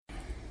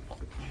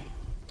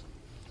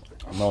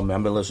I know, man.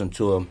 I've been listening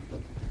to him.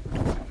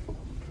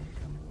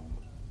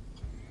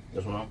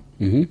 This one on?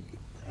 Mm-hmm.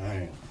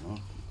 Dang.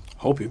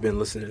 Hope you've been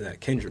listening to that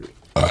Kendrick.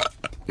 I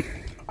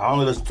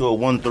only listen to it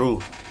 1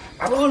 through.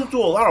 I've been listening to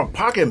a lot of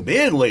Pac and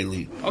Big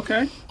lately.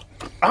 Okay.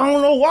 I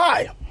don't know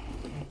why.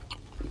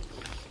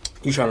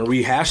 You trying to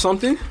rehash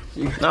something?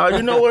 No,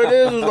 you know what it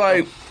is? It's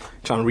like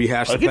Trying to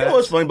rehash the you know past?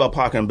 what's funny about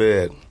Pac and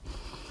Big?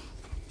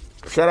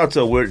 Shout out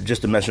to We're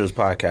Just the Messengers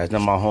podcast. They're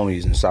my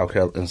homies in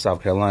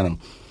South Carolina.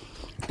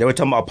 They were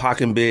talking about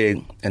Pac and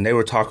Big, and they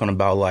were talking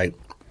about like,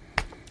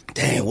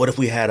 dang, what if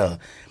we had a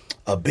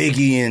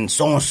Biggie and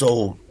so and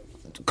so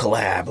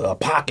collab,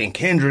 Pac and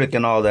Kendrick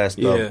and all that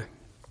stuff. Yeah.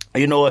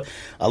 You know what?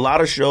 A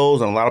lot of shows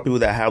and a lot of people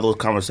that have those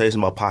conversations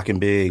about Pac and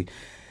Big,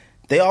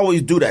 they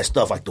always do that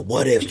stuff like the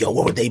what ifs. Yo,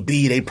 what would they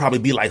be? They'd probably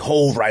be like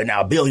Hove right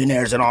now,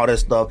 billionaires and all that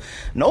stuff.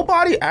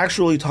 Nobody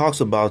actually talks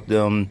about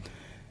them,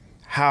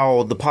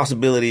 how the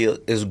possibility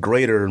is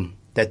greater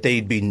that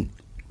they'd be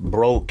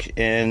broke.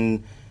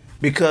 And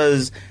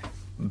because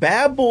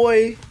Bad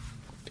Boy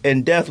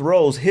and Death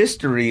Row's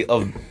history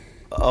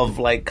of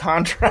like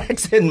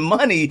contracts and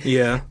money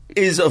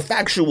is a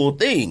factual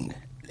thing.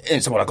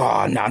 And someone like,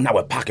 oh, no, not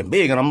with Pac and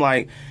Big. And I'm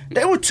like,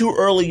 they were too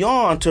early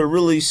on to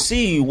really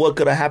see what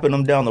could have happened to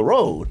them down the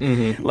road.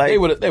 Mm-hmm. Like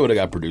They would have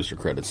got producer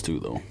credits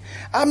too, though.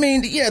 I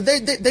mean, yeah,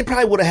 they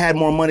probably would have had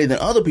more money than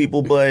other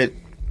people, but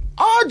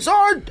odds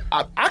are,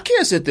 I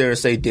can't sit there and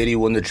say Diddy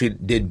wouldn't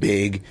have did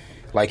Big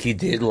like he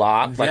did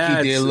Lock, like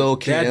he did Lil'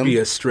 Kim. That'd be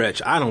a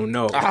stretch. I don't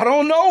know. I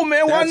don't know,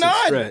 man. Why That's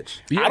not? a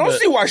stretch. I don't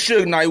see why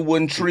Suge Knight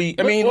wouldn't treat.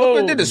 I mean, look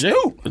what they did to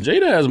Snoop.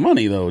 Jada has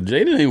money though.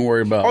 Jada ain't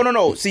worry about. Oh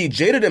no. See,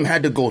 Jada them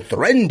had to go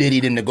threaten Diddy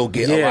them to go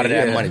get a lot of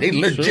that money. They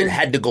legit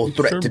had to go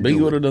threat to Big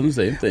do would it. have done the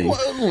same thing.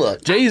 Well,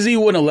 look, Jay-Z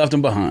wouldn't have left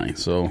him behind.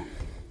 So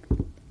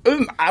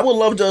I would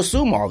love to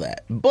assume all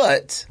that,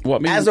 but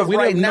as of we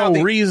right have now,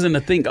 no reason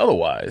to think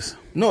otherwise.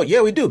 No,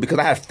 yeah, we do, because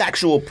I have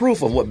factual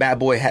proof of what Bad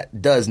Boy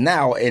does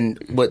now and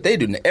what they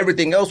do.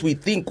 Everything else we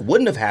think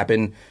wouldn't have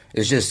happened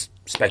is just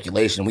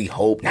speculation. We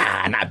hope,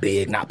 not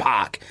Big, not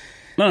Pac.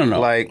 No.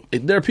 Like,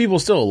 there are people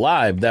still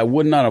alive that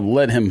would not have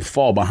let him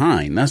fall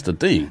behind. That's the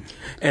thing.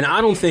 And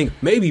I don't think,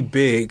 maybe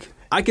Big,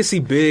 I could see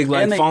Big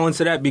fall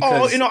into that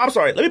because... Oh, I'm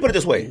sorry. Let me put it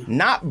this way.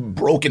 Not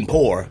broken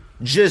poor,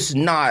 just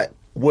not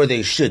where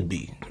they should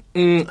be.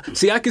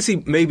 See, I can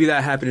see maybe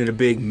that happening to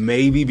Big,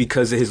 maybe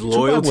because of his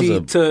loyalty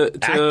to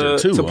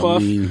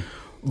Puff.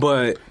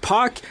 But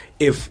Pac,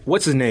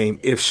 what's his name?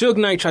 If Suge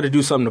Knight tried to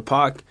do something to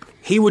Pac,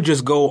 he would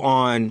just go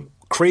on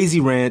crazy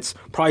rants,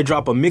 probably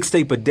drop a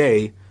mixtape a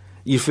day.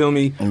 You feel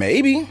me?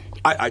 Maybe.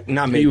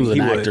 Not maybe. He was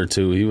an actor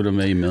too. He would have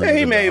made millions. Yeah,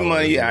 he made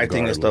money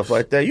acting and stuff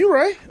like that. You're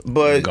right,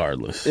 but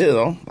regardless,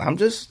 I'm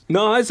just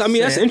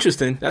that's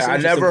interesting. I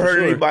never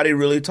heard anybody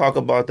really talk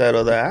about that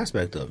other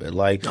aspect of it.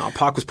 Like,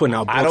 Pac was putting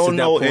out books. I don't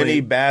know at that point.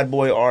 any Bad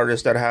Boy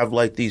artists that have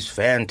like these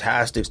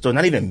fantastic stories.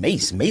 Not even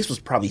Mace. Mace was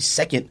probably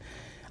second.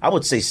 I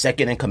would say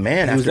second in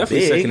command. He was after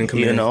definitely Big, second in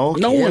command. You know,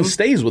 no one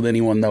stays with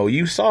anyone though.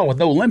 You saw with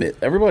No Limit,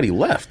 everybody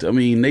left. I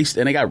mean, they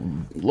got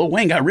Lil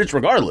Wayne got rich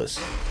regardless.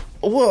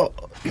 Well,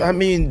 I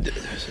mean,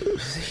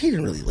 he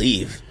didn't really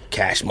leave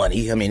Cash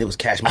Money. I mean, it was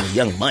Cash Money,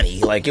 Young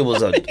Money. Like, it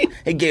was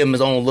it gave him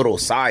his own little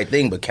side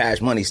thing, but Cash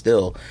Money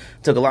still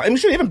took a lot. I mean,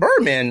 sure, even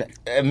Birdman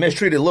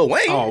mistreated Lil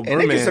Wayne. Oh, and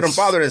they consider him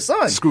father and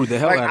son. Screwed the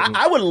hell out of him.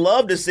 I would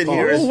love to sit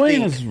here and Lil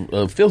Wayne think.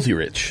 is filthy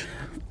rich.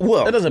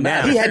 Well, that doesn't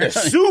matter. He had to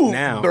sue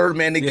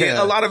Birdman to get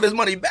a lot of his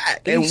money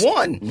back and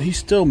won. He's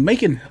still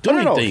doing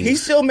things. He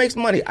still makes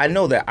money. I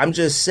know that. I'm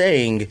just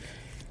saying,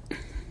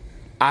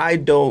 I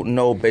don't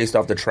know based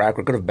off the track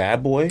record of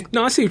Bad Boy.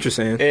 No, I see what you're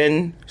saying.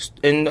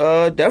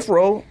 And Death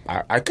Row,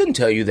 I couldn't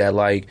tell you that,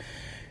 like,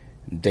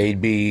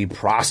 they'd be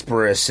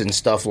prosperous and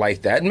stuff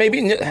like that.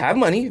 Maybe have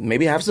money,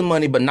 maybe have some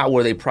money, but not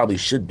where they probably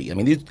should be. I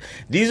mean,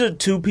 these are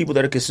two people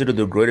that are considered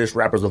the greatest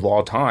rappers of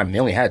all time. They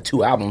only had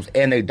 2 albums,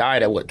 and they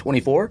died at,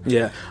 24?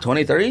 Yeah.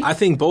 23? I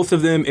think both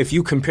of them, if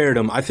you compared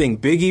them, I think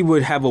Biggie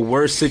would have a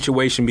worse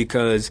situation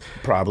because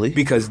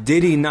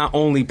Diddy not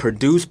only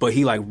produced, but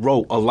he,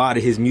 wrote a lot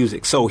of his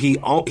music. So he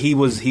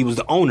was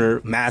the owner,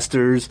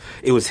 Masters,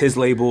 it was his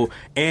label,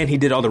 and he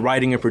did all the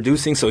writing and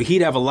producing, so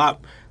he'd have a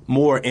lot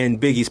more in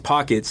Biggie's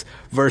pockets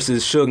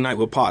versus Suge Knight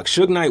with Pac.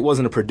 Suge Knight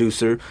wasn't a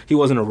producer. He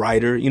wasn't a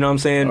writer. You know what I'm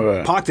saying?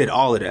 Right. Pac did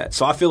all of that.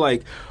 So I feel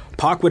like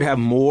Pac would have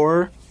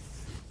more,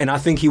 and I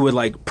think he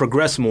would,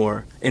 progress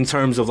more in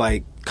terms of,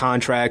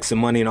 contracts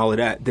and money and all of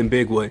that than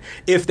Big would,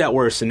 if that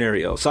were a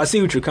scenario. So I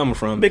see what you're coming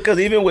from. Because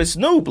even with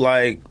Snoop,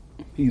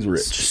 he's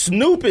rich.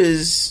 Snoop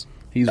is...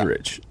 He's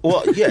rich.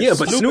 Well, yes. Yeah,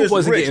 but Snoop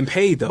wasn't getting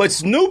paid, though. But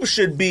Snoop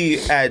should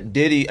be at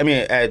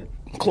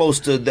close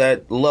to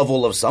that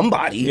level of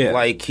somebody.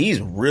 Yeah. He's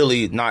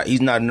really not.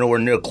 He's not nowhere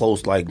near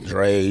close like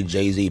Dre,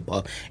 Jay-Z,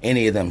 Puff,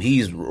 any of them.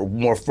 He's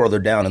more further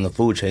down in the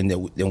food chain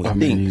than we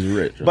think. He's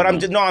rich. But I'm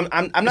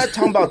not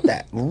talking about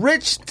that.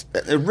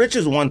 Rich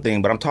is one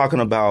thing, but I'm talking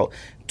about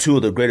 2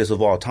 of the greatest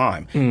of all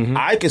time. Mm-hmm.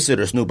 I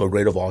consider Snoop a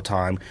great of all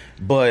time,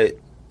 but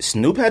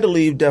Snoop had to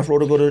leave Death Row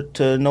to go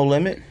to No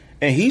Limit.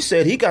 And he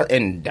said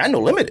and that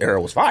No Limit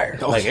era was fire.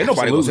 Ain't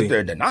nobody gonna sit there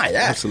and deny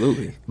that.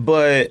 Absolutely.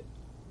 But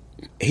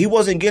he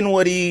wasn't getting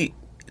what he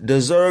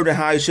deserved and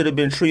how he should have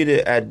been treated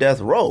at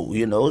death row.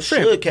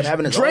 Should kept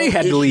having his Dre own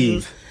had issues. to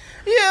leave.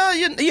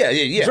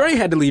 Yeah. Dre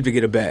had to leave to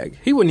get a bag.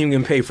 He wouldn't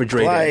even get paid for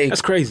Dre. Like,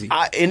 That's crazy.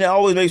 And it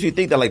always makes me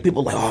think that like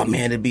people are like, oh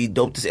man, it'd be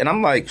dope to see. And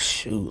I'm like,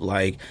 shoot,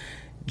 like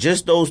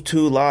just those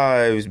 2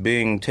 lives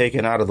being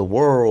taken out of the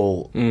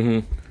world.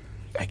 Mm-hmm.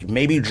 Like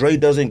maybe Dre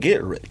doesn't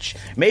get rich.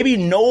 Maybe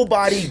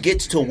nobody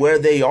gets to where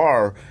they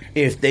are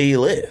if they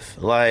live.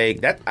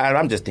 Like that.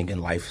 I'm just thinking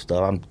life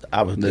stuff.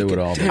 I was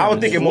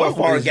thinking more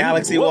far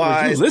galaxy wise.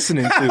 What was you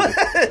listening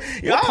to?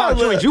 What pop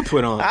joint you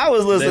put on? I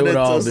was listening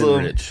to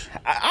some. Rich.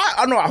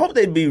 I know. I hope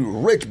they'd be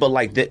rich, but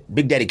like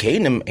Big Daddy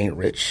Kane them ain't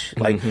rich.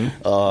 Like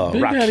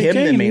Rakim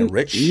them ain't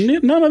rich.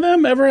 None of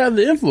them ever had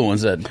the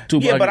influence that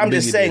Tupac. Yeah, but I'm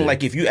just saying, did.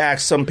 like if you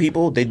ask some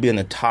people, they'd be in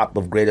the top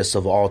of greatest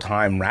of all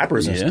time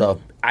rappers and stuff.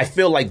 I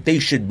feel like they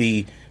should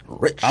be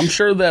rich. I'm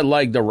sure that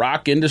like the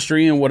rock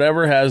industry and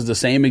whatever has the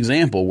same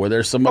example where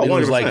there's somebody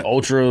who's like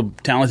ultra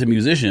talented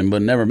musician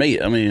but never made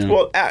it. I mean,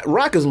 well,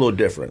 rock is a little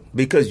different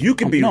because you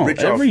can be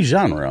rich every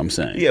genre. I'm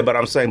saying, yeah, but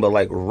I'm saying, but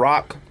like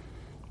rock,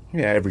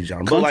 every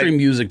genre. Country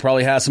music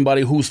probably has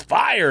somebody who's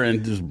fire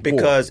and just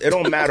because it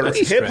don't matter.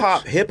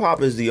 Hip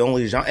hop is the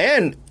only genre,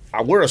 and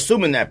we're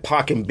assuming that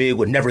Pac and Big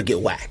would never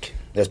get whack.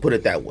 Let's put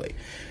it that way.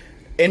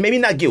 And maybe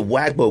not get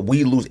whacked, but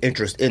we lose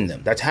interest in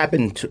them. That's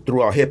happened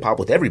throughout hip hop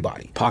with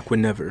everybody. Pac would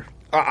never.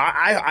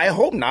 I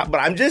hope not, but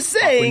I'm just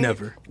saying. Pac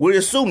would never. We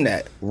assume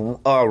that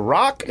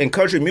rock and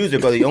country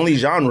music are the only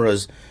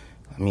genres.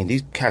 I mean,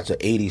 these cats are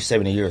 80,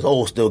 70 years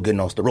old, still getting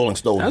on the Rolling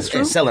Stones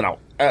and selling out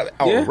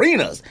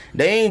arenas.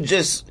 They ain't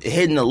just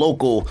hitting the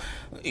local,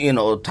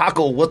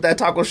 taco. What's that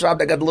taco shop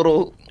that got the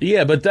little?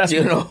 Yeah, but that's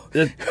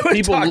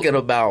people talking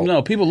about.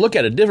 No, people look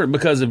at it different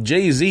because if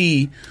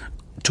Jay-Z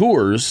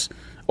tours.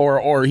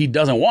 Or he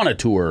doesn't want to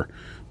tour.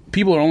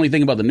 People are only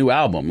thinking about the new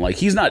album. Like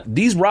he's not.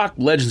 These rock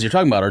legends you're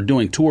talking about are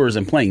doing tours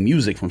and playing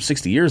music from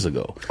 60 years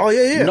ago. Oh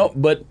yeah. No,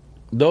 but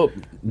the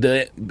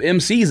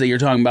MCs that you're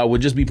talking about would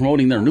just be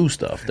promoting their new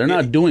stuff. They're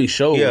not doing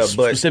shows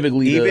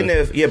specifically.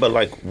 But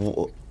like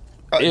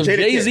if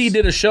Jay-Z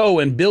did a show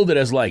and billed it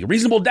as like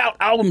Reasonable Doubt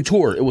album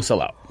tour, it will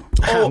sell out.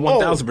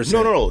 1,000%.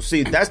 No.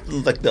 See, that's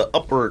like the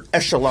upper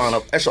echelon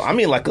of echelon. I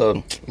mean, like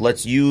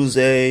let's use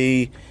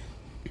a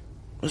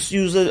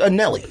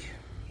Nelly.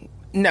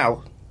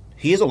 Now,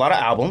 he has a lot of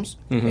albums,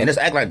 and let's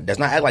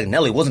not act like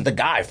Nelly wasn't the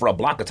guy for a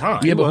block of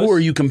time. Yeah, but who are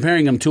you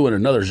comparing him to in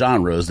another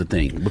genre is the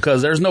thing.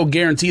 Because there's no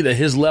guarantee that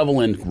his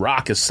level in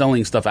rock is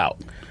selling stuff out.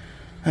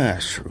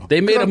 That's true.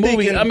 They made a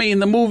movie.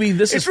 The movie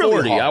This Is 40.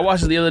 Really I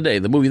watched it the other day.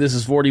 The movie This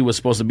Is 40 was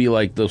supposed to be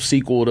like the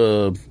sequel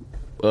to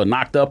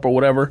Knocked Up or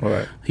whatever.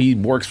 Right. He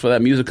works for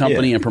that music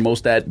company and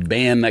promotes that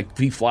band that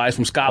he flies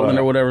from Scotland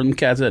or whatever. And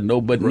cats said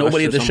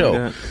nobody at the show.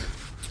 Like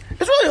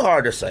it's really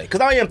hard to say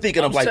because I am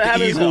thinking of like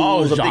the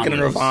Eagles, I'm thinking of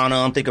Nirvana,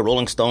 I'm thinking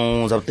Rolling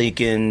Stones, I'm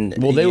thinking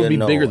they would be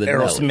bigger than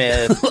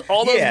Aerosmith.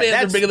 All those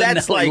bands are bigger than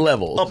Nelly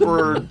level.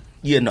 Upper,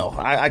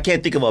 I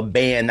can't think of a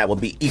band that would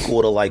be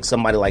equal to like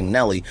somebody like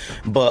Nelly,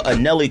 but a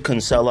Nelly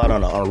can sell out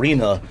on an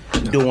arena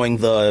doing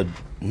the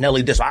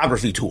Nelly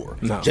discography tour.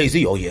 No.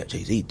 Jay-Z,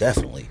 Jay-Z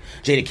definitely.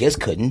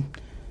 Jadakiss couldn't.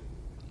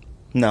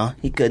 No,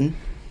 he couldn't.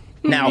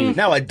 Now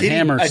a Diddy,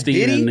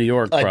 Hammerstein in New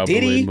York, probably.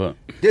 Diddy but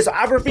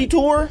discography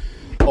tour.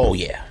 Oh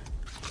yeah.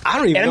 I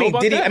don't even know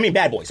about Diddy, that. I mean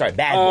Bad Boy. Sorry,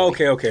 Bad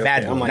Boy. Oh, okay.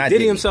 Bad Boy. I'm like,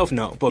 Diddy himself,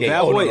 no. But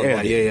Bad Boy,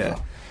 yeah.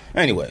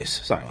 Anyways,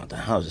 sorry about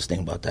that. I was just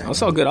thinking about that.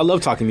 That's all good. I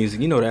love talking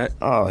music. You know that.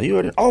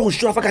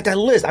 Sure. I forgot that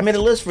list. I made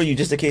a list for you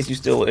just in case you're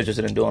still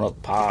interested in doing a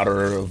pod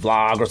or a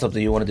vlog or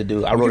something you wanted to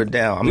do. I wrote it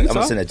down. I'm going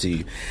to send it to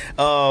you.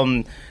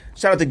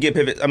 Shout out to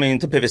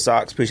Pivot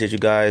Socks. Appreciate you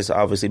guys.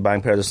 Obviously,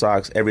 buying pairs of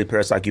socks. Every pair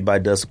of socks you buy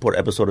does support an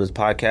episode of this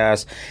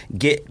podcast.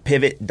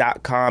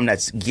 GetPivot.com.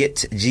 That's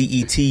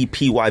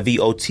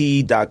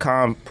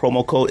GetPivot.com.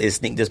 Promo code is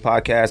Sneak This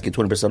Podcast. Get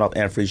 20% off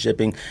and free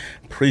shipping.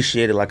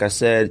 Appreciate it. Like I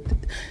said,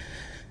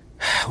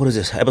 what is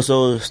this?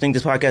 Sneak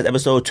This Podcast,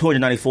 episode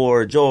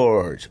 294.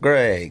 George,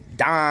 Greg,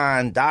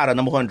 Don, Dada,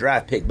 number 1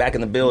 draft pick back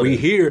in the building. We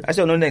here. I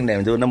still no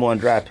nickname. Do a number 1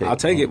 draft pick. I'll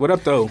take it. What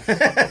up, though?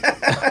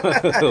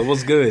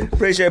 What's good?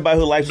 Appreciate everybody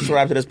who likes and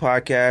subscribe to this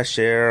podcast.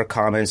 Share,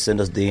 comment, send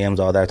us DMs,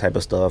 all that type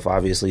of stuff.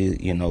 Obviously,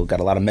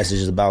 got a lot of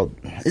messages about.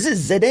 Is it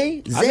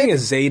Zadeh? I think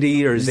it's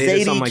Zadeh or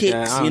Zadeh, something kicks,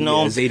 like that.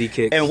 Zadeh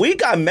kicks. And we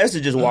got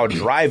messages while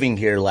driving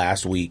here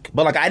last week,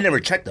 but like I never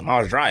checked them. I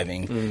was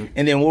driving,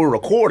 and then when we were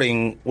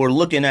recording, we're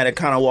looking at it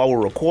kind of while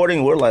we're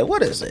recording. We're like,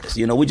 what is this?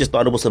 We just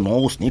thought it was some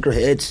old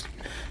sneakerheads.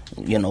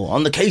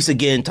 On the case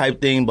again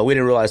type thing, but we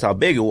didn't realize how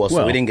big it was,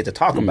 so we didn't get to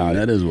talk about it.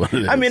 That is what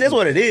it is. I mean, that's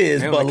what it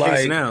is, but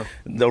like now.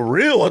 The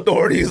real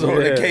authorities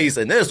are the case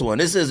in this one.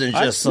 This isn't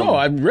just No,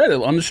 I read it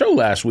on the show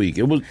last week.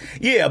 It was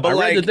but I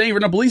like read the thing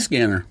from the police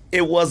scanner.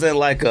 It wasn't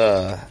like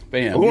I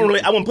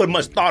wouldn't put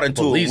much thought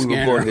into it when we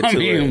recorded it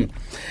too. You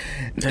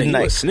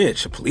a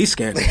snitch, a police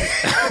scanner.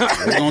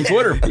 It was on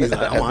Twitter. He's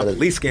like, I'm on a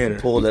police scanner.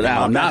 Pulled it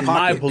out. Not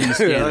my police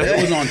scanner.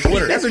 It was on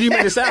Twitter. That's what you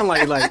made it sound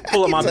like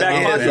pull up my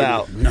back pocket.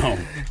 Out. No.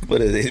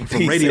 What is it?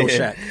 From Radio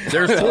Shack.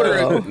 There's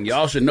Twitter.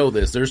 Y'all should know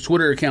this. There's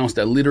Twitter accounts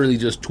that literally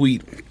just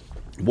tweet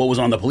what was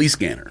on the police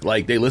scanner.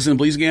 Like, they listen to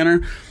police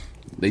scanner,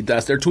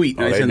 That's their tweet.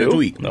 Oh, they send a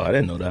tweet. No, I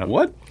didn't know that.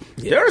 What?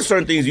 Yeah. There are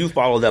certain things you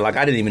follow that like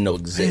I didn't even know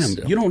exist.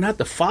 Damn, you don't have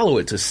to follow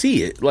it to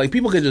see it. Like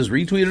people can just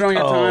retweet it on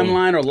your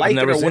timeline or like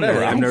it or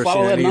whatever. I don't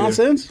follow that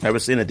nonsense. Never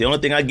seen it. The only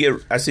thing I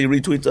see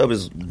retweets of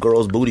is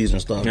girls' booties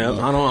and stuff. Yeah,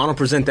 I don't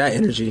present that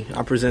energy.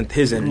 I present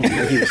his energy.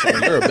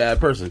 You're a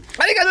bad person.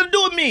 That ain't got nothing to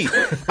do with me.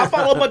 I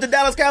follow a bunch of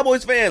Dallas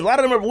Cowboys fans. A lot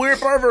of them are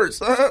weird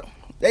perverts.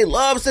 They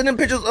love sending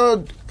pictures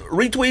of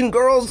retweeting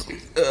girls'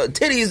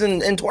 titties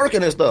and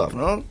twerking and stuff.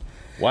 Huh?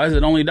 Why is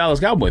it only Dallas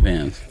Cowboy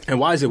fans? And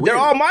why is it weird?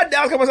 They're all my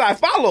Dallas Cowboys I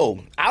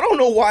follow. I don't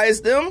know why it's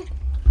them.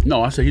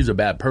 No, I said he's a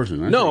bad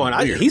person.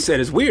 He said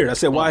it's weird. I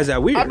said, why is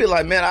that weird? I'd be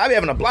like, man, I be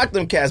having to block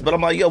them cats, but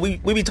I'm like, yo, we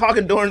be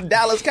talking during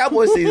Dallas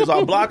Cowboys season, so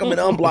I'll block them and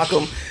unblock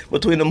them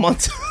between the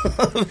months.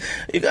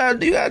 You gotta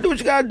do what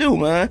you gotta do,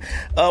 man.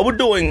 We're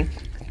doing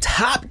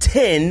top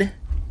 10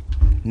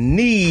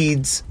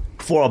 needs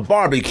for a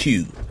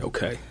barbecue.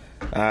 Okay.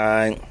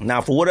 Now,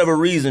 for whatever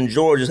reason,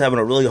 George is having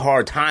a really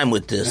hard time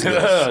with this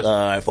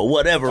list. For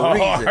whatever reason.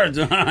 Hard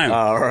time.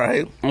 All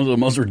right. That was the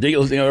most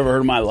ridiculous thing I've ever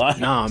heard in my life.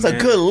 Nah, it's a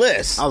good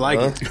list. I like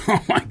it.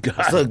 Oh, my God.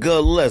 It's a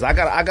good list. I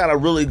got a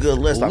really good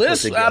list.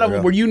 List out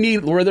of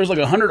where there's like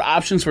 100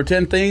 options for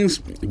 10 things,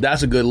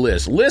 that's a good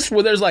list. List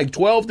where there's like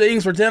 12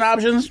 things for 10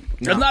 options,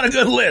 that's not a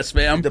good list,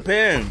 fam. It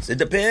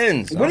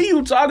depends. What are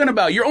you talking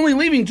about? You're only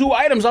leaving 2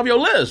 items off your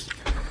list.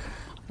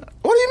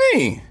 What do you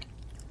mean?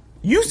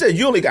 You said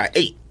you only got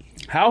 8.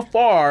 How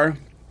far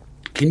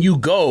can you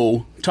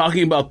go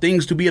talking about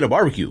things to be at a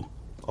barbecue?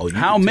 Oh,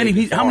 how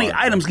many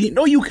items can you?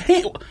 No, you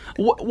can't.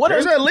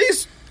 There's at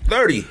least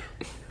 30,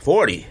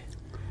 40.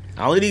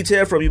 I only need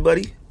 10 from you,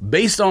 buddy.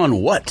 Based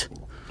on what?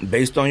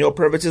 Based on your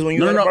preferences when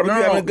you're at a barbecue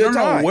having a good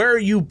time. Where are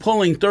you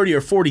pulling 30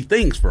 or 40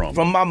 things from?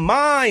 From my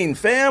mind,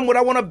 fam. Would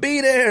I want to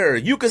be there?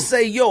 You could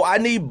say, yo, I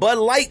need Bud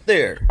Light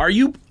there. Are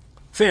you...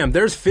 Fam,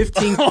 there's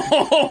 15.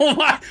 Oh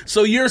my!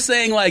 So you're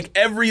saying like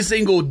every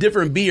single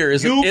different beer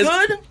is you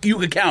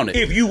could count it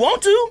if you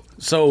want to.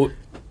 So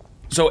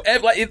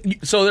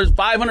there's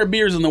 500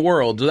 beers in the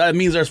world. So that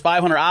means there's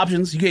 500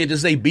 options. You can't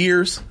just say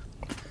beers.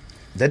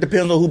 That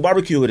depends on who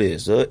barbecue it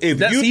is.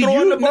 If you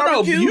throw in the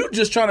barbecue, you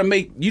just trying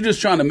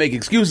to make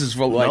excuses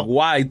for like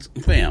why,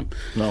 fam.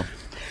 No,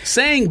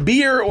 saying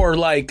beer or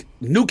like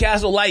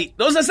Newcastle Light,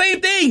 those are the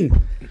same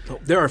thing.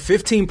 There are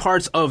 15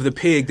 parts of the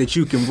pig that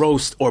you can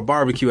roast or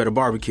barbecue at a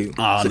barbecue.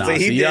 Oh, no.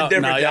 He did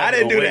different. I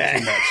didn't do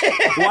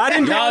that. Well, I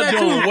didn't do that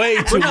doing way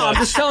too much. No, I'm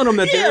just telling them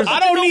that there's... I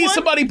don't need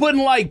somebody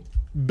putting like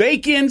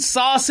bacon,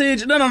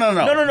 sausage.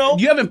 No.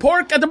 You having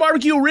pork at the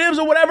barbecue, ribs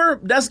or whatever?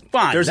 That's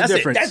fine. There's a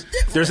difference.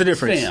 There's a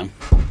difference. Fam.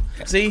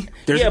 See?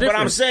 But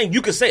I'm saying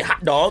you could say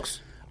hot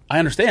dogs. I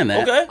understand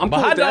that. Okay. But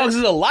hot dogs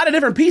is a lot of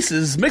different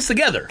pieces mixed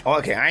together.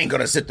 Okay, I ain't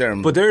going to sit there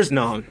and... But there's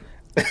none.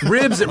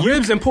 Ribs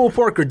and pulled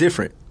pork are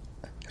different.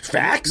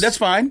 Facts. That's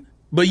fine.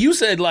 But you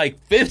said like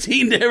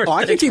 15 different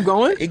I can keep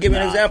going. He give me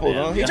an example.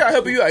 Huh? He try to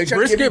help you out. He try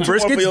to give you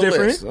brisket's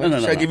different.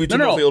 No. Try to give you two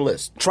more for your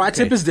list.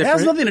 Tri-tip is different. It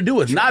has nothing to do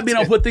with not being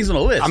able to put things on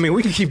a list. I mean,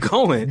 we can keep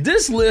going.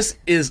 This list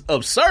is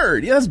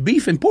absurd. Yeah, that's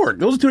beef and pork.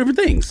 Those are 2 different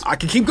things. I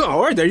can keep going.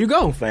 All right, there you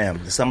go.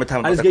 Fam, the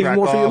summertime I just gave you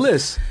more for your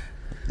list.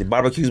 The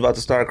barbecue's about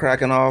to start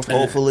cracking off,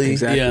 hopefully.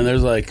 Exactly. Yeah, and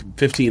there's like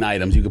 15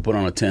 items you could put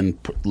on a 10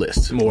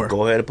 list. More.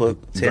 Go ahead and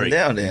put 10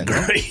 down then.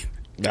 Great.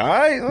 All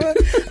right.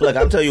 Look,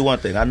 I'll tell you one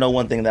thing. I know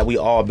one thing that we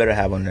all better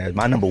have on there.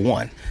 My number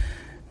 1.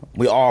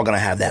 We all going to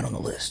have that on the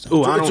list.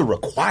 Ooh, it's a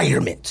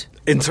requirement.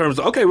 In terms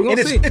of, okay, we're going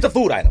to see. It's a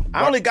food item.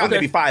 I only got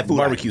maybe 5 food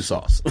barbecue items.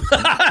 sauce.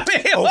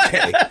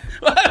 Okay.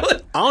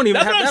 I don't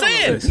even That's have what I'm that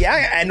saying. on the list. Yeah, I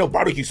had no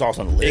barbecue sauce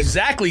on the list.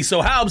 Exactly.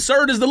 So how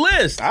absurd is the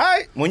list? All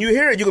right. When you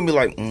hear it, you're going to be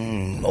like,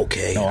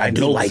 okay. No, I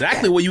do know like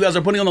exactly that. what you guys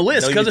are putting on the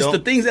list because it's the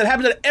things that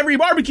happen at every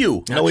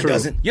barbecue. No, it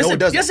doesn't. Yes, no, it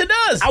doesn't. Yes, it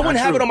does. I wouldn't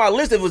have it on my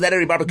list if it was at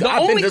every barbecue.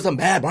 I've been to some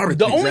bad barbecues.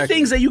 The only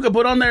things that you could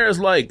put on there is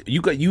like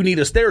you need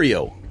a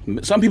stereo.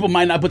 Some people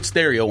might not put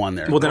stereo on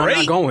there. Well, then I'm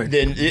not going.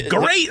 Then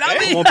great. I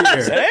mean, won't be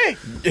there. Hey,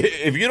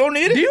 if you don't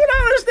need it. Do you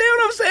not understand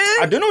what I'm saying?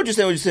 I do know what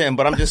you're saying,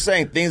 but I'm just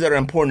saying things that are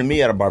important to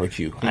me at a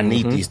barbecue. I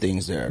need these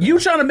things there. You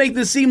trying to make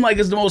this seem like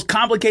it's the most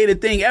complicated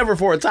thing ever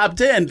for a top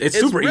 10. It's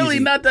super really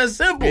easy. not that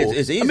simple. It's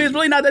easy. I mean, it's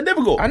really not that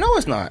difficult. I know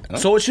it's not.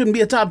 So it shouldn't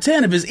be a top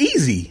 10 if it's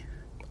easy.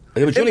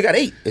 Yeah, but you only got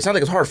 8. It sounds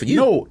like it's hard for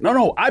you.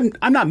 No.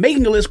 I'm not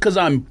making a list because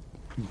I'm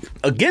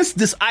against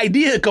this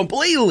idea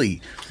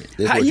completely.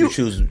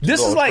 This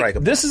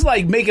is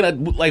like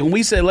making like when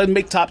we said let's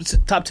make top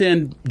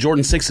 10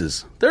 Jordan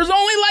 6s. There's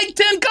only like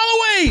 10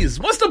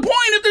 colorways. What's the point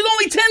if there's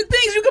only 10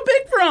 things you can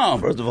pick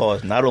from? First of all,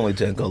 it's not only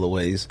 10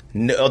 colorways.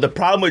 No, the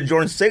problem with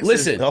Jordan 6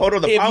 Listen,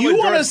 if you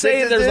want to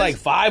say there's like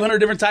 500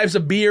 different types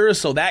of beers,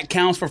 so that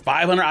counts for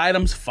 500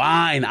 items,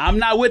 fine. I'm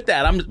not with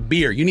that. I'm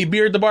beer. You need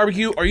beer at the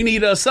barbecue or you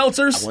need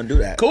seltzers? I wouldn't do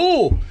that.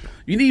 Cool.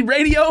 You need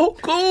radio?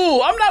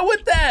 Cool. I'm not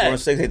with that. Jordan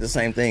 6 ain't the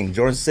same thing.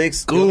 Jordan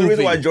 6, the Goofy. only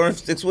reason why Jordan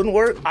 6 wouldn't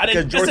work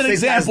because Jordan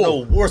 6 has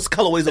the worst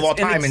colorways of all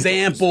time.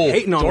 Example.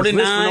 Hating on Jordan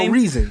this list 9, for no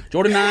reason.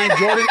 Jordan 9,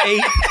 Jordan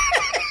 8.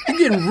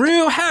 You're getting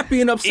real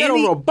happy and upset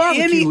over a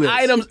barbecue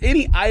list.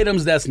 Any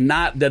items that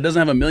doesn't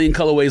have a million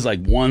colorways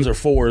like 1s or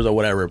 4s or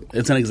whatever.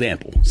 It's an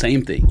example.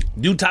 Same thing.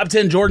 Do top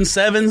 10 Jordan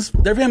 7s.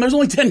 There's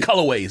only 10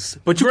 colorways.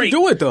 But you can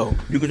do it though.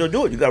 You can still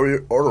do it. You got to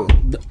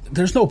reorder.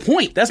 There's no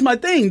point. That's my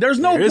thing. There's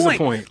no point. There is a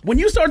point. When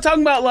you start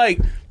talking about like.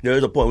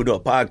 There's a point. We do a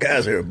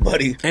podcast here,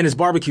 buddy. And it's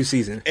barbecue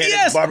season.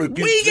 Yes, we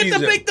get to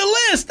pick the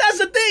list. That's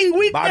the thing.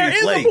 There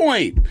is a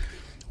point.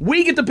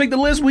 We get to pick the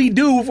list we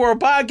do for a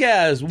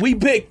podcast. We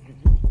pick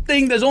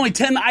thing. There's only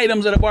 10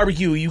 items at a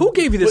barbecue. Who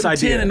gave you this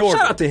idea? Shout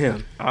out to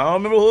him. I don't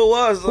remember who it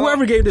was.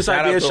 Whoever gave this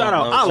idea, shout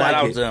out. I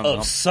like it.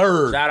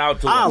 Absurd. Shout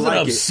out to him. It's an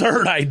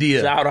absurd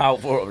idea. Shout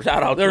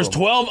out. There's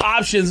 12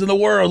 options in the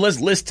world. Let's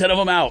list 10 of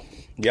them out.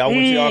 Y'all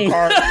went to y'all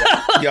car.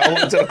 Y'all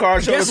went to the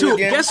car show.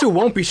 Guess who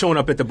won't be showing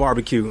up at the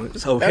barbecue?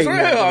 So that's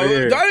right.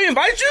 Did I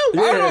invite you?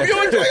 Yeah. I don't know if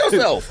you enjoy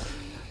yourself.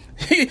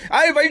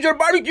 I invite you to a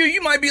barbecue.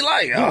 You might be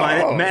like,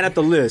 mad at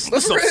the list.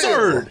 This is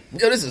absurd.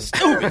 Yeah, this is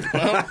stupid.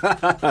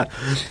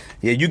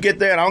 Yeah, you get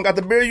there and I don't got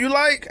the beer you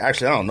like.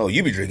 Actually, I don't know.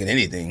 You be drinking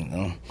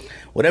anything.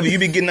 Whatever you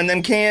be getting in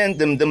them cans,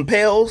 them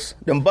pails,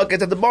 them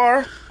buckets at the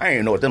bar. I ain't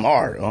even know what them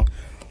are.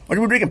 Are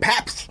you drinking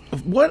Paps?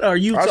 What are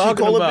you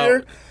talking about?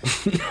 Beer?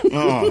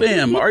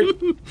 Damn, are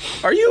you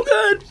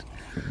good?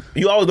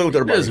 You always go to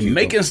the barbecue.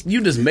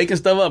 You just making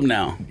stuff up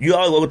now. You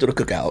always go to the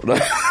cookout.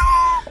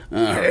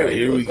 All right,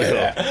 here we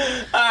go.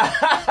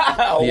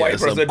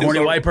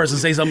 White person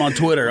say something on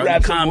Twitter.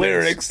 Rap some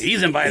lyrics.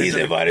 He's invited.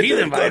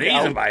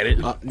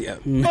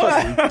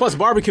 Plus,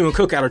 barbecue and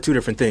cookout are two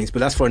different things, but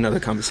that's for another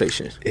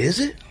conversation. Is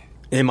it?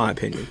 In my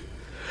opinion.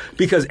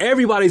 Because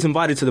everybody's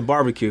invited to the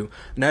barbecue.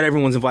 Not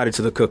everyone's invited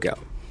to the cookout.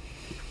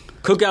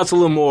 Cookout's a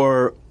little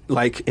more,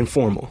 like,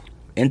 informal.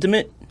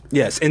 Intimate?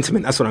 Yes,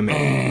 intimate. That's what I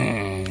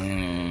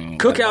mean.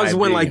 Cookout is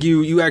when, like,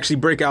 you actually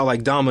break out,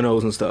 like,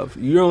 dominoes and stuff.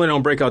 You really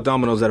don't break out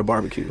dominoes at a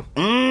barbecue.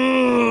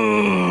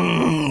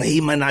 He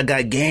might not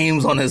got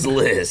games on his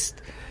list.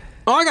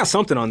 Oh, I got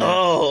something on that.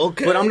 Oh,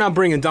 okay. But I'm not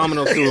bringing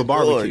dominoes to a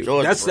barbecue.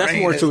 That's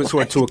more to a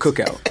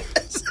cookout.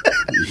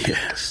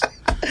 Yes.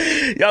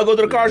 Y'all go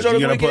to the car show this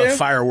You're weekend? gonna put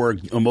firework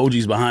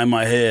emojis behind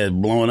my head,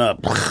 blowing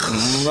up.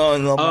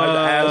 No,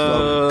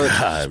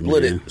 God,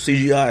 split it.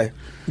 CGI.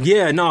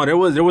 Yeah, no,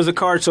 there was a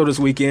card show this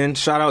weekend.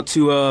 Shout out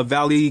to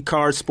Valley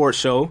Card Sports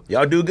Show.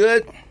 Y'all do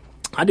good?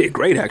 I did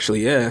great,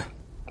 actually. Yeah.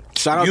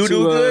 Shout out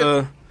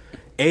to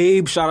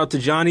Abe. Shout out to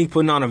Johnny,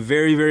 putting on a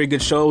very, very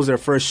good show. It was their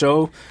first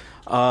show.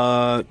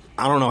 I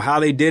don't know how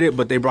they did it,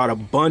 but they brought a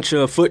bunch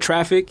of foot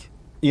traffic.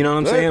 You know what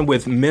I'm saying?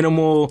 With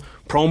minimal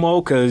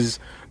promo, because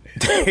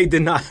they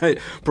did not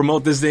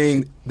promote this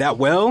thing that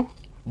well,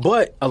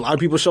 but a lot of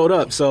people showed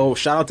up. So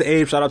shout out to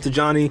Abe, shout out to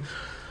Johnny.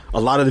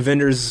 A lot of the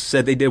vendors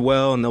said they did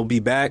well and they'll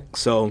be back.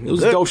 So it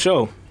was a dope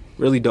show.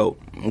 Really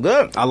dope.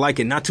 Good. I like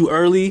it. Not too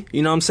early,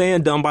 you know what I'm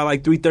saying? Done by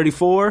like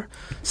 3:34.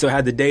 So I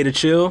had the day to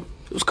chill.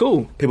 It was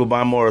cool. People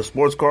buy more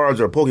sports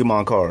cards or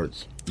Pokemon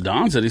cards?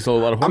 Don said he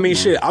sold a lot of Pokemon. I mean,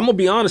 shit, I'm going to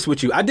be honest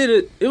with you. I did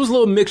it. It was a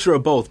little mixture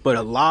of both, but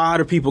a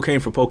lot of people came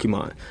for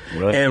Pokemon.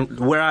 Right. And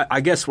where I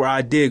guess where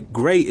I did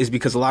great is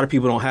because a lot of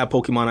people don't have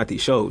Pokemon at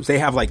these shows. They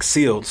have like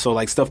sealed, so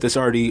like stuff that's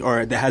already,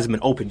 or that hasn't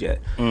been opened yet.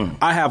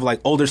 I have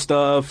like older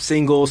stuff,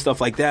 singles,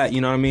 stuff like that.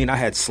 You know what I mean? I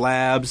had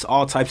slabs,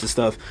 all types of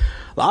stuff.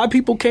 A lot of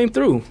people came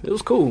through. It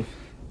was cool.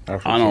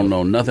 I don't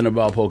know nothing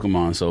about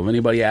Pokemon, so if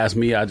anybody asks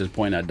me, I just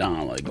point at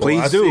Don. Like,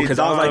 please do, because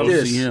I was like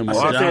this.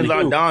 I think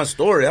about Don's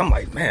story. I'm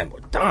like, man,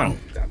 but Don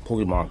got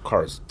Pokemon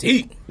cards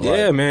deep.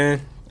 Yeah, like,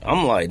 man.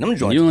 I'm like, them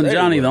joints. You and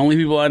Johnny, the only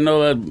people I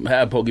know that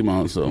have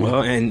Pokemon. So,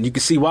 well, and you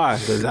can see why,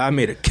 because I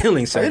made a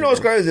killing. You know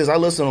what's crazy is I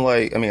listen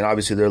to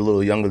obviously they're a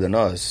little younger than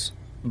us,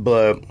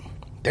 but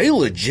they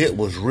legit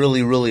was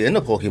really, really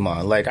into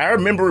Pokemon. Like I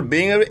remember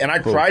being in it, and I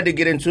tried to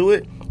get into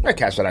it. I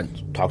catch that I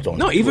talked on.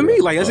 No, even me.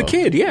 Like as a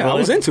kid, yeah, I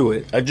was into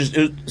it.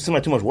 It seemed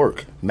like too much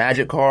work.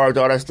 Magic cards,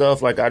 all that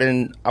stuff. Like I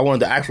wanted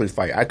to actually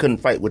fight. I couldn't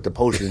fight with the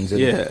potions.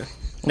 And, yeah.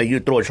 Like you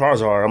throw a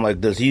Charizard, I'm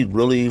like, does he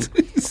really?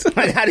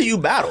 Like, how do you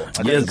battle?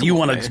 Yes, you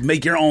want to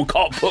make your own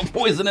cult, put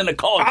poison in the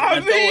cult.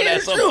 I mean,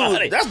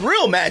 that's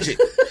real magic.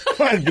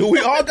 Like, do we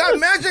all got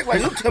magic?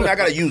 Like, you tell me I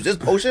got to use this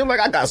potion?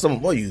 Like, I got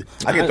something for you.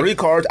 I get 3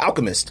 cards,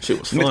 Alchemist. Shit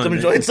was fun, mix them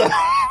joints up.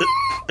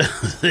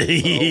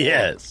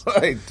 Yes.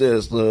 Like,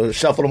 just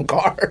shuffle them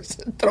cards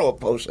and throw a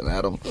potion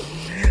at them.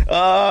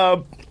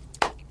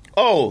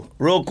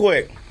 Real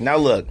quick. Now,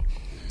 look.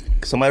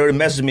 Somebody already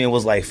messaged me and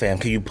was like, fam,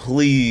 can you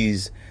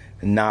please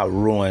not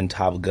ruin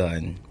Top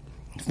Gun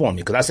for me?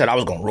 Because I said I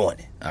was going to ruin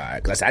it. All right.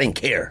 Because I said I didn't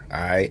care. All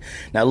right.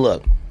 Now,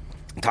 look.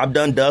 Top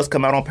Gun does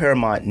come out on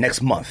Paramount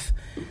next month.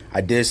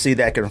 I did see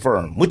that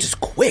confirmed, which is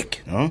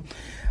quick.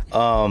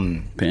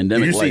 Pandemic did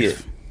you life. see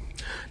it?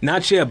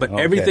 Not yet, but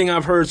everything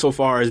I've heard so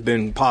far has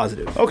been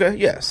positive. Okay,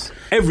 yes.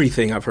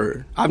 Everything I've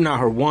heard. I've not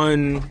heard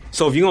one.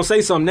 So if you're going to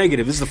say something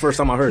negative, this is the first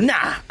time I heard it.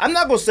 Nah, I'm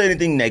not going to say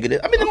anything negative.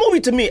 I mean, the movie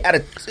to me, out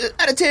of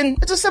 10,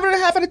 it's a 7.5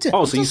 out of 10.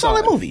 Oh, so you saw it?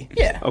 It's a solid movie.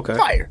 Yeah. Okay.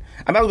 Fire.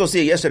 I mean, I was going to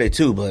see it yesterday,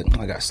 too, but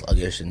I got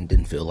sluggish and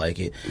didn't feel like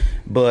it.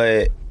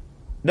 But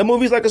the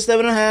movie's like a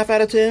 7.5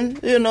 out of 10.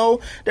 You know,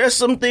 there's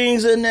some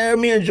things in there.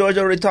 Me and George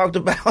already talked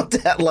about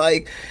that,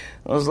 like,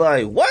 I was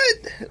like, what?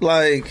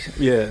 Like,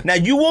 yeah. Now,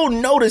 you won't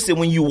notice it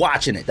when you're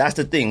watching it. That's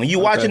the thing. When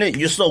you're watching it,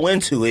 you're so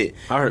into it.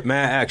 I heard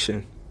mad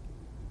action.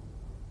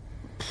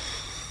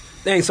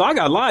 Dang, so I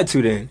got lied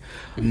to then.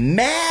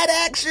 Mad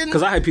action?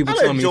 Because I had people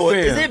tell me, fam,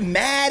 is it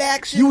mad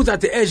action? You was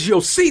at the edge of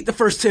your seat the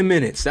first 10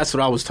 minutes. That's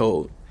what I was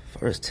told.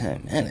 First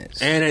 10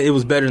 minutes. And it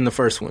was better than the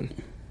first one.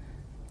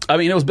 I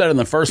mean, it was better than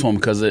the first one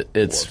because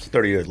it's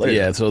 30 years later.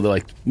 Yeah, so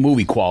the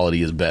movie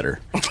quality is better.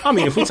 I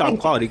mean, if we talk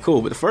quality,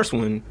 cool. But the first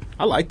one,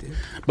 I liked it.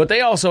 But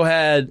they also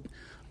had,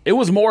 it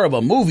was more of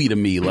a movie to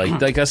me.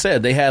 Like I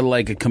said, they had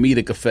like a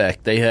comedic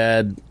effect. They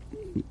had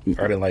I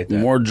didn't like that.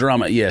 more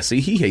drama. Yeah,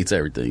 see, he hates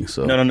everything.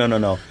 So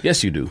No.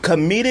 Yes, you do.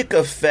 Comedic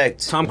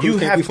effect. Tom Cruise you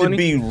can't have be to funny?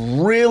 be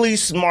really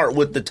smart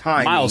with the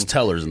timing. Miles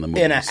Teller's in the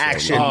movie. In an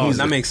action movie.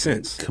 That makes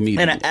sense.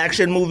 Comedian. In an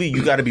action movie,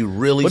 you got to be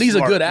really But he's a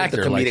smart good with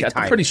actor. the Like, comedic I'm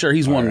timing. pretty sure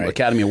he's won All right.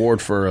 Academy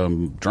Award for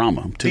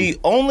drama, too. The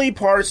only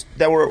parts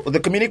that were the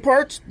comedic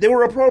parts, they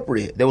were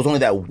appropriate. There was only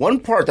that one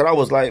part that I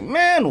was like,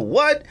 man,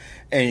 what?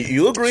 And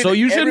you agree. So that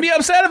you shouldn't be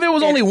upset if it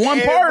was only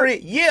one part?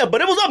 Yeah, but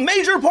it was a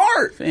major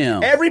part.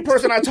 Fam. Every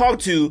person I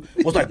talked to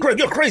was like, Greg,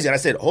 you're crazy. And I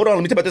said, hold on,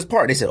 let me talk about this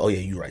part. They said, oh, yeah,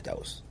 you're right. That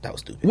was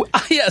stupid. Well,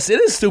 yes, it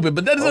is stupid,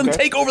 but that doesn't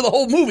take over the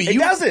whole movie. It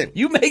doesn't.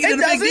 You make it a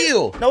big doesn't.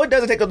 deal. No, it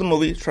doesn't take over the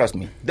movie. Trust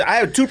me. I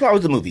have two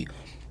problems with the movie.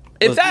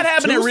 If that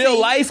happened in two real scenes-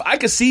 life, I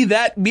could see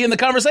that being the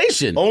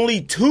conversation.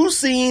 Only two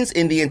scenes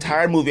in the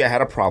entire movie I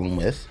had a problem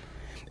with.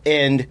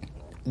 And,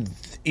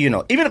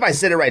 even if I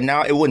said it right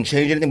now, it wouldn't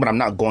change anything, but I'm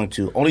not going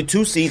to. Only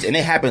two scenes, and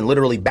it happened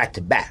literally back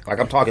to back. Like,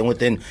 I'm talking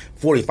within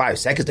 45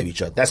 seconds of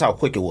each other. That's how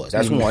quick it was.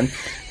 That's one.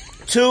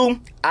 Two,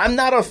 I'm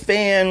not a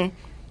fan...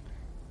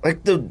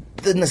 Like, the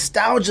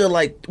nostalgia,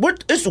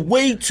 it's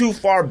way too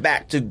far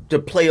back to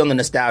play on the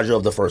nostalgia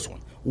of the first one.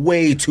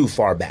 Way too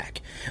far back.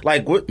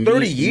 Like,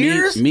 30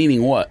 years?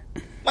 Meaning what?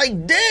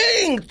 Like,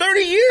 dang, 30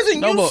 years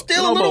and you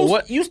still a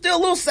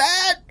little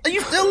sad? Are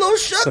you still a little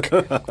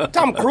shook?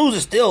 Tom Cruise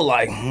is still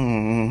like,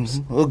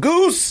 a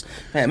goose.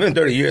 Man, been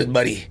 30 years,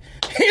 buddy.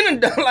 He done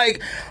done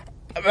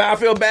I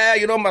feel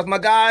bad, my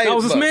guy. That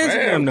was his man's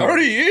name, though.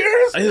 30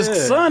 years?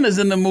 His son is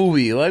in the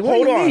movie. Like, what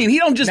do you mean? He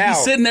don't just be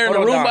sitting there in the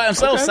room by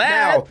himself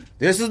sad. Now,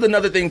 this is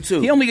another thing, too.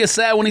 He only gets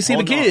sad when he see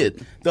the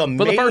kid for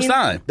the first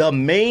time. The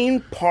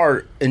main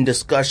part in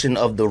discussion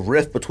of the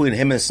rift between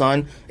him and his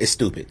son is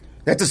stupid.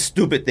 That's a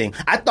stupid thing.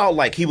 I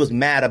thought he was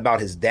mad about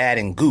his dad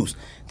and Goose.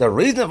 The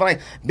reason for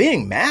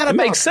being mad about it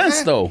makes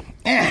sense though.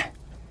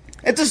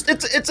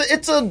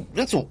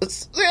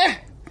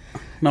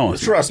 No,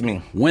 trust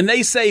me. When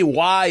they say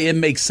why, it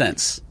makes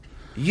sense.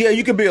 Yeah,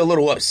 you could be a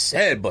little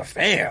upset, but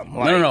fam,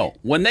 no.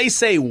 When they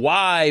say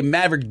why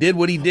Maverick did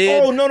what he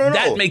did,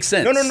 that makes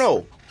sense.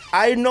 No.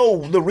 I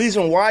know the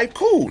reason why.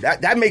 Cool,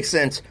 that makes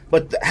sense.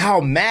 But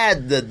how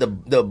mad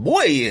the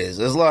boy is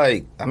god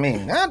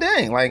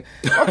dang,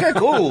 okay,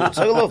 cool. Took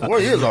a little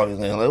 4 years off this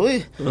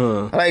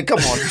thing. Come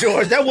on,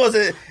 George, that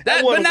wasn't.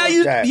 But now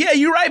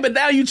you're right. But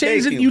now you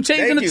changed it. You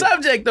changing the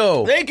subject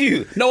though. Thank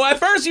you. No, at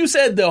first you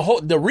said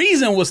the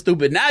reason was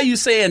stupid. Now you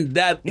saying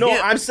that. No,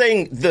 I'm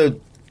saying the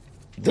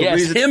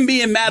reason, him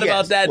being mad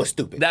about that was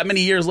stupid. That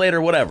many years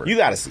later, whatever. You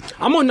gotta see.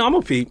 I'm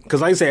a peep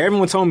because, like I said,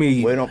 everyone told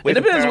me. It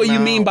depends what you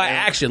mean by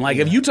action. Like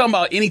if you talking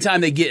about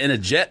anytime they get in a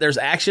jet, there's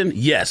action.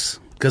 Yes,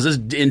 because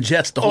it's in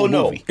jets the whole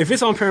movie. If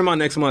it's on Paramount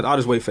next month, I'll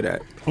just wait for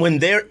that. When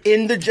they're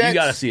in the jets, you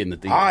gotta see it in the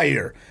theater.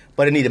 Higher,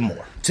 but it needed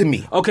more to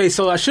me. Okay,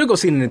 so I should go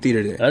see it in the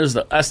theater then.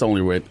 That's the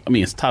only way. I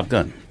mean, it's Top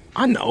Gun.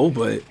 I know,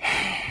 but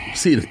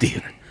see it in the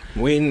theater.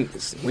 We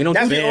don't.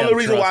 That's the only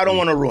reason why I don't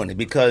want to ruin it,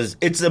 because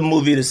it's a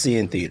movie to see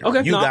in theater.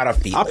 Okay, you gotta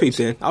feel it. I'll peep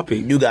then. I'll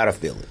peep. You gotta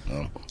feel it.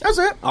 That's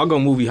it. I'll go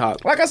movie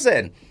hop. Like I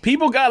said,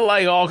 people got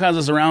all kinds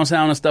of surround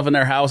sound and stuff in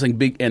their house and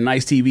big and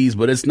nice TVs,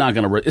 but it's not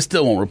gonna. It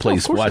still won't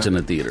replace watching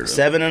the theater.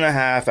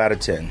 7.5 out of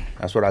 10.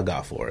 That's what I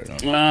got for it.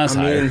 That's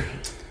higher.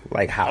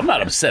 Like how? I'm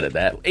not upset at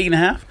that.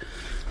 8.5.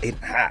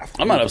 8.5.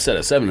 I'm not upset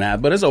at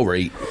 7.5, but it's over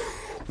 8.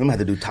 We might have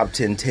to do top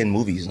 10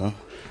 movies, huh?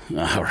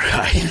 All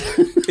right.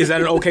 Is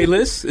that an okay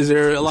list? Is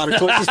there a lot of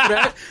choices for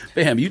that?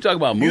 Bam, you talk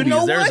about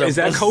movies. There's Is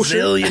that kosher?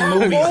 Zillion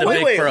movies to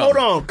pick wait, from. hold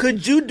on.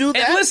 Could you do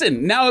that? And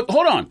listen, now,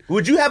 hold on.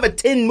 Would you have a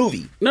 10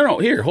 movie? No,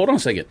 here, hold on a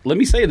second. Let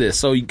me say this.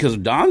 So, because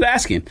Don's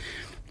asking,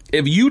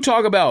 if you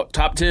talk about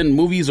top 10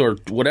 movies or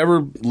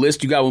whatever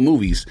list you got with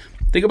movies,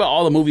 think about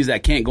all the movies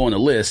that can't go on the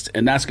list,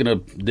 and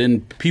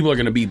then people are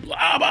going to be,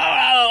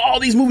 all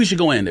these movies should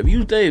go in. If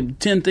you say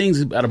 10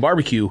 things at a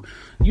barbecue,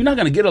 you're not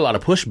going to get a lot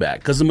of pushback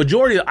because the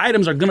majority of the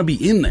items are going to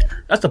be in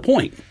there. That's the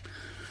point.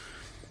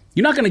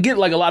 You're not going to get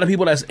a lot of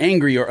people that's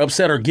angry or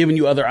upset or giving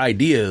you other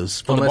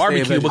ideas for the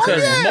barbecue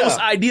because most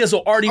ideas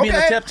will already be in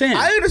the top 10.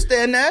 I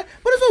understand that,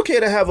 but it's okay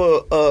to have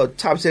a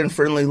top 10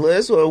 friendly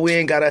list where we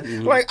ain't got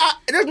to,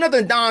 there's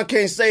nothing Don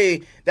can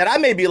say that I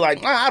may be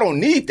like, I don't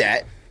need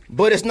that,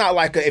 but it's not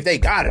like if they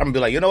got it, I'm going to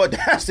be like, you know what,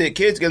 that's it,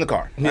 kids, get in the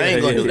car. I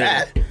ain't going to do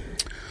that.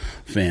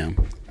 Fam.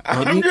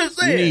 I'm just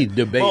saying. You need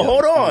debate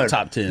hold on.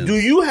 Top 10. Do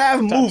you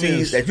have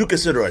movies that you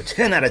consider a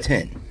 10 out of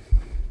 10?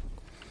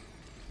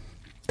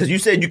 Because you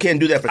said you can't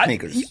do that for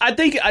sneakers. I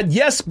think,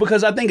 yes,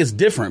 because I think it's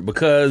different.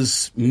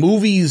 Because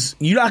movies,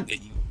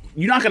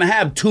 you're not going to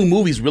have two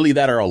movies really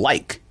that are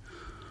alike.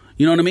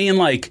 You know what I mean?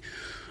 Like,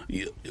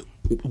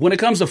 when it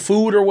comes to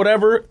food or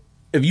whatever,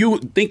 if you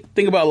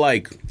think about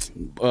like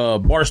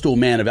Barstool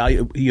Man,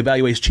 he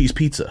evaluates cheese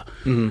pizza.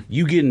 Mm-hmm.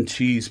 You getting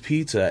cheese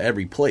pizza at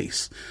every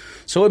place.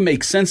 So it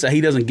makes sense that he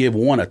doesn't give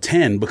one a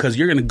 10 because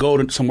you're going to go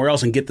to somewhere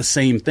else and get the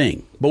same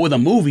thing. But with a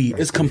movie,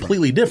 it's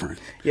completely different.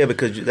 Yeah,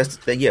 because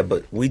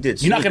but we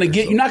did. You're not going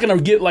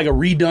to get like a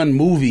redone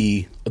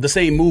movie, the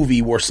same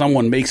movie where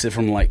someone makes it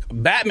from like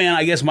Batman.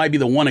 I guess might be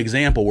the one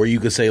example where you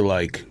could say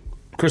like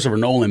Christopher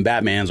Nolan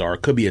Batman's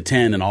could be a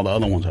 10 and all the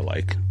other ones are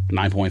like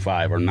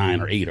 9.5 or 9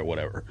 or 8 or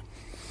whatever.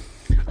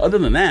 Other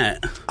than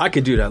that, I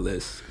could do that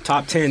list.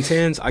 Top 10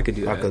 10s, I could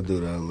do that. I could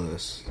do that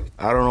list.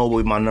 I don't know what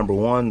would be my number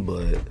one,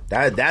 but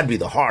that'd be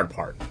the hard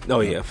part. Oh,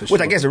 yeah, for sure.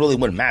 Which I guess it really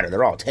wouldn't matter.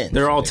 They're all 10s.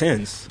 They're all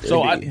 10s.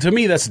 So to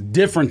me, that's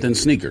different than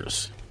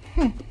sneakers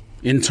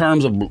in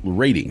terms of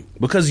rating.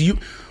 Because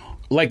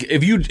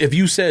if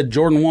you said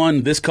Jordan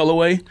 1, this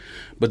colorway,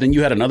 but then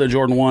you had another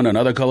Jordan 1,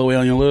 another colorway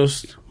on your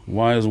list,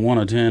 why is one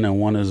a 10 and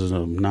one is a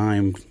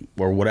 9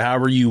 or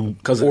whatever you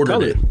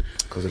ordered it?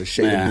 Because of the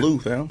shade of blue,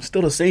 fam.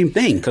 Still the same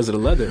thing. Because of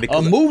the leather.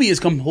 A movie is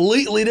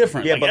completely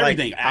different. Yeah, like but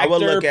everything. I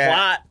would look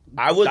at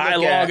plot,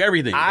 dialogue,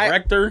 everything.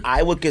 Director.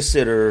 I would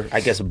consider,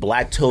 I guess,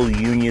 Black Toe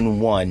Union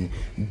 1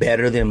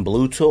 better than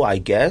Blue Toe, I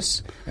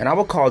guess. And I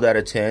would call that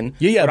a 10.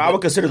 Yeah, but I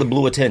would consider the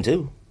blue a 10,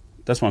 too.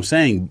 That's what I'm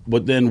saying.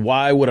 But then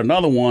why would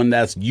another one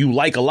that's you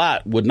like a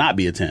lot would not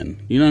be a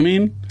 10? You know what I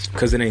mean?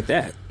 Because it ain't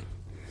that.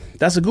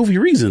 That's a goofy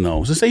reason,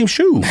 though. It's the same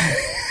shoe.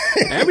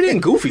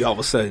 Everything goofy all of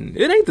a sudden.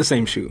 It ain't the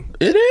same shoe.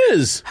 It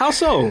is. How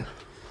so?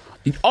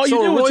 All you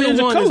do is change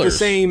the colors. Is the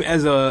same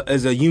as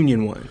a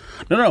Union one.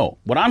 No.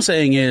 What I'm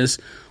saying is,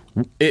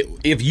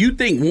 if you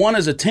think one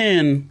is a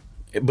 10,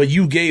 but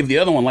you gave the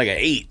other one like an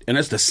 8, and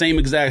it's the same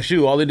exact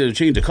shoe, all they did was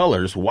change the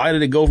colors, why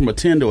did it go from a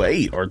 10 to an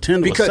 8 or a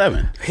 10 to a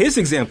 7? His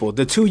example,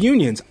 the two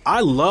Unions,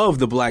 I love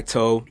the black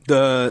toe.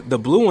 The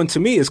blue one to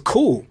me is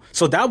cool.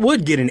 So that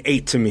would get an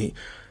 8 to me.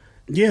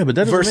 Yeah, but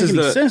that doesn't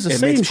make any sense.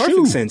 It makes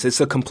perfect sense.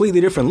 It's a completely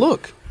different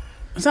look.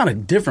 It's not a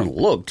different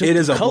look. Just it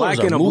is a black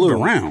and a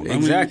blue around.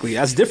 Exactly.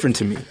 That's different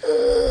to me.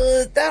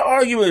 That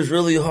argument is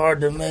really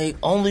hard to make,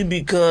 only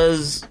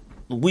because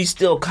we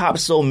still cop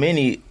so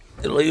many.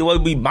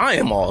 We buy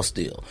them all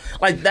still.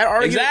 Like that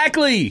argument.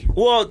 Exactly.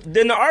 Well,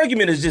 then the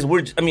argument is just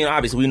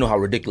obviously we know how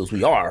ridiculous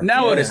we are.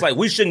 Now, but it's like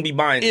we shouldn't be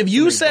buying. If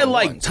you said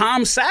like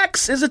Tom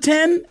Sachs is a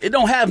 10, it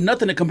don't have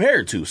nothing to compare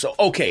it to. So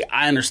okay,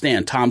 I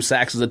understand Tom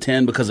Sachs is a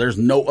 10 because there's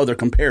no other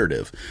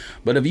comparative.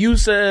 But if you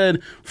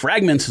said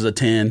Fragments is a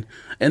 10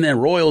 and then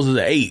Royals is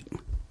an 8.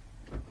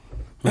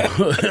 Like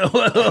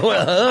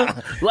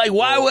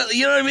why would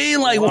you know what I mean?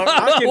 Like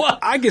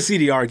I can see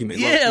the argument.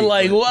 Yeah,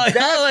 like why?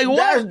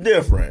 That's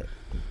different.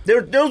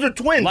 Those are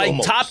twins. Like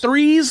almost. top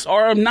threes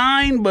are a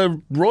 9, but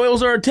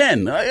Royals are a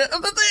 10.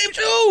 The same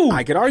shoe.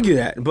 I could argue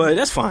that, but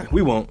that's fine.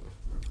 We won't.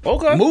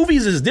 Okay.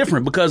 Movies is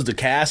different because the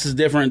cast is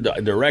different, the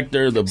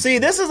director, See,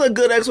 this is a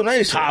good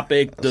explanation.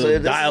 Topic, the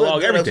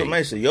dialogue, everything.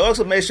 Explanation. Your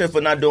explanation for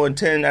not doing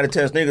 10 out of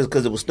 10 sneakers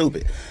because it was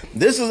stupid.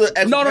 This is an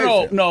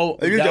explanation. No.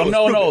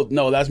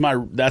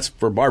 That's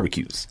for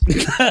barbecues.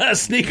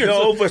 Sneakers.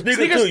 No, for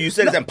sneakers too. You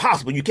said it's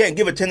impossible. You can't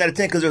give it 10 out of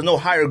 10 because there's no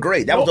higher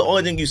grade. That was the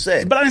only thing you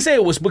said. But I didn't say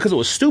it was because it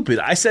was stupid.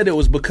 I said it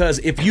was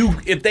because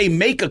if they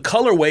make a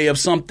colorway of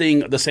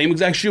something, the same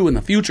exact shoe in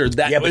the future,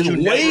 that is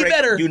way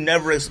better. You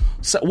never.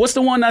 So what's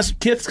the one that's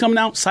Kith's coming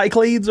out?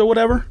 Cyclades or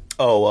whatever?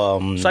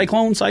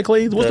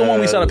 Cyclades? What's the one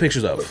we saw the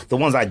pictures of? The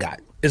ones I got.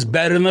 It's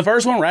better than the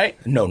first one, right?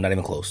 No, not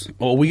even close.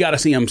 Well, we got to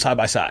see them side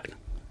by side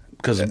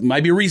because it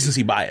might be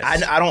recency bias.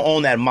 I don't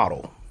own that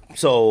model.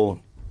 So,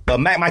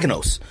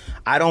 Mykonos.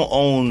 I don't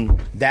own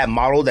that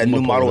model. That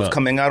new model is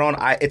coming out on.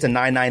 It's a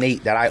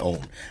 998 that I own.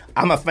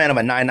 I'm a fan of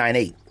a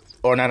 998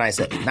 or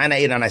 997.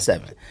 998,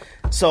 997.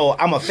 So,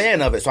 I'm a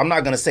fan of it. So, I'm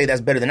not going to say that's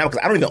better than that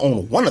because I don't even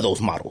own one of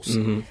those models.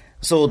 Mm-hmm.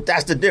 So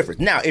that's the difference.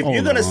 Now, if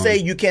you're going to say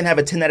you can't have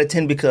a 10 out of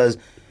 10 because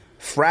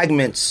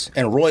Fragments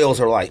and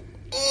Royals are like,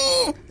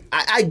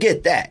 I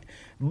get that.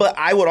 But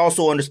I would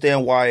also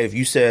understand why if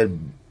you said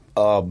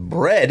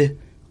Bread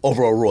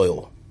over a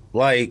Royal.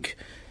 Like,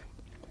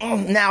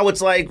 now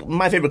it's like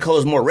my favorite color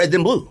is more red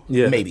than blue.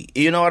 Yeah. Maybe.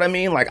 You know what I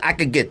mean? Like, I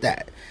could get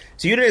that.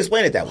 So you didn't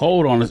explain it that way.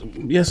 Hold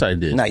on. Yes, I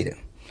did. No, you didn't.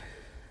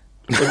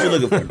 What you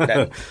looking for?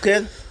 That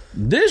kid?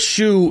 This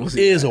shoe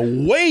is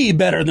way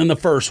better than the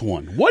first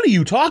one. What are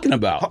you talking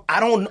about? I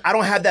don't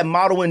have that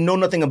model and know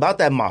nothing about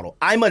that model.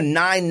 I'm a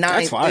 998.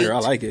 That's fire. I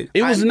like it.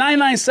 It was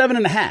 997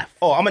 and a half.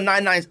 Oh, I'm a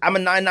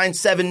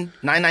 997,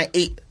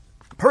 998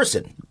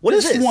 person. What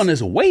is this? This one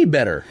is way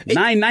better.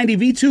 990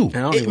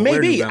 V2. It may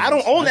be. I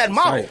don't own that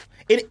model.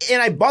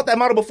 And I bought that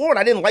model before and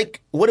I didn't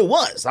like what it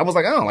was. I was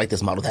like, I don't like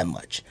this model that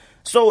much.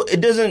 So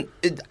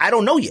I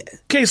don't know yet.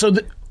 Okay, so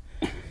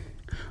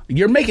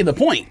you're making the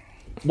point.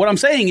 What I'm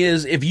saying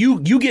is, if you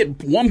get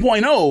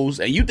 1.0s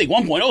and you think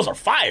 1.0s are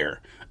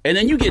fire, and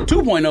then you get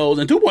 2.0s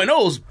and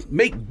 2.0s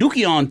make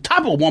Dookie on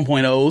top of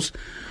 1.0s,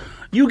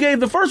 You gave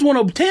the first one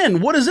a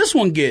 10. What does this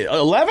one get?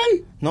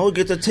 11? No, it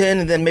gets a 10,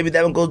 and then maybe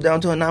that one goes down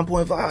to a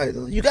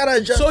 9.5. You gotta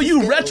adjust. So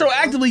you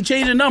retroactively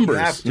change the numbers.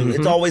 You have to.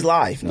 It's always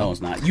live. No,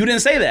 it's not. You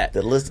didn't say that.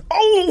 The list.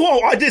 Oh,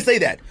 whoa! I did say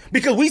that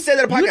because we said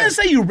that. You didn't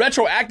say you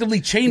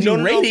retroactively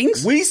changing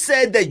ratings. We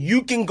said that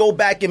you can go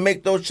back and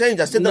make those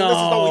changes. I said the list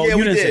is No, yeah, you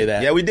we didn't did. say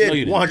that. Yeah, we did. No,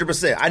 you didn't.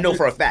 100%. I know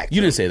for a fact.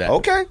 You didn't say that.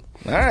 Okay.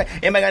 All right.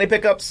 Anybody got any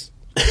pickups?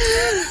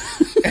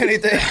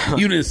 Anything?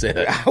 You didn't say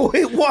that.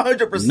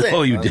 100%.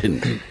 No, you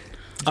didn't.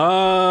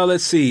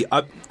 Let's see.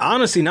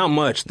 Honestly, not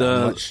much.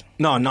 No,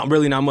 not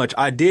really, not much.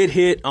 I did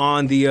hit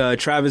on the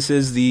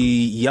Travis's, the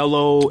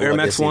yellow Air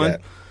Max one.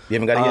 That. You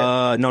haven't got it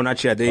yet? No,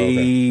 not yet.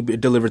 They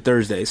delivered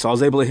Thursday, so I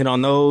was able to hit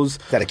on those.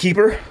 Got a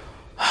keeper?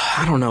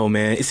 I don't know,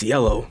 man. It's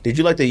yellow. Did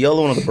you like the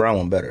yellow one or the brown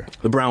one better?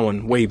 The brown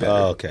one, way better.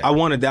 Oh, okay. I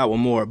wanted that one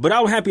more, but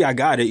I'm happy I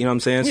got it. You know what I'm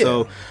saying? Yeah.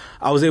 So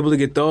I was able to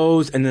get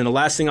those, and then the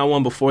last thing I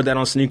won before that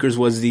on sneakers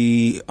was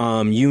the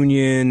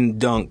Union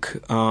Dunk.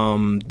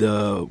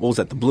 What was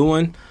that? The blue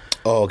one.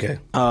 Oh, okay.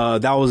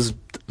 That was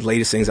the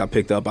latest things I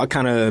picked up. I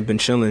kind of been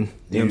chilling.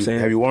 You know what I'm saying?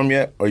 Have you worn them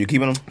yet? Or are you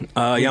keeping them?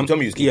 Yeah, you told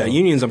me you was keeping them.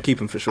 Unions I'm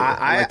keeping for sure.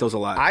 I like those a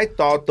lot. I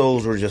thought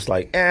those were just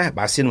like, but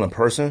I seen them in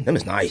person. Them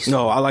is nice.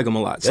 No, I like them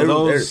a lot.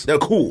 So they're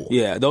cool.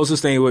 Yeah, those are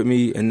staying with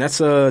me, and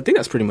that's I think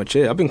that's pretty much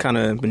it. I've been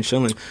been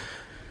chilling.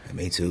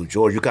 Me too.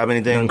 George, you cop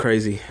anything? Nothing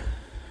crazy.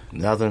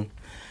 Nothing.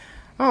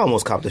 I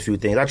almost copped a few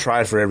things. I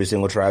tried for every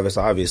single Travis.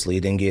 Obviously,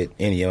 didn't get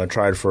any. I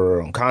tried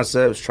for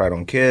Concepts, tried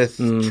on Kith,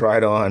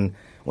 tried on.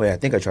 Wait, I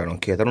think I tried on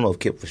Kith. I don't know if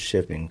Kith was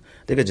shipping.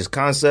 I think it's just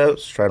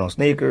Concepts. Tried on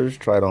sneakers.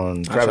 Tried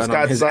on Travis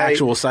Scott's his site.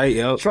 actual site.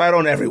 Yep. Tried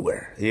on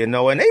everywhere. And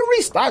they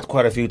restocked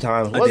quite a few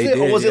times.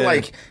 Was it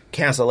like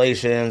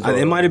cancellations?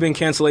 It might have been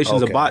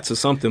cancellations of bots or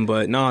something,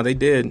 but no, they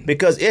did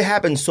because it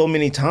happened so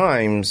many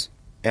times.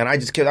 And I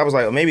was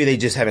like, maybe they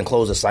just haven't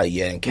closed the site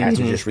yet, and cats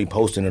are just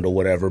reposting it or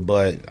whatever.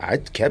 But I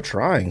kept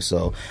trying,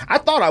 so I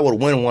thought I would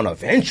win one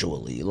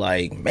eventually.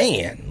 Like,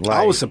 man,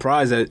 I was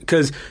surprised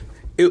because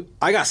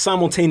I got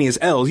simultaneous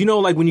L's. You know,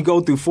 like when you go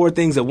through 4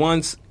 things at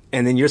once,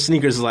 and then your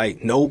sneakers is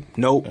like, nope.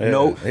 Yeah.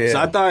 So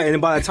I thought,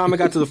 and by the time I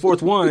got to the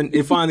 4th one,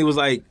 it finally was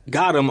like,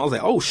 got him. I was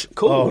like, oh,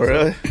 cool. Oh,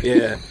 really?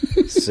 Yeah.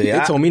 See, they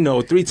told me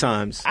no 3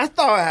 times. I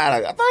thought I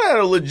had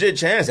a legit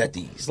chance at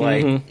these,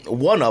 like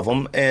one of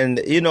them, and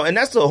and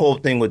that's the whole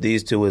thing with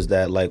these two is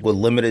that like with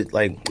limited,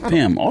 like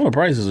damn, all the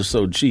prices are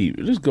so cheap.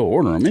 Just go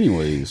order them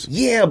anyways.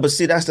 Yeah, but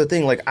see, that's the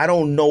thing. Like, I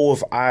don't know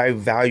if I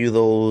value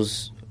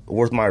those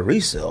worth my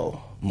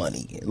resale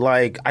money.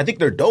 Like, I think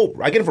they're dope.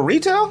 I get them for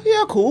retail,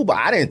 yeah, cool. But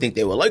I didn't think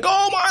they were like,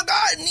 oh my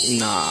god,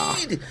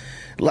 nah.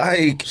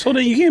 Like, so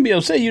then you can't be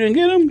upset you didn't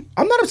get them?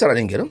 I'm not upset I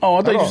didn't get them. Oh,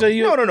 I thought you said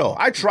you... No.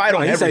 I tried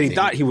on everything. He said he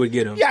thought he would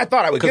get them. Yeah, I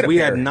thought I would get them. Because we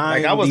had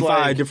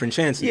 95 different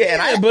chances.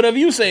 Yeah, but if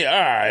you say, all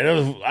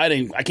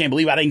right, I can't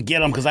believe I didn't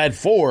get them because I had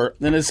 4,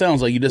 then it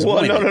sounds like you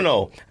disappointed. Well,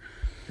 no.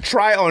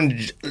 Try on,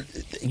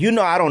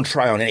 I don't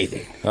try on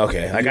anything.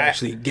 Okay, like I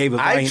actually gave a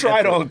I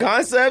tried on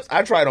Concepts,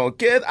 I tried on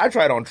Kith, I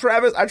tried on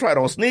Travis, I tried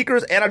on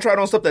sneakers, and I tried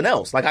on something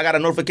else. Like I got a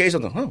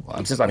notification,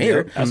 since I'm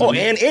here.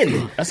 And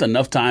in. That's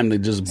enough time to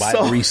just buy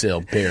a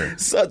resale pair.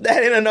 So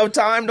that ain't enough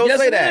time. Don't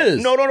say that.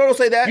 Is. No, don't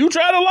say that. You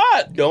tried a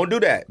lot. Don't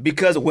do that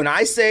because when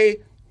I say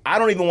I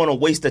don't even want to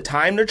waste the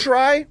time to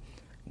try.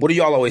 What do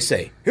y'all always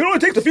say? It only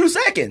takes a few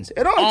seconds.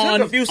 It only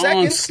took a few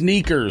seconds. On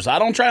sneakers. I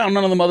don't try on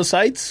none of them other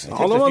sites.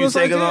 All the other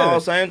sites,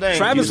 all same thing.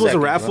 Travis was a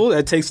raffle.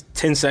 That takes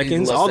 10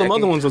 seconds. All the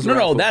other ones was a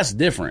raffle. No, that's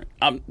different.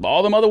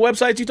 All them other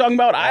websites you talking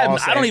about, I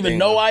don't even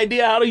know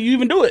idea how do you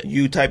even do it.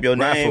 You type your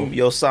name,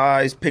 your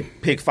size,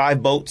 pick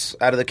 5 boats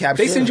out of the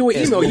caption. They send you an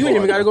email. You ain't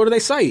even got to go to their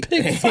site.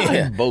 Pick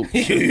 5 boats.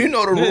 You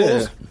know the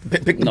rules.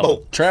 Pick the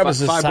boat.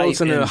 Travis's 5 site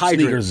boats and a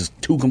sneakers is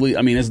too complete.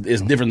 I mean, it's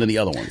different than the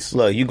other ones.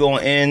 Look, you go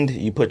on end,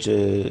 you put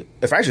your...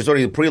 If actually it's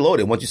already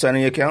preloaded. Once you sign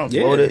in your account,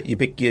 load it, you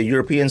pick your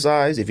European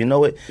size, if you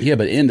know it. Yeah,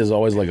 but end is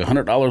always like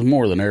 $100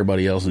 more than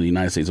everybody else in the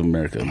United States of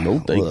America. No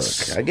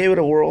thanks. Look, I gave it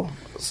a whirl.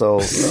 So,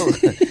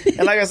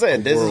 and like I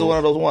said, this is one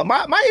of those ones.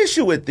 My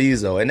issue with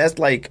these, though, and that's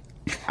like,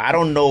 I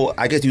don't know,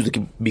 I guess these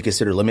could be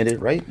considered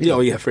limited, right?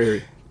 Yeah,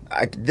 fair.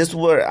 This is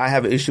where I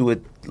have an issue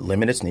with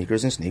limited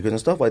sneakers and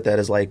stuff like that.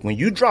 Is like when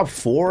you drop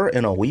 4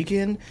 in a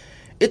weekend,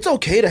 it's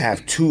okay to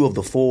have 2 of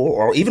the 4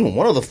 or even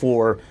 1 of the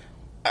 4,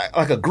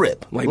 like a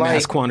grip, like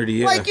mass quantity.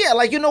 Yeah,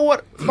 like you know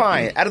what?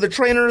 Fine. Out of the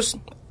trainers,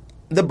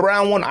 the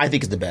brown one I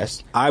think is the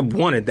best. I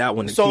wanted that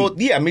one.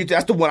 Yeah, me too.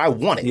 That's the one I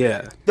wanted.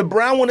 Yeah, the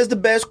brown one is the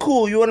best.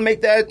 Cool. You want to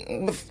make that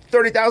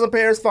 30,000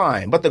 pairs?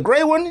 Fine. But the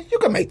gray one, you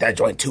can make that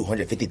joint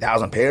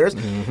 250,000 pairs.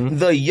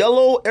 The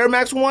yellow Air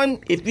Max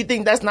one, if you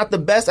think that's not the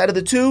best out of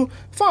the 2,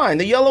 fine.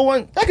 The yellow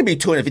one, that could be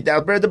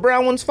 250,000 pairs. The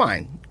brown one's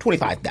fine.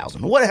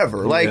 25,000,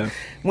 whatever. Like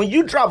when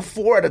you drop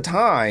 4 at a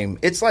time,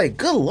 it's like,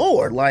 good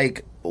Lord,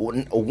 like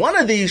one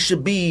of these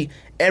should be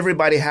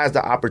everybody has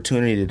the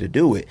opportunity to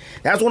do it.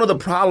 That's one of the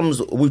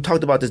problems. We've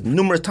talked about this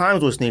numerous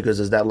times with sneakers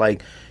is that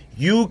like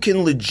you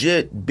can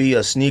legit be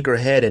a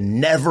sneakerhead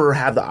and never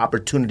have the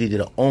opportunity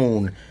to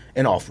own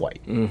an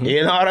Off-White.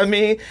 You know what I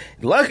mean?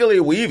 Luckily,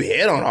 we've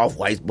hit on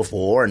Off-Whites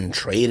before and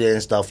traded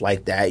and stuff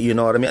like that. You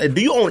know what I mean?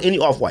 Do you own any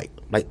Off-White?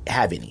 Like,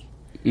 have any?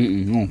 I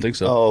don't think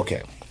so. Oh,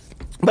 okay.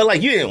 But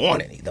like you didn't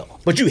want any though.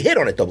 But you hit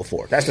on it though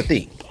before. That's the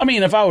thing. I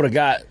mean, if I would have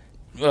got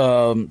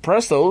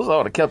Prestos, I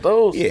would have kept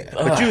those. Yeah,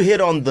 but you hit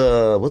on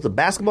the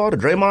basketball. The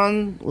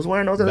Draymond was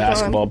wearing those at the time.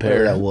 Basketball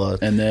pair that was,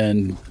 and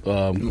then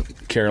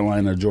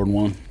Carolina Jordan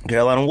 1.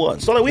 Carolina 1.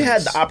 So like we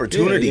had the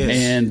opportunity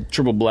and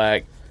triple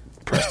black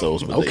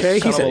Prestos. Okay,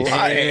 he said,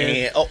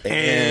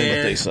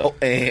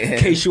 in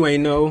case you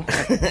ain't know,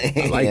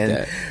 I like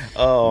that.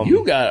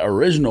 You got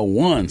original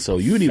one, so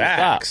you need to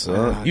stop.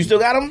 You still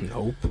got them?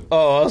 Nope.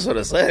 Oh, I was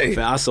gonna say.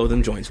 I sold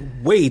them joints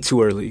way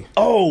too early.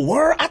 Oh,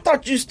 word! I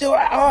thought you still. Oh,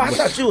 I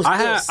thought you was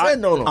still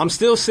sitting on them. I'm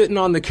still sitting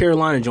on the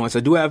Carolina joints.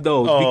 I do have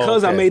those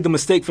because I made the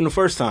mistake from the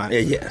first time.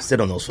 Yeah,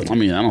 sit on those for me. I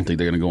mean, I don't think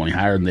they're gonna go any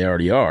higher than they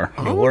already are.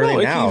 I mean, where are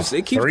they now?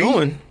 It keeps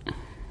going.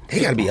 They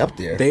gotta be up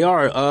there. They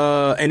are,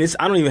 and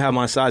I don't even have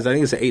my size. I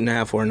think it's an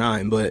 8.5 or a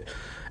 9. But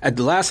at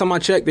the last time I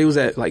checked, they was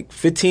at like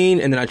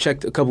 15, and then I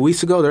checked a couple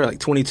weeks ago, they're like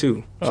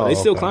 22. So they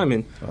still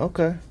climbing.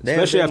 Okay,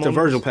 especially after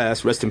Virgil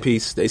passed. Rest in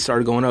peace. They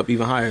started going up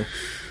even higher.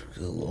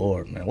 Good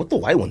Lord, man! What the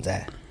white ones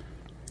at?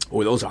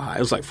 Oh, those are high. It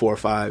was like 4 or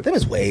 5. Them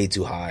is way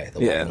too high. The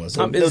white ones.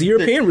 It's a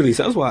European release.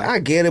 That's why. I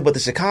get it, but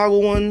the Chicago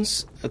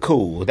ones are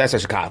cool. That's a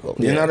Chicago.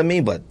 You know what I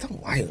mean? But the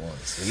white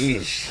ones,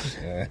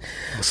 yeesh.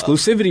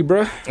 Exclusivity,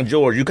 bruh.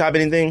 George, you cop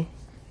anything?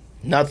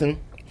 Nothing.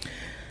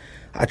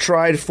 I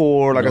tried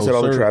for, like I said,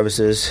 all the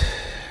Travis's.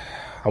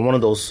 I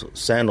wanted those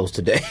sandals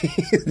today.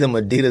 Them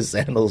Adidas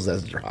sandals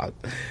that's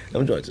dropped.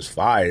 Them joints is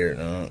fire.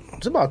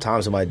 It's about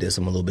time somebody did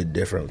something a little bit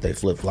different with their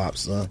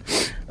flip-flops. No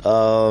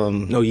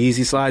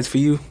Yeezy slides for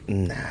you?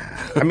 Nah.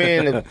 I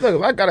mean, if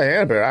I got a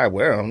handpair, I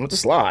wear them with the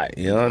slide.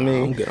 You know what I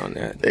mean? I'm good on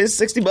that. It's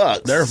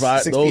 $60. They're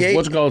fire. Those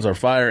what you call are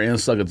fire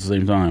and suck at the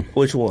same time.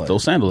 Which one?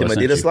 Those sandals. Them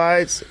Adidas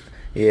slides?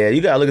 Yeah,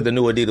 you gotta look at the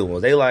new Adidas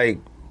ones.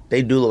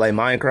 They do look like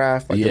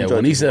Minecraft. Like yeah,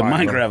 when he said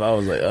Minecraft, I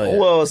was like, oh, yeah.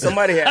 Well,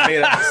 somebody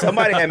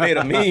had made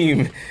a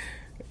meme,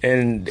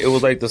 and it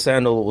was like the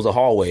sandal was a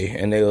hallway,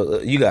 and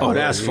you got. Oh,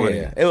 that's funny.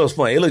 Yeah. It was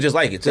funny. It looked just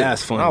like it too.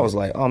 That's funny. I was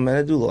like, oh man,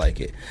 I do look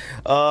like it.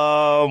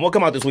 What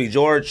come out this week,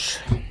 George?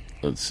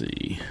 Let's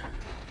see.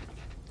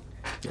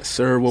 Yes,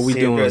 sir. What we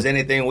doing? If there's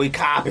anything we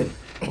copping,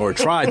 or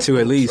try to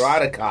at least try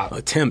to cop.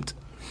 Attempt.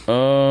 What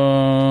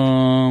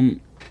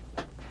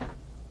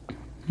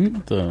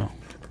the.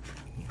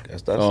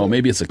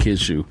 Maybe it's a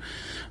kid's shoe.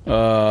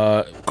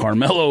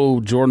 Carmelo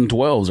Jordan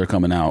 12s are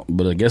coming out,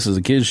 but I guess it's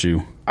a kid's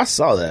shoe. I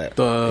saw that.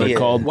 They're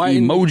called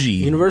Emoji.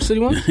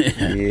 University one?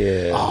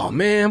 Yeah. Oh,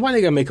 man. Why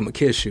they got to make them a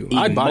kid's shoe?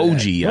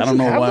 Emoji. I don't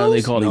know why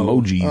they call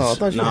emojis. Oh, I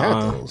thought you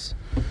had those.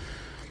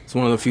 It's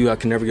one of the few I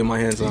can never get my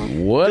hands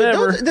on.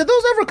 Whatever. Did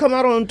those ever come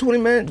out on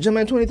 23?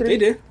 They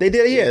did. They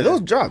did, yeah. Those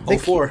dropped.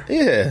 04.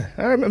 Yeah,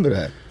 I remember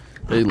that.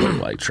 They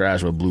look like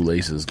trash with blue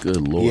laces.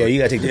 Good Lord. Yeah, you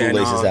got to take the blue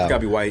laces out. It's got to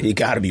be white. You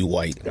got to be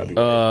white.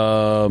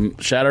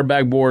 Shatter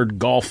Backboard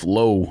Golf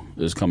Low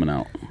is coming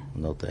out.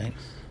 No thanks.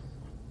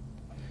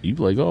 You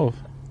play golf?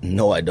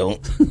 No, I don't.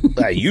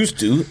 I used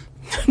to.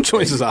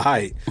 Choices are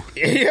height.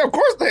 Yeah, of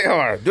course they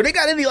are. Do they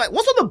got any, like,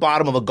 what's on the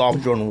bottom of a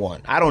Golf Jordan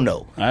 1? I don't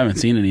know. I haven't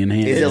seen any in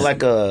hand. Is it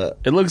like a...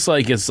 It looks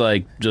like it's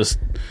like just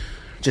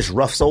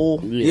rough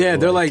sole? Yeah,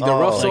 they're like the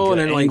rough sole,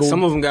 and then like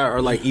some of them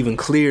are like even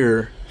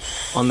clear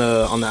on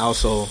the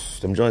outsole.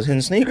 Them joints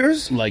hitting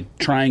sneakers? Like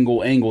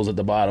triangle angles at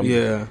the bottom.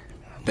 Yeah.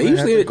 They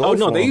usually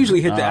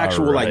hit the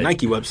actual like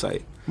Nike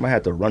website. Might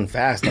have to run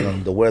fast on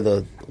them to wear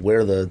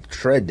the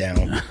tread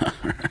down.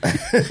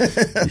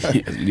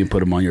 You can put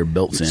them on your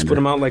belt sander. Just put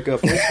them out like a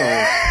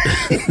Flintstone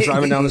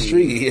driving down the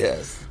street.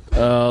 Yes.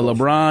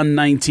 LeBron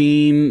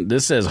 19.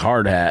 This says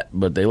hard hat,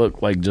 but they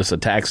look like just a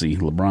taxi.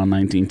 LeBron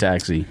 19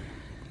 taxi.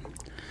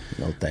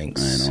 No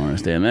thanks. I don't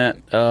understand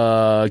that.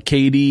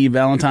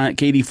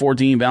 KD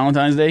 14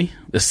 Valentine's Day.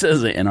 This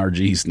says an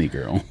NRG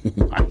sneaker. Oh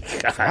my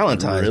God.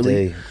 Valentine's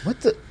Day. What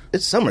the?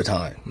 It's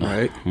summertime.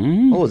 Right.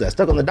 What was that?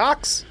 Stuck on the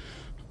docks?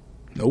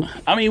 Nope.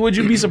 I mean, would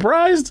you be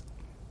surprised?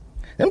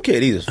 Them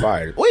KDs is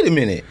fired. Wait a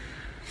minute.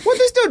 What,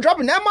 they still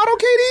dropping that model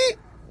KD?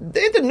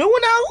 Ain't the new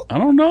one out? I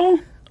don't know.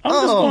 I'm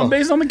just going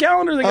based on the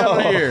calendar they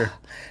got on here.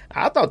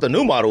 I thought the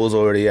new model was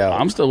already out.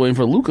 I'm still waiting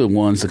for Luka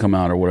ones to come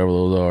out or whatever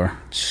those are.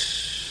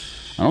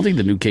 I don't think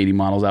the new KD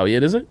model's out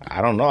yet, is it?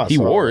 I don't know. He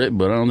wore it,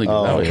 but I don't think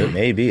it's out yet.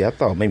 Maybe. I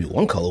thought maybe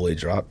one colorway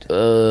dropped.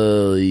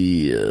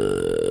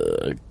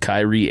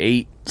 Kyrie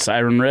 8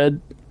 Siren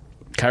Red.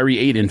 Kyrie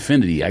 8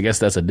 Infinity. I guess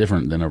that's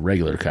different than a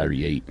regular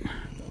Kyrie 8.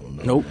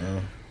 Nope.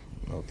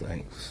 No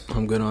thanks.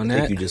 I'm good on I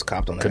that. think you just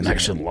copped on that.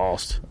 Connection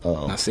lost.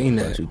 I seen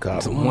that.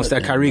 So once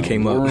that Kyrie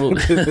came up,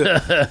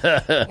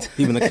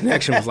 even the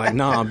connection was like,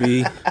 nah,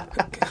 B.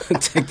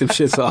 Take them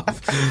shits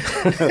off.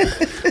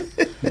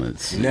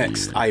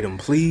 Next item,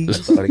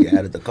 please. Somebody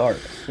added the cart.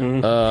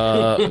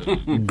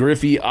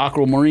 Griffey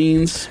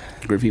Aquamarines.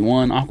 Griffey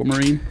 1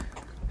 Aquamarine.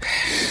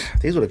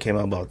 These would have came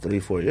out about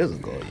 3-4 years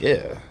ago.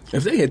 Yeah.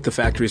 If they hit the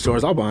factory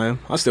stores, I'll buy them.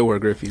 I still wear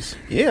Griffey's.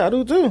 Yeah, I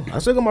do too. I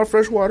still got my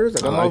Fresh Waters.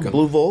 I got my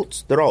Blue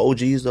Volts. They're all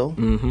OGs though.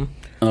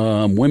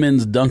 Mm-hmm.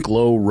 Women's Dunk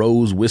Low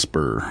Rose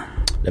Whisper.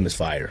 Them is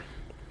fire.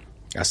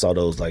 I saw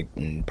those like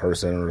in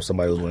person or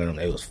somebody was wearing them.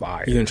 They was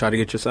fire. You gonna try to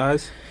get your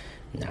size?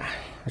 Nah.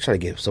 I try to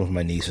get some for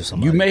my niece or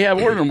something. You may have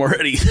ordered them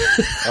already.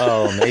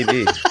 Oh,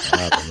 maybe.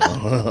 I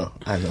don't know.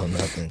 I know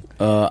nothing.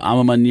 I'm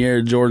a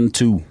Manier Jordan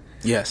 2.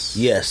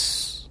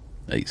 Yes.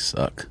 They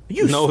suck.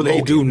 No, they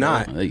do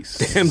not.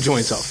 Them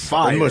joints are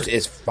fire.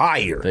 It's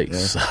fire. They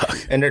suck.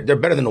 And they're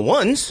better than the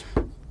ones.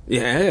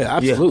 Yeah,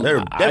 absolutely.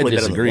 Yeah, I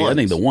disagree. I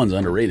think the one's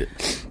underrated.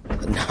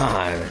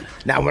 Nah.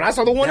 Now, when I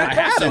saw the one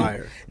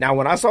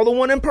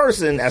in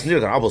person, as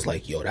near, I was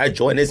like, yo, that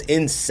joint is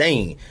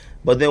insane.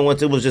 But then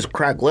once it was just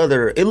cracked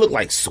leather, it looked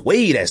like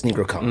suede at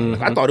sneaker con.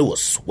 Like, I thought it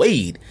was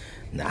suede.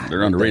 Nah,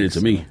 they're underrated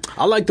to me.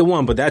 I like the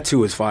one, but that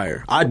too is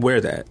fire. I'd wear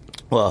that.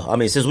 Well, I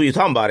mean, since we were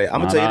talking about it, I'm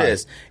gonna tell you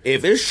this: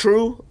 if it's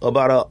true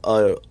about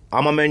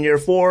I'm a Man Year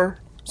 4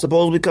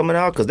 supposedly coming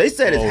out, because they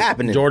said it's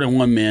happening. Jordan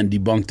 1 man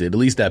debunked it. At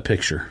least that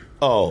picture.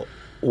 Oh,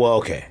 well,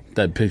 okay.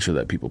 That picture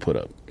that people put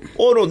up.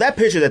 Oh no, that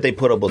picture that they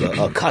put up was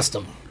a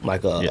custom,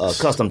 like a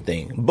custom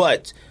thing,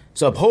 but.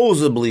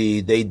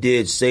 Supposedly, they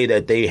did say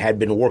that they had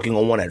been working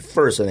on one at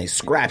first, and they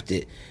scrapped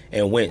it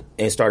and went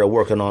and started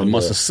working on. It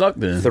must have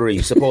sucked then.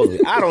 3, supposedly.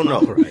 I don't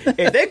know.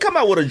 If they come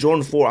out with a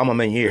Jordan 4, I'm a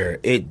Man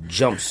Year, it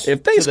jumps.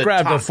 If they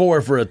scrapped a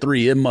 4 for a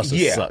 3, it must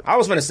have sucked. I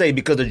was going to say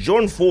because the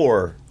Jordan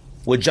 4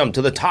 would jump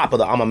to the top of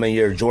the I'm a Man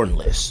Year Jordan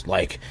list.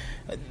 Like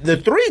the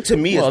 3 to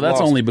me. Well, that's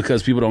only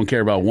because people don't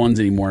care about ones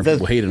anymore, and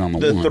people hate it on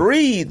the one.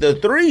 The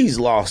 3s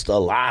lost a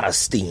lot of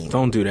steam.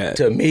 Don't do that.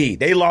 To me,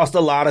 they lost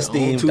a lot of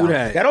steam. Don't do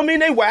that. That don't mean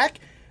they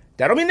whack.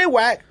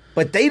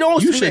 But they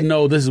don't. You should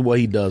know this is what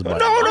he does. No,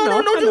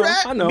 don't do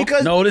that. I know.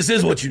 Because no, this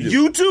is what you do.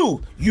 You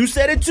too. You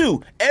said it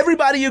too.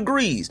 Everybody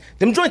agrees.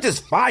 Them joints is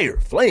fire,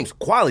 flames,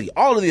 quality,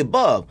 all of the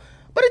above.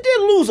 But it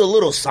did lose a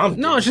little something.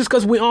 No, it's just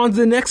because we on to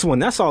the next one.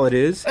 That's all it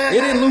is. It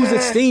didn't lose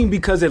its steam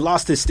because it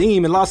lost its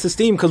steam. It lost its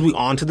steam because we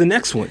on to the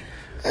next one.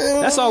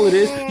 That's all it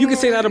is. You can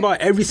say that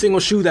about every single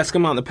shoe that's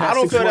come out in the past. I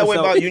don't feel that way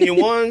about Union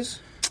 1s.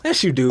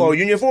 Yes, you do. Oh,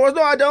 Union 4s?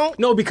 No, I don't.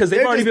 No, because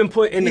they've already been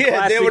put in the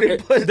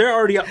classic. They're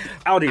already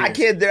out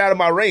here. They're out of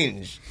my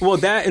range. Well,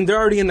 and they're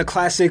already in the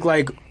classic,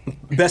 like,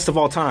 best of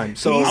all time.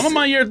 So I'm a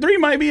Man Year 3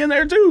 might be in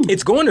there, too.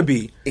 It's going to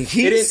be.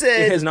 He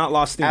said it has not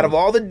lost steam. Out of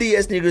all the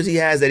DS sneakers he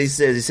has that he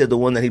said the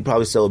one that he'd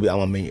probably sell would be I'm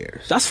a Man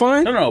Years. That's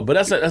fine. No, but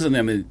that's it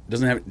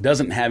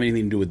doesn't have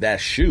anything to do with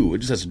that shoe. It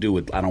just has to do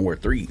with I don't wear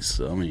 3s.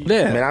 So, I mean,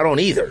 I don't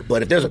either.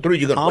 But if there's a 3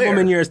 you're going to wear. I'm a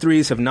Man Years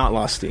 3s have not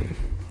lost steam.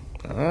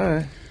 All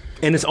right.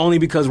 And it's only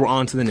because we're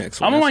on to the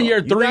next one. I'm on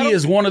Year 3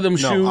 is one of them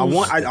shoes.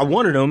 I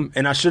wanted them,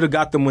 and I should have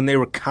got them when they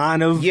were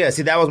kind of... Yeah,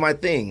 see, that was my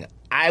thing.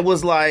 I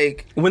was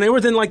like... When they were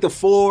in like the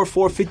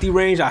 450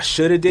 range, I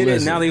should have did it.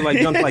 And now they like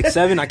jumped like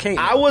 7. I can't.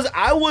 I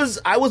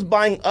was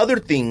buying other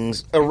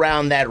things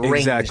around that range.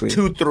 Exactly.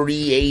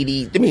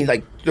 380. I mean,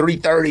 like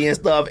 330 and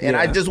stuff. And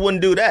I just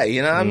wouldn't do that.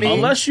 You know what I mean?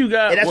 Unless you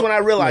got... And that's when I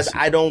realized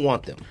I don't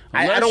want them.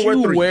 I don't wear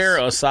 3s. Wear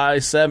a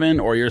size 7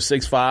 or you're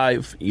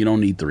 6'5", you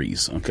don't need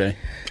 3s, okay?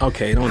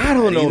 Okay, I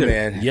don't know,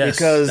 man. Yes,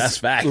 because that's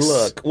facts.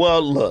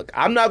 Look,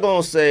 I'm not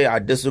going to say I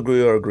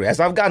disagree or agree. As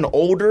I've gotten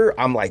older,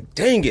 I'm like,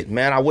 dang it,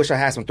 man, I wish I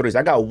had some 3s.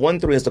 I got one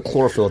 3, it's the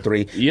chlorophyll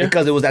 3,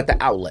 because it was at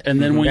the outlet. And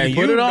then when you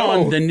put it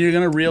on, then you're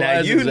going to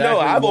realize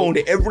I've owned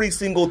every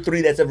single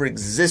 3 that's ever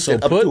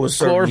existed up to a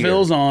certain year. Put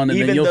chlorophylls on, and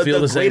then you'll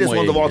feel the same way. Even the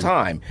greatest ones of all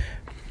time.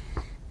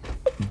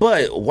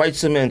 But white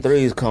cement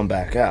 3s come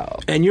back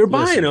out, and you're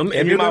buying them,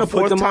 and you're going to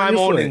put them on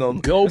owning them.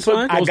 Go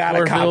put those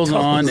chloropylls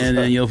on, and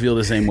then you'll feel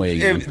the same way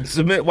again.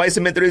 If white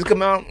cement 3s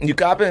come out, you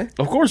copping?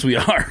 Of course we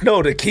are.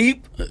 No, to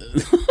keep.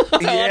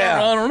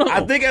 Yeah, I don't know.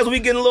 I think as we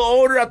get a little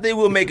older, I think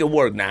we'll make it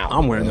work now.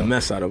 I'm wearing the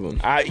mess out of them.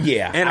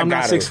 And I'm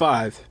not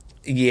 6'5".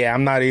 Yeah,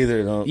 I'm not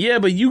either, though. Yeah,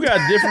 but you got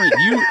different...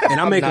 and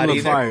I'm making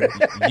them fire.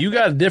 You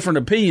got different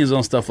opinions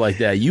on stuff like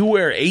that. You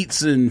wear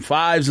 8s and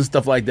 5s and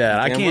stuff like that.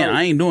 I can't. Right.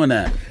 I ain't doing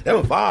that.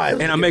 Them 5s.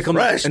 And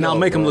I'll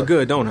make them look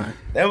good, don't I?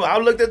 I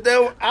looked at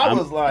them. I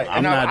was like...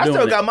 I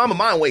still got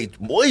mine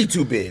way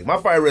too big. My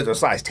fire rates are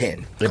size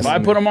 10. If I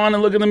put them on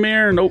and look in the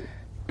mirror, nope.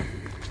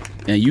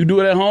 And you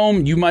do it at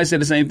home, you might say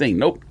the same thing.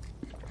 Nope.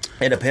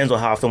 It depends on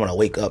how I feel when I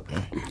wake up.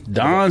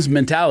 Don's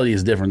mentality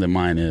is different than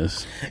mine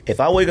is. If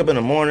I wake up in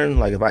the morning,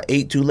 like if I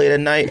ate too late at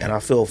night and I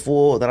feel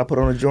full, then I put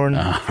on a Jordan.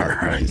 All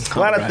right. A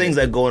lot of things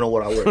that go into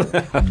what I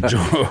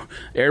wear.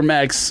 Air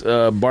Max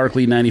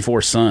Barkley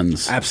 94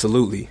 Suns.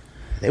 Absolutely.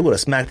 They would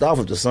have smacked off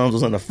if the Suns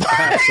was in the fire.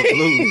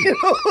 Absolutely.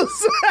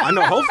 I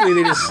know. Hopefully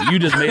they just... You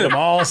just made them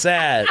all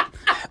sad.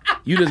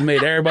 You just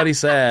made everybody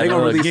sad. They're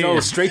going to release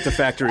those straight to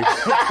factory.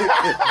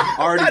 Already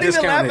I'm not discounted.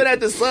 even laughing at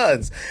the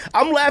Suns.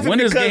 I'm laughing when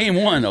because... When is game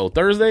 1, though?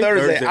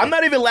 Thursday? I'm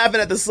not even laughing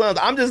at the Suns.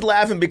 I'm just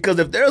laughing because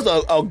if there's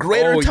a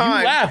greater time...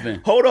 you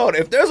laughing. Hold on.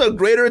 If there's a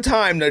greater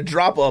time to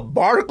drop a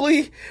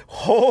Barkley,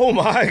 oh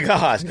my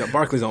gosh. Yeah,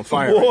 Barkley's on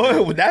fire.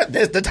 Boy, right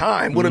that's the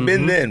time. Would have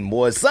been then,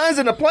 boy. Suns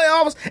in the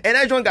playoffs, and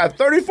that joint got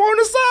 34 on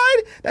the side.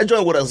 That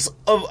joint would have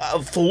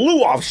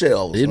flew off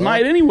shelves. It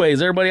might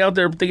anyways. Everybody out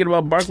there thinking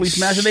about Barkley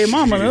smashing their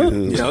mama,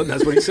 huh?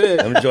 That's what he said.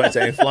 Them joints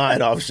ain't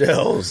flying off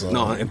shelves.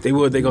 No, if they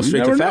would, they go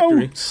straight to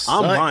factory.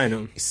 I'm buying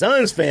them.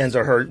 Suns fans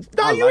are hurt.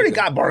 No, you already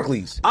got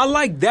Barclays. I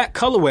like that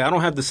colorway. I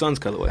don't have the Suns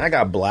colorway. I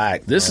got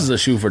black. This is a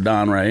shoe for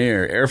Don right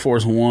here. Air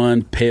Force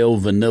One, pale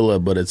vanilla,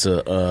 but it's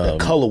a the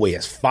colorway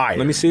is fire.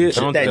 Let me see it.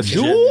 That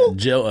jewel?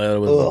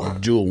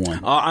 Jewel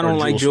one. I don't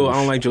like jewel. I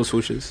don't like jewel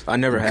swooshes. I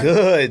never have.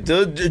 Good.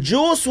 The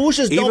jewel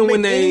swooshes don't make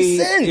any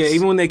sense. Yeah,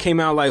 even when they came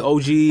out like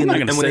OG and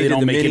when they did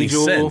the mini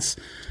jewel.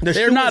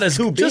 They're not as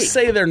good. Just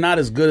say they're not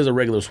as good as a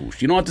regular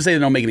swoosh. You don't have to say they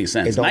don't make any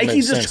sense.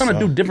 Nike's just trying to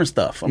do different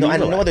stuff. I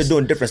know they're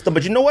doing different stuff,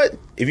 but you know what?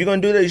 If you're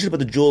going to do that, you should put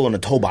the jewel on the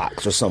toe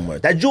box or somewhere.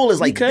 That jewel is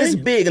like this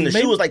big, and the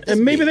shoe is like this.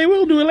 And maybe they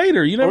will do it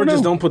later. You never know. Or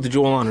just don't put the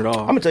jewel on at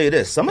all. I'm gonna tell you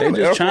this: some of them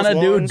just trying to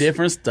do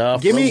different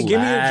stuff. Give me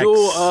a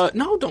jewel.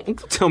 No, don't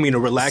tell me to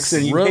relax.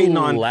 And you hating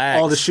on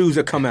all the shoes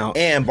that come out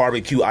and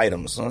barbecue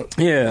items.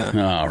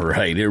 Yeah. All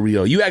right, here we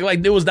go. You act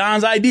like it was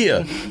Don's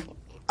idea.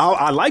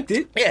 I liked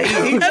it. Yeah,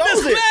 he that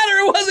doesn't matter.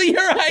 It wasn't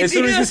your idea. As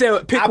soon as you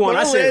said pick one,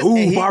 I said,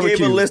 "Ooh, barbecue." He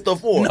gave a list of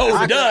 4. No,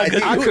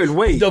 I couldn't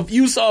wait.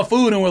 You saw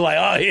food and were like,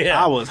 "Oh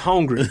yeah." I was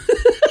hungry.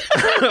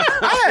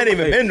 I hadn't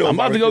even been to. I'm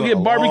about to go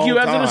get barbecue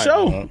after the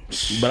show,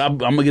 but I'm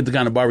gonna get the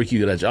kind of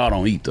barbecue that y'all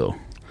don't eat though.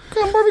 What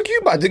kind of barbecue you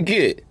about to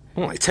get?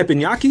 Like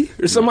teppanyaki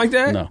or something like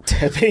that? No.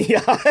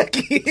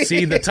 Teppanyaki.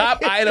 See, the top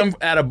item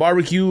at a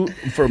barbecue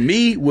for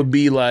me would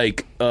be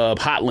like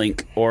hot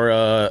link or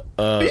yeah,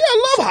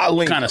 I love hot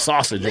link kind of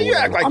sausage. Or you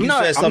act like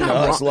said something to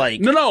us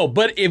like no.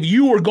 But if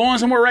you were going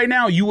somewhere right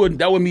now,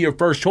 that would be your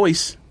first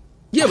choice.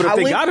 Yeah, but if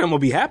they got it, I'm going to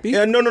be happy.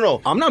 Yeah,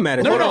 no. I'm not mad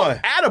at that. No.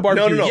 At a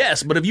barbecue,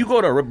 yes. But if you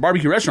go to a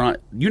barbecue restaurant,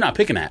 you're not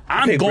picking that.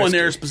 I'm going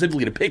there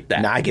specifically to pick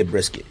that. Nah, I get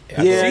brisket.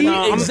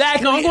 Yeah,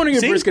 exactly. I'm going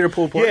to get brisket or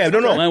pulled pork. Yeah,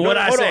 no. And what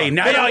I say,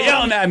 now y'all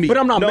yelling at me. But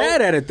I'm not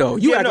mad at it, though.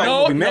 You act like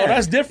you'll be mad. No,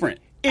 that's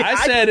different.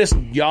 I said it's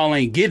y'all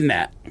ain't getting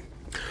that.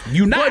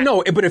 You not.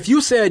 But if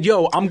you said,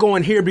 yo, I'm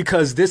going here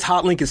because this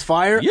hot link is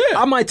fire,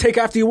 I might take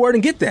after your word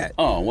and get that.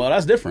 Oh, well,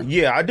 that's different.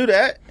 Yeah, I do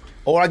that.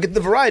 Or I get the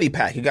variety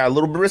pack. You got a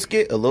little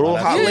brisket, a little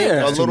hot link,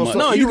 a little sauce.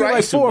 No, you get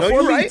like 4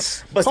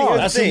 meats. But see,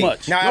 that's too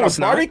much. Now, at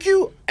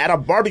a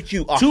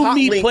barbecue, a 2 hot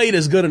meat link, plate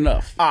is good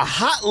enough. A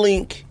hot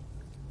link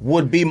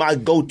would be my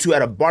go-to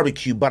at a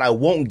barbecue, but I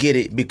won't get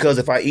it because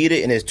if I eat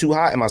it and it's too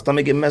hot and my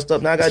stomach get messed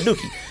up, now I got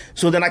dookie.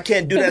 So then I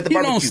can't do that at the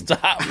barbecue. Don't stop.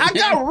 I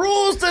got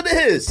rules to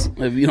this.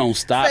 If you don't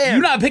stop,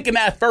 you're not picking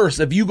that first.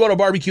 If you go to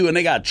barbecue and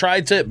they got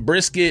tri-tip,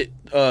 brisket,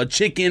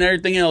 chicken,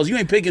 everything else, you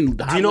ain't picking hot link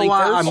first. Do you know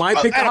why I might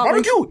pick the hot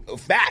link?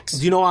 Facts.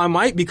 Do you know why I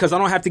might? Because I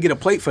don't have to get a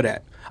plate for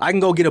that. I can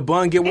go get a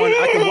bun, get one.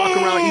 I can walk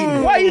around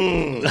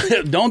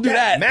eating. Don't do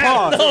that.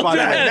 Pause. Don't do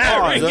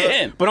that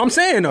again. But I'm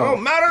saying though,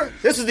 don't matter.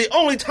 This is the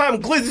only time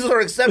glizzies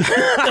are accepted.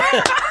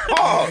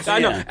 Pause. I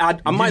know.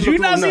 I might. Did you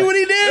not see what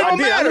he did? Don't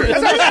matter.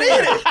 That's how you gotta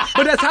eat it.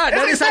 But that's how.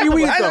 That is how you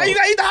eat though. That's how you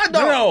gotta eat the hot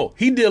dog. No,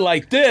 he did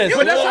like this.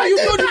 But that's how you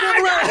do it.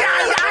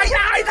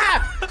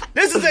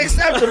 This is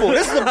acceptable.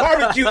 This is a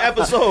barbecue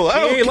episode. I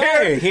don't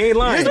care. He ain't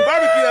lying. This is a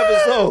barbecue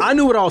episode. I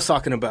knew what I was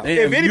talking about.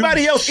 If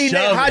anybody else eating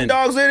hot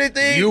dogs or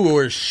anything, you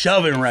were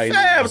shoving right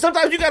now.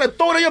 Sometimes you gotta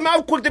throw it in your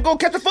mouth quick to go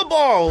catch a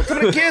football. Some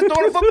of the kids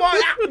throwing a football.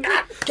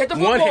 Catch a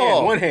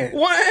football. One hand.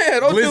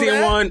 Don't Glizzy do that.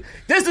 in one.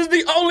 This is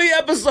the only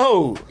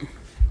episode.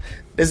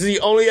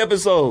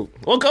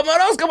 What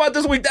else come out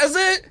this week? That's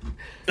it.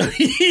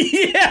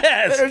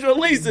 Yes. Let's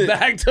release it.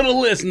 Back to the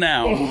list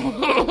now.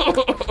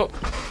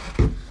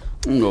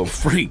 I'm no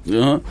freak,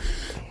 huh?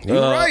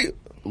 You're right.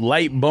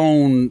 Light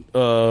bone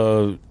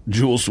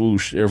jewel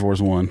swoosh Air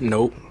Force One.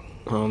 Nope,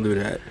 I don't do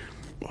that.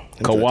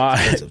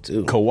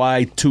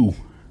 Kawhi 2.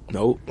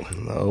 Nope.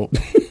 No.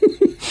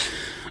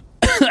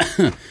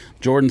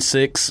 Jordan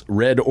 6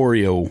 red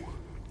Oreo.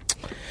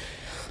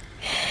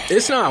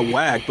 It's not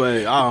whack,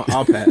 but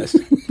I'll pass.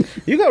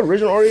 You got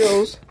original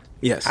Oreos?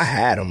 Yes, I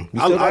had them. You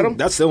still got them?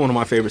 That's still one of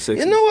my favorite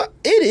sixes. You know what?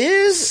 It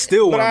is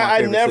still one of my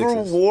favorite sixes. I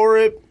never wore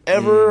it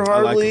ever,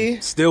 hardly.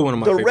 Like still one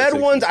of my favorite red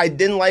sixes. ones I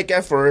didn't like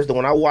at first.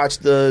 When I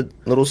watched the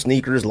little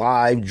sneakers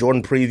live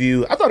Jordan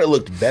preview, I thought it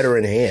looked better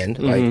in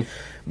hand.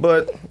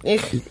 But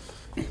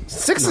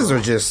sixes are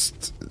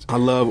just. I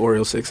love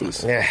Oreo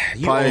sixes. Yeah,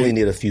 you only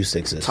need a few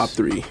sixes. Top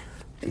 3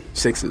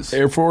 sixes.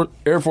 Air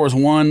Force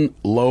One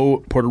low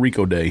Puerto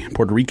Rican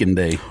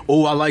Day.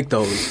 Oh, I like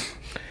those.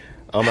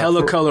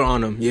 Hella color on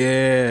them.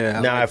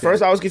 Yeah. Now, at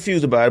first I was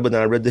confused about it, but then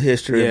I read the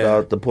history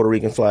about the Puerto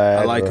Rican flag.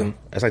 I like them.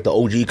 It's like the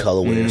OG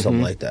colorway or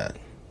something like that.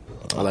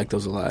 I like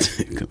those a lot.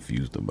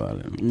 Confused about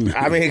it.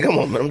 I mean, come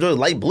on, man. I'm just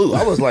light blue.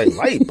 I was like,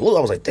 light blue.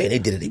 I was like, dang, they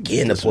did it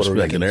again to Puerto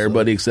Rican.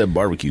 Everybody except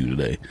barbecue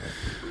today.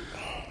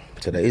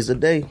 Today's the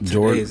day.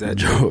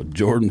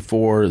 Jordan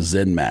 4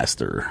 Zen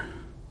Master.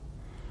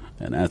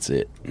 And that's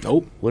it.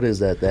 Nope. What is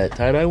that? That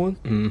tie-dye one?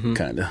 Mm-hmm.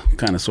 Kind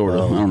of, sort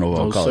of. I don't know if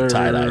I'll call it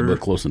tie-dye,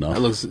 but close enough. That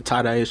looks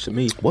tie-dye-ish to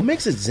me. What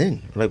makes it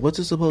Zen? Like, what's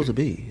it supposed to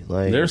be?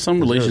 Like, there's some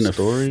relation to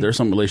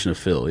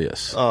Phil,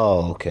 yes.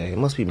 Oh, okay. It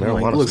must be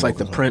marijuana. It looks like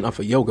the print off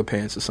of yoga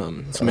pants or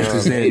something. It makes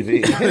it Zen.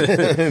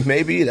 Maybe.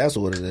 Maybe that's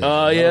what it is.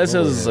 Yeah, it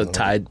says it's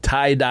a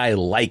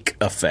tie-dye-like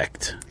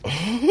effect.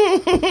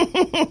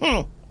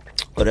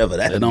 Whatever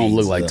that It don't means,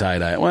 look like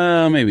tie-dye.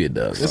 Well, maybe it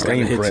does. It's got a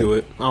hit to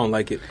it. I don't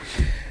like it.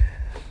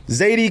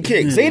 Zadeh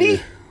kick.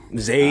 Zadeh?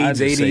 I'd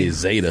just say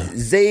Zeta.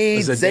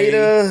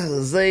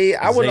 Zeta.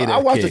 I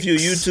watched a few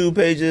Kicks. YouTube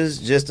pages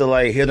just to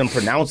like hear them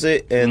pronounce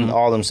it, and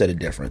all of them said it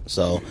different.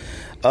 So,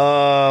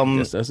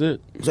 Guess that's it.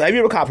 so have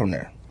you ever copped from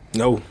there?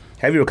 No.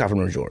 Have you ever copped from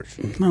there, George?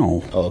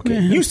 No. Oh, okay.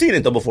 Man. You've seen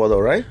it though before, though,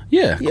 right?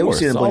 Yeah, of we've course.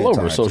 seen it All plenty of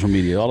over times. social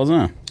media all the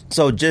time.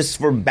 So just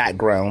for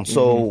background,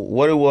 so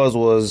what it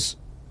was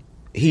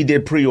he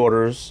did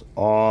pre-orders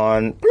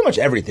on pretty much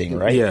everything,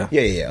 right? Yeah.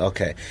 Yeah,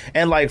 okay.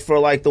 And like for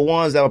like the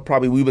ones that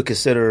we would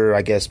consider,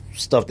 I guess,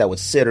 stuff that would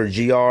sit or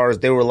GRs,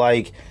 they were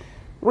like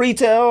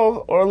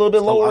retail or a little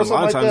bit lower or something A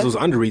lot of like times that. it was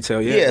under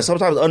retail, yeah. Yeah,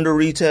 sometimes under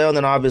retail, and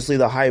then obviously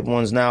the hype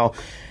ones. Now,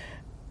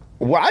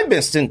 well, I've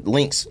been sent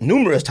links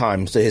numerous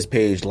times to his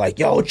page, like,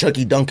 yo,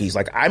 Chunky Dunkies.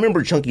 Like, I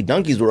remember Chunky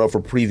Dunkies were up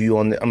for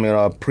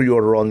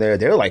pre-order on there.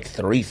 They're like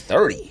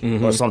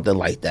 $330 or something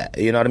like that.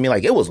 You know what I mean?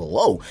 Like, it was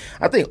low.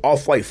 I think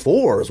Off-White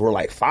 4s were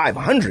like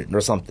 $500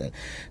 or something.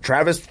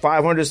 Travis,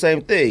 $500,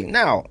 same thing.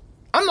 Now,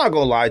 I'm not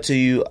going to lie to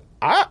you.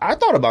 I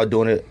thought about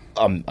doing it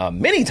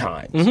many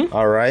times,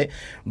 all right?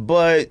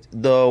 But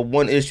the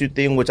one issue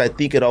thing, which I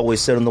think it always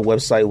said on the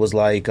website, was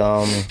like,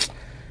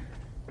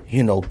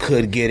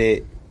 could get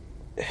it,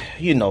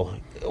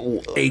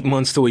 8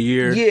 months to a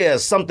year. yeah,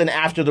 something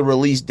after the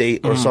release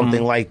date or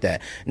something like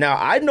that. Now,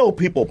 I know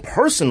people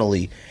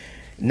personally.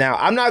 Now,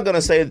 I'm not going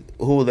to say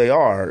who they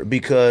are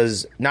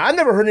because now I've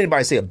never heard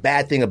anybody say a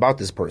bad thing about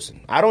this person.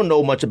 I don't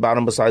know much about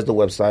him besides the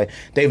website.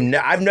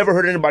 I've never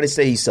heard anybody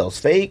say he sells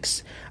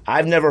fakes.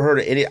 I've never heard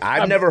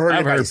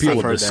anybody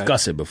people say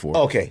discuss it before.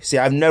 Okay, see,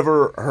 I've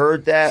never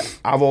heard that.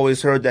 I've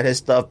always heard that his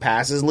stuff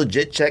passes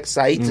legit check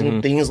sites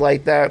and things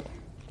like that.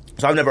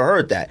 So I've never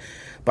heard that.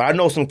 But I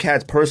know some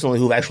cats personally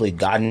who've actually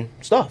gotten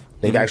stuff.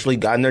 They've actually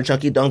gotten their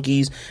Chunky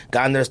Dunkies,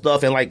 gotten their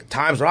stuff, and like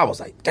times where I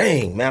was like,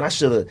 dang, man, I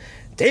should have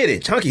did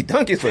it. Chunky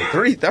Dunkies for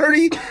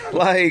 $330?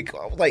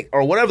 like,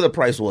 or whatever the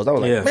price was. I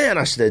was like, man,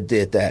 I should have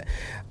did that.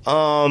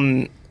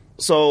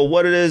 So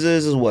what it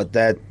is what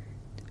that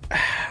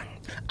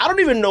I don't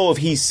even know if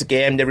he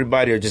scammed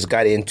everybody or just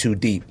got in too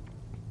deep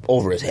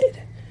over his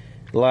head.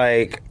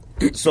 Like,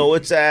 so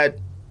it's at,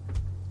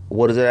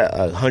 what is it at,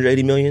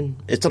 180 million?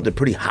 It's something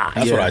pretty high.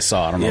 That's what I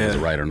saw. I don't know if it's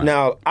right or not.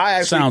 Now, I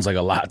actually sounds like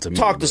a lot to me.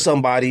 Talked to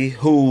somebody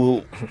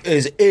who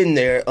is in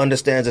there,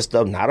 understands this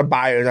stuff, not a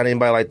buyer, not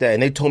anybody like that.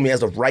 And they told me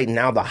as of right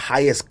now, the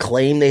highest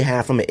claim they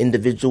have from an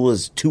individual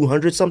is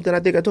 200 something,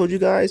 I think I told you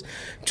guys.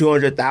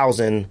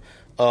 200,000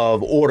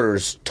 of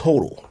orders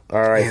total. All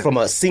right, from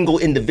a single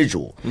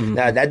individual.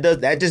 Now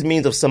that just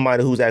means of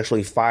somebody who's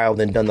actually filed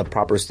and done the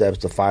proper steps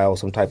to file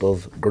some type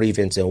of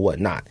grievance and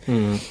whatnot.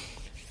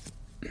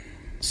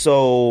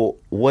 So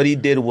what he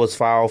did was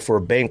file for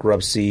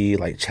bankruptcy,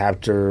 like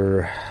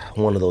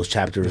one of those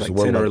chapters, like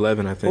 10 or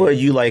 11, I think, where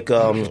you like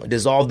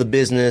dissolve the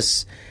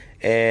business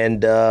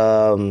and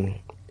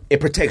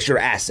it protects your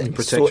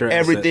assets.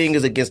 Everything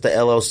is against the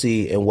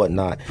LLC and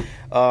whatnot.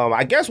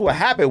 I guess what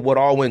happened, what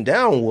all went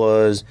down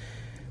was.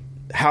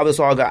 How this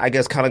all got, I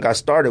guess, kind of got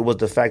started was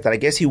the fact that I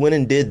guess he went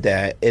and did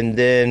that, and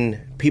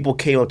then people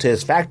came up to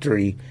his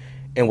factory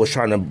and was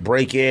trying to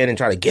break in and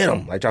try to get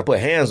him, like try to put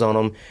hands on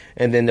him.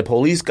 And then the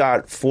police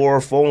got 4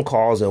 phone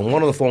calls, and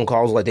one of the phone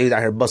calls was like they was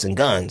out here busting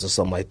guns or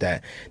something like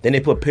that. Then they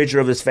put a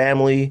picture of his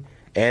family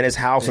and his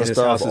house and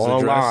stuff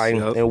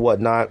online and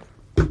whatnot.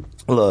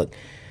 Look,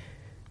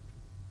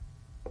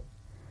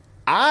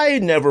 I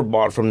never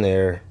bought from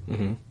there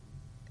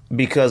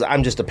because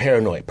I'm just a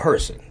paranoid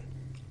person.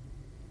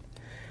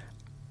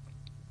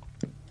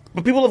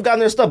 But people have gotten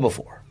their stuff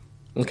before.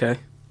 Okay.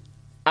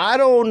 I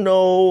don't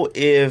know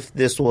if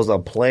this was not a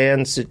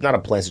planned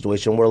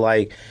situation where,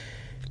 like,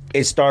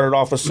 it started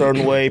off a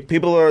certain way.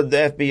 People are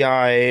the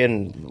FBI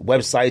and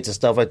websites and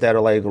stuff like that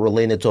are, like,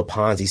 related to a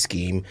Ponzi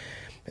scheme.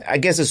 I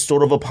guess it's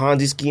sort of a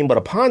Ponzi scheme, but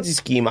a Ponzi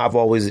scheme I've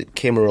always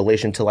came in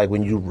relation to, like,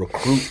 when you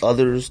recruit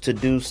others to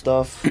do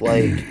stuff.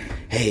 Like,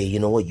 hey, you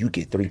know what? You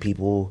get 3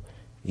 people,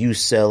 you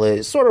sell it.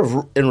 It's sort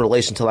of in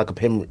relation to, like, a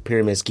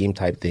pyramid scheme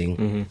type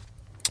thing.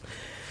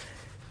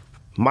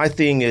 My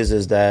thing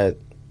is that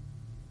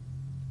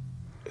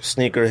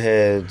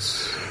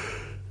sneakerheads,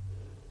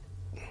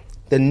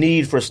 the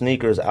need for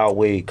sneakers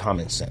outweigh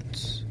common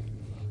sense.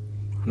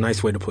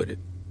 Nice way to put it.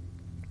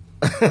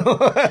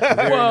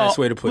 Nice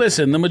way to put it.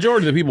 Listen, the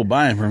majority of the people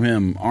buying from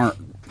him aren't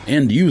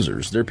end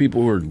users. They're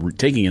people who are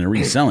taking it and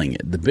reselling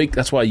it.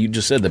 That's why you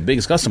just said the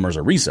biggest customers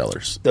are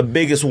resellers. The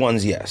biggest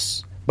ones,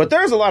 yes. But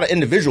there's a lot of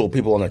individual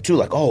people on there, too.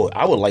 Like, oh,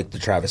 I would like the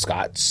Travis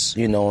Scotts,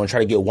 and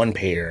try to get one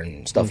pair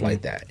and stuff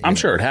like that. I'm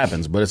sure it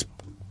happens, but it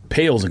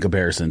pales in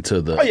comparison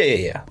to the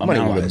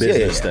amount of the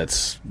business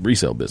that's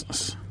resale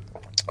business.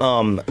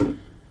 And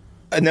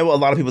there were a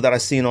lot of people that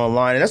I've seen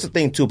online. And that's the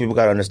thing, too, people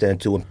got to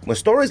understand, too. When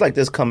stories like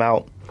this come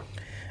out,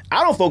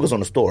 I don't focus on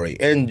the story.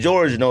 And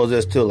George knows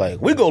this, too. Like,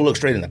 we go look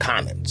straight in the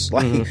comments.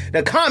 Like,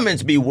 the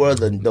comments be where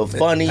the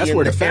funny and the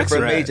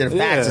information and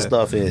facts and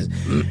stuff is.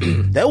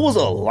 There was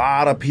a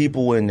lot of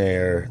people in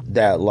there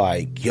that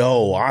like,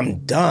 yo, I'm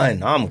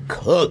done. I'm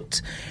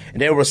cooked.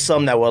 And there were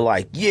some that were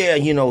like, yeah,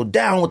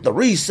 down with the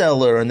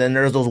reseller. And then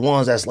there's those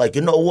ones that's like,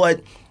 you know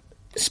what?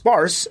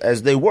 Sparse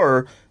as they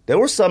were, there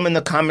were some in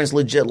the comments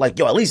legit like,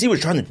 yo, at least he was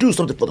trying to do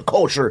something for the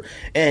culture.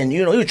 And, he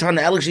was trying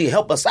to actually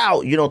help us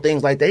out,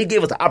 things like that. He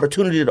gave us the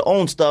opportunity to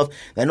own stuff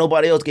that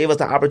nobody else gave us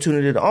the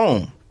opportunity to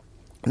own.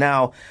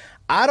 Now,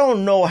 I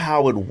don't know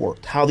how it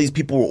worked, how these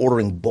people were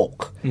ordering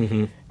bulk.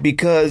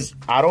 Because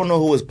I don't know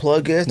who his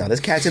plug is. Now, this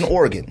cat's in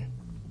Oregon.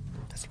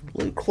 That's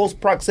really close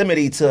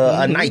proximity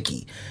to a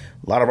Nike.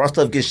 A lot of our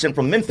stuff gets shipped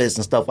from Memphis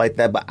and stuff like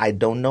that, but I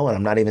don't know, and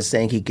I'm not even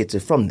saying he gets it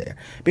from there.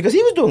 Because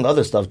he was doing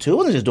other stuff, too. He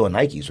wasn't just doing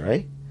Nikes,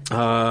 right?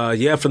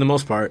 Yeah, for the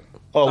most part.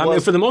 I mean,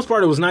 for the most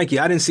part, it was Nike.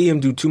 I didn't see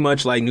him do too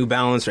much like New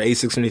Balance or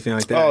Asics or anything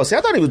like that. Oh, see,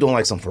 I thought he was doing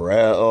like some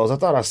Pharrells. I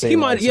thought I seen he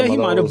might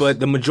have, but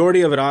the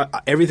majority of it,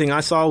 everything I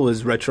saw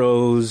was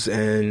retros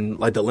and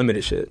like the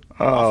limited shit,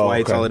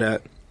 Off-Whites, all of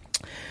that.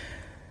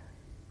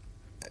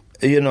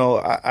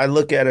 I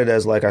look at it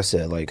as, like I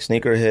said, like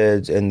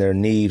sneakerheads and their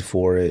need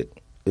for it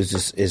is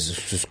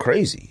just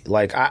crazy.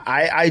 Like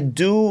I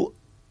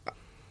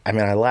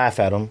laugh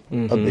at him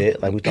a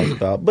bit, like we talked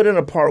about, but in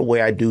a part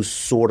way, I do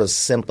sort of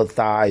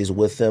sympathize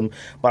with them.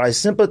 But I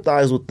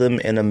sympathize with them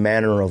in a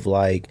manner of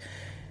like,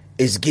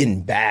 it's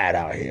getting bad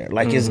out here.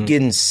 Like, it's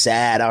getting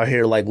sad out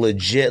here. Like,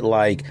 legit,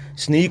 like,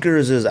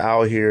 sneakers is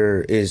out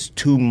here is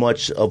too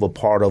much of a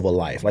part of a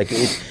life. Like,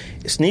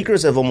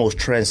 sneakers have almost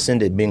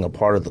transcended being a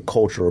part of the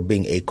culture or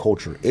being a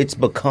culture. It's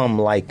become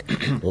like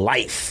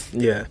life.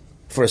 Yeah.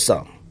 For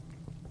some.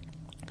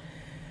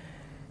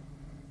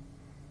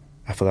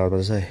 I forgot what I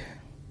was about to say.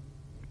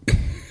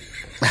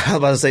 I was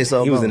about to say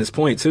something. He was in his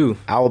point, too.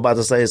 I was about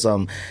to say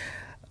something.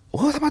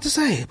 What was I about to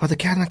say about the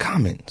cat in the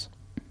comments?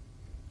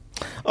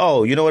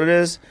 Oh, you know what it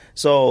is?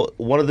 So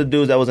one of the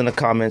dudes that was in the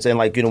comments, and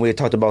like, we had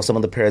talked about some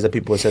of the pairs that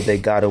people had said they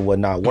got and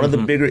whatnot. One of the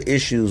bigger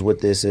issues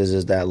with this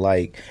is that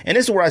like, and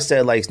this is where I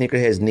said like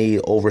sneakerheads need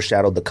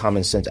overshadowed the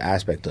common sense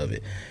aspect of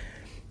it.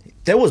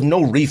 There was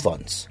no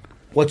refunds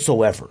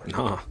whatsoever.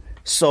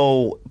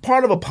 So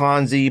part of a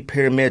Ponzi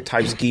pyramid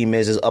type scheme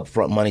is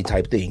upfront money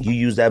type thing. You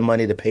use that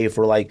money to pay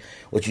for like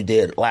what you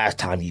did last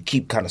time. You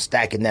keep kind of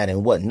stacking that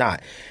and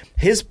whatnot.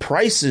 His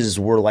prices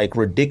were like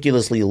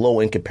ridiculously low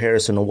in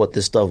comparison to what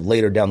this stuff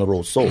later down the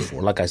road sold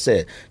for. Like I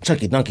said,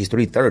 Chunky Dunkies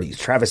 330s,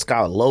 Travis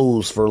Scott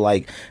lows for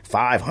like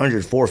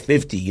 500,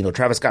 450.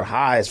 Travis Scott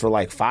highs for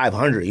like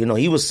 500.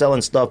 He was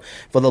selling stuff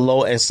for the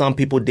low, and some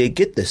people did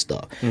get this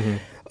stuff.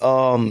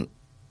 One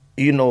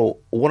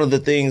of the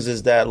things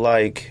is that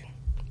like,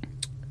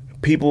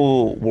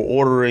 people were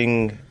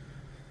ordering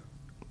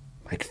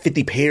like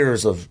 50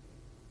 pairs of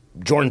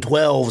Jordan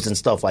 12s and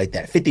stuff like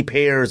that, 50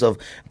 pairs of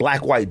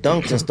black white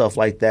dunks and stuff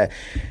like that.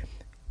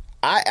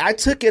 I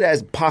took it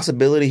as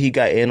possibility he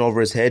got in over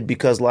his head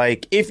because,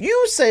 like, if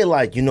you say,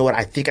 like, you know what,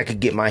 I think I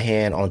could get my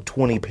hand on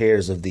 20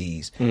 pairs of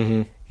these,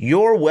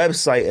 your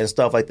website and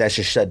stuff like that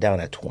should shut down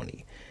at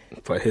 20.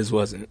 But his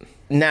wasn't.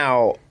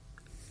 Now,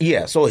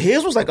 yeah, so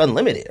his was like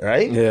unlimited,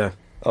 right? Yeah.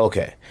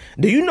 Okay.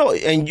 Do you know,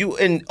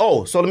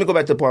 so let me go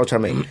back to the point I was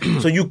trying to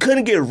make. So you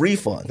couldn't get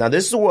refunds. Now,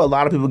 this is where a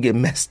lot of people get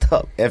messed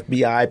up.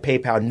 FBI,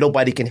 PayPal,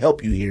 nobody can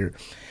help you here.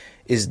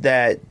 Is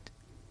that,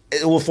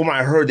 well, from what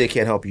I heard, they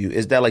can't help you.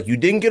 Is that, like, you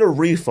didn't get a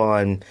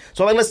refund.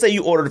 So, like, let's say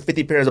you ordered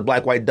 50 pairs of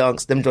black, white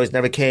dunks. Them joints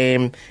never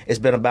came. It's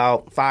been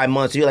about 5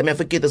 months. So you're like, man,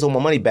 forget this, I want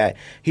my money back.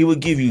 He would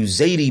give you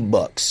Zadeh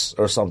bucks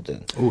or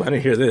something. Ooh, I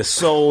didn't hear this.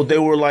 So they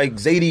were, like,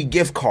 Zadeh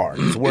gift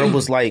cards where it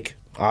was, like,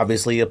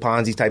 obviously a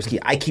Ponzi type scheme.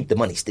 I keep the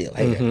money still.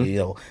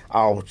 Hey,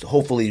 I'll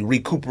hopefully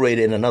recuperate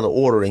it in another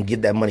order and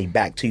give that money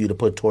back to you to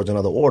put towards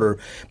another order.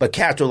 But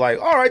cats are like,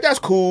 all right, that's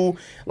cool.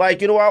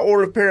 Like, I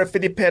ordered a pair of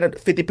 50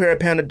 pair of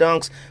Panda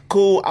Dunks.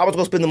 Cool. I was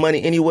going to spend the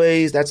money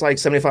anyways. That's like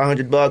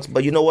 $7,500.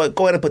 But you know what?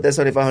 Go ahead and put that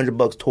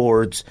 $7,500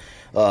 towards,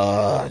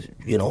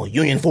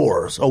 Union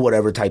 4s or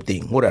whatever type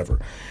thing, whatever.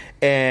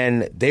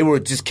 And they were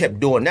just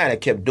kept doing that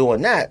and kept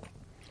doing that.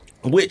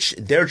 Which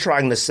they're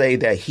trying to say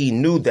that he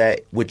knew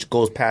that, which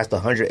goes past the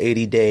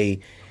 180-day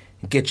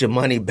get your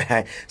money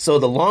back. So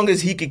the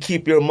longest he could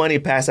keep your money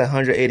past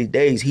 180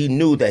 days, he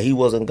knew that he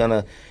wasn't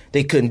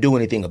they couldn't do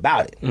anything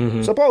about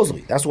it.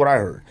 Supposedly. That's what I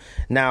heard.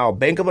 Now,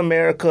 Bank of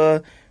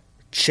America,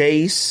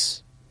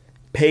 Chase,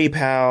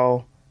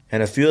 PayPal,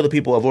 and a few other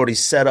people have already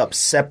set up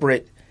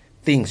separate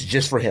things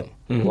just for him.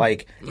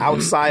 Like,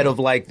 outside of,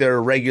 like,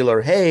 their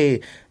regular,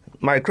 hey,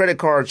 my credit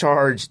card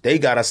charge, they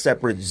got a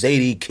separate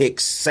Zadeh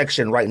Kicks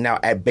section right now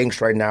at banks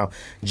right now,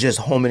 just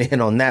homing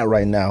in on that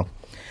right now.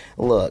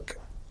 Look,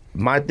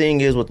 my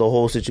thing is with the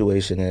whole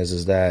situation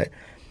is that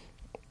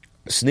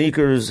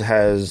sneakers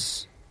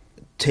has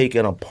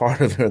taken a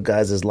part of your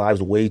guys'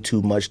 lives way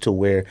too much to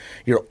where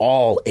you're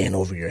all in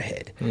over your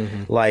head.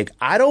 Like,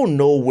 I don't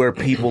know where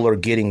people are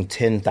getting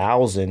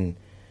 10,000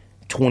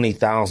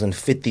 20,000,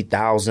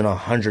 50,000,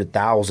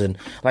 100,000.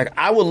 Like,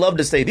 I would love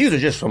to say these are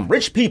just from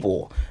rich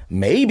people.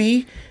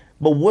 Maybe.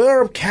 But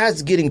where are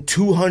cats getting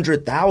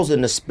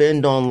 200,000 to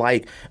spend on,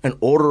 like, an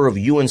order of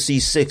UNC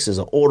 6s,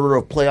 an order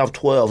of playoff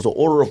 12s, an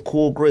order of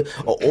cool grit,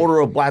 an order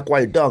of black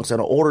white dunks,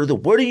 and an order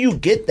of where do you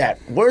get that?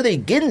 Where are they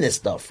getting this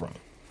stuff from?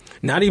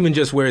 Not even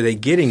just where are they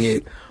getting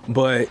it,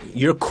 but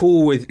you're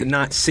cool with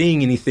not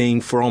seeing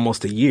anything for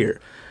almost a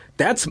year.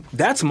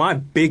 That's my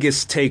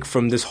biggest take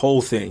from this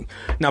whole thing.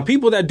 Now,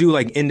 people that do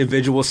like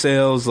individual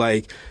sales,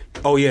 like,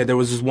 oh yeah, there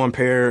was this one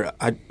pair,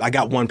 I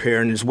got one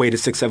pair and just waited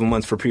 6-7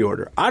 months for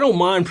pre-order. I don't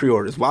mind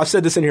pre-orders. Well, I've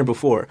said this in here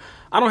before.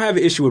 I don't have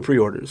an issue with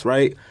pre-orders,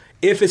 right?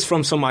 If it's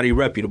from somebody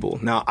reputable.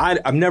 Now,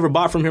 I've never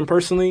bought from him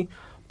personally,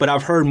 but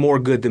I've heard more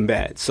good than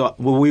bad. So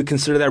will we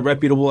consider that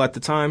reputable at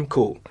the time?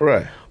 Cool.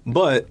 Right.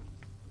 But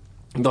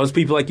those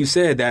people, like you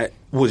said, that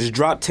will just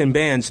drop 10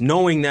 bands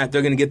knowing that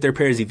they're going to get their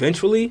pairs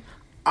eventually,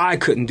 I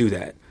couldn't do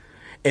that.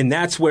 And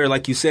that's where,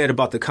 like you said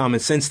about the common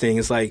sense thing,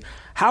 it's like,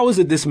 how is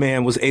it this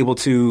man was able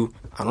to,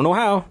 I don't know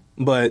how,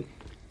 but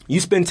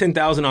you spend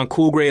 $10,000 on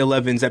cool gray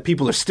 11s that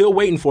people are still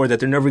waiting for that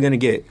they're never going to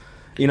get.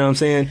 You know what I'm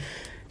saying?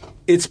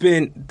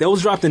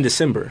 Those dropped in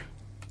December.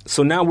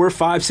 So now we're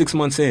 5-6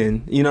 months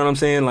in. You know what I'm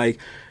saying? Like,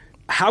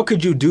 how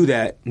could you do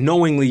that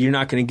knowingly you're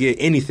not going to get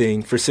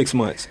anything for 6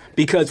 months?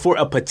 Because for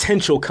a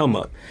potential come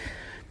up.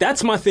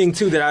 That's my thing,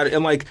 too, that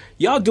I'm like,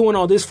 y'all doing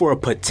all this for a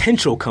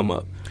potential come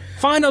up.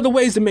 Find other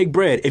ways to make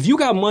bread. If you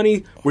got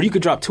money where you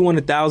could drop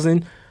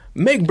 $200,000,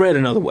 make bread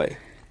another way.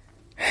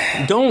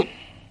 Don't,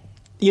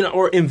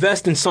 or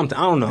invest in something.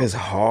 I don't know. It's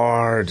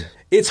hard.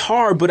 It's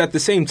hard, but at the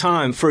same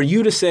time, for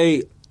you to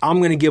say, I'm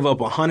going to give up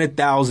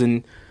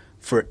 $100,000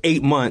 for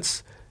 8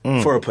 months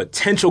for a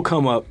potential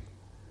come up,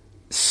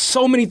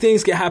 so many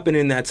things can happen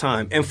in that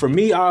time. And for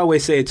me, I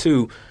always say it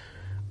too,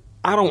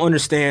 I don't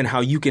understand how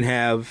you can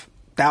have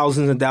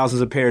thousands and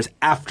thousands of pairs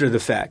after the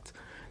fact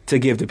to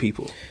give to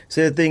people.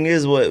 See, the thing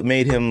is, what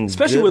made him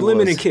especially with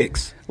limited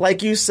kicks.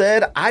 Like you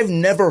said, I've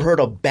never heard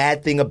a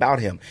bad thing about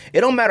him.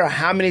 It don't matter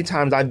how many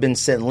times I've been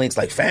sent links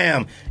like,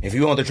 fam, if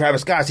you want the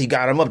Travis Scotts, he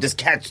got him up. Just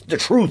catch the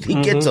truth. He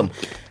gets them.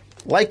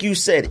 Like you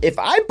said, if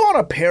I bought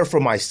a pair for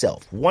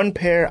myself, one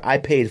pair I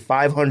paid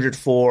 $500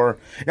 for.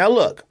 Now,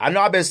 look, I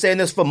know I've been saying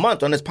this for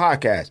months on this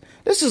podcast.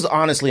 This is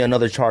honestly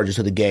another charges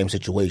to the game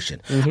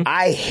situation.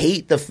 I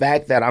hate the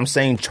fact that I'm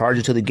saying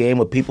charges to the game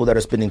with people that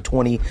are spending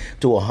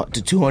 $20,000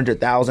 to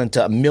 $200,000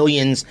 to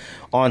millions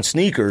on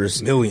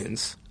sneakers.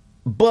 Millions.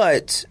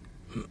 But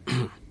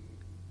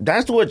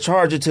that's what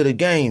charge it to the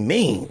game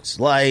means.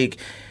 Like,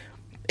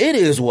 it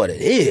is what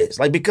it is.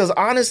 Like, because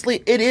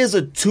honestly, it's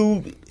a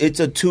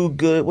too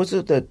good, what's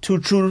it, too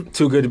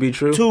good to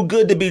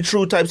be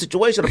true type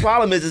situation. The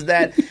problem is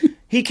that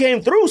he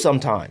came through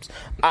sometimes.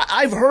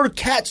 I've heard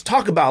cats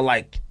talk about,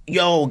 like,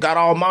 yo, got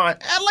all mine.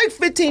 I had like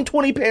 15,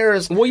 20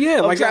 pairs. Well,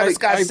 yeah, like Travis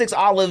Scott 6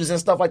 olives and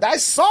stuff like that. I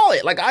saw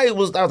it. Like, I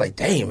was like,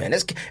 damn, man,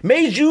 this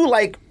made you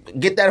like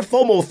get that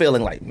FOMO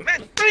feeling. Like,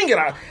 man, dang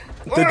it.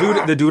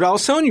 The dude I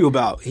was telling you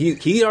about,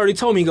 he already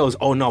told me, he goes,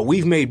 oh no,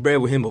 we've made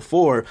bread with him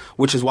before,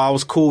 which is why I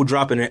was cool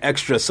dropping an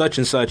extra such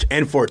and such.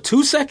 And for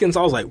 2 seconds,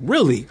 I was like,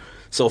 really?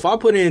 So if I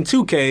put in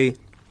 $2K,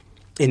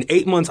 in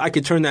 8 months, I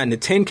could turn that into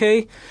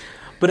 $10K.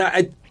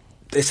 But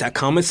it's that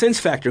common sense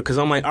factor, because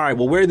I'm like, all right,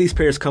 well, where are these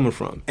pairs coming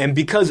from? And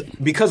because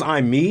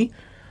I'm me,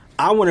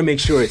 I want to make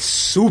sure it's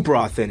super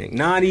authentic.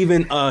 Not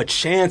even a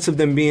chance of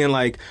them being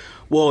like,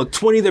 well,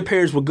 20 of their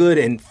pairs were good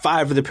and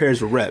 5 of the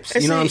pairs were reps.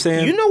 You know what I'm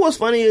saying? You know what's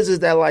funny is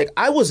that, like,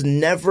 I was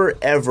never,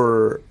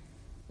 ever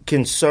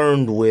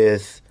concerned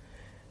with,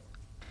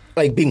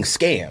 like, being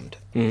scammed.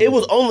 It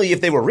was only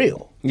if they were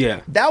real. Yeah.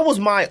 That was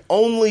my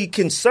only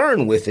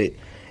concern with it.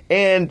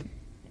 And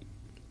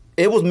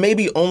it was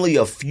maybe only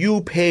a few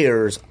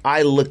pairs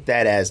I looked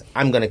at as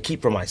I'm going to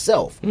keep for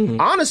myself.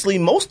 Honestly,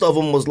 most of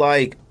them was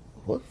like,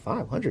 what,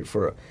 500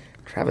 for a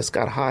Travis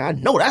Scott high? I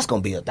know that's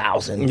going to be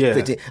 1,000. Yeah.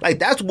 15. Like,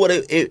 that's what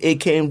it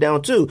came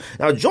down to.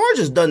 Now, George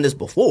has done this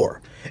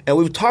before, and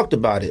we've talked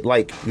about it.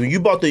 Like, when you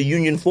bought the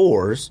Union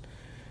 4s,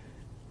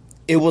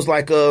 it was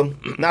like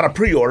not a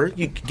pre-order.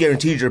 You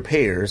guaranteed your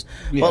pairs.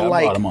 Yeah, but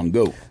I bought them on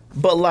go.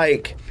 But,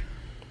 like,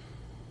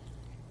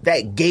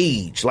 that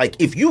gauge, like,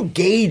 if you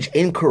gauge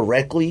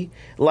incorrectly,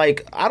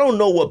 like, I don't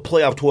know what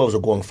playoff 12s are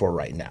going for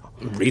right now.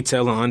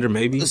 Retail under,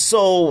 maybe.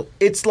 So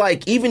it's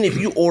like, even if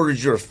you ordered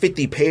your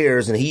 50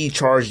 pairs and he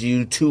charged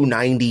you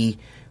 $290,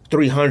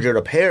 $300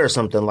 a pair or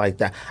something like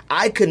that,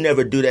 I could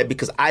never do that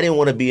because I didn't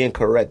want to be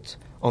incorrect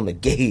on the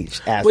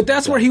gauge. But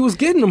that's where he was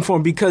getting them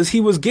from, because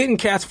he was getting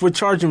cats for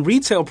charging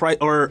retail price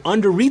or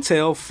under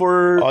retail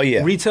for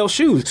retail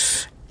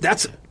shoes.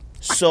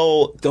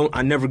 So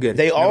I never get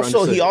it. He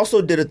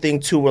also did a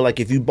thing too where,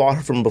 like, if you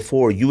bought from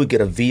before, you would get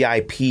a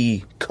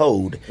VIP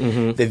code.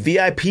 The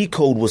VIP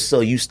code will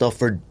sell you stuff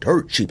for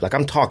dirt cheap. Like,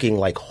 I'm talking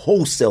like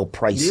wholesale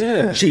price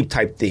cheap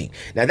type thing.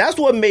 Now, that's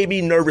what made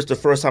me nervous the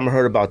first time I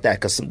heard about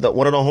that, because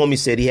one of the homies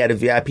said he had a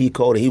VIP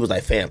code and he was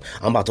like, fam,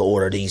 I'm about to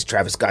order these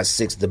Travis Scott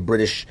 6, the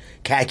British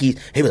khakis.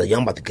 He was like, yo,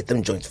 I'm about to get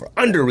them joints for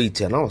under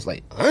retail. And I was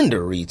like,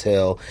 under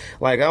retail?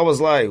 Like, I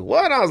was like,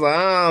 what? I was like,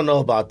 I don't know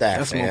about that,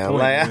 that's fam. My point,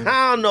 like, man.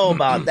 I don't know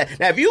about that.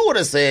 Now, if you would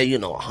have said,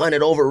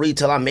 100 over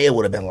retail, I may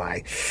would have been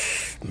like,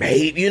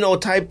 maybe,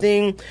 type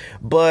thing.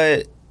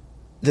 But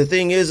the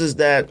thing is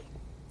that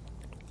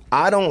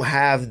I don't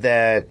have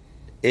that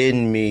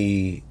in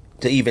me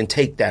to even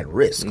take that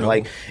risk. No.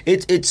 Like,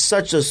 it's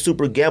such a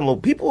super gamble.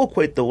 People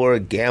equate the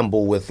word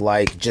gamble with,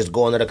 like, just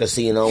going to the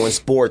casino and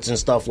sports and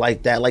stuff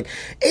like that. Like,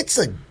 it's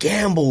a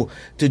gamble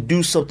to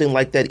do something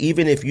like that,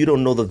 even if you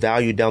don't know the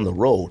value down the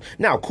road.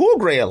 Now, Cool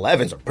Gray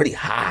 11s are pretty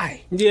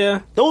high.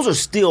 Yeah. Those are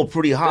still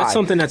pretty high. That's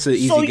something that's an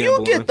easy gamble. So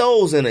you get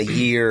those in a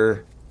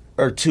year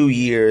or 2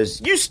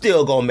 years, you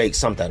still gonna make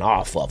something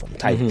off of them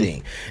type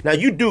thing. Now,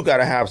 you do got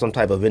to have some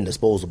type of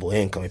indisposable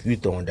income if you're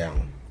throwing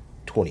down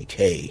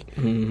 $20K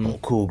on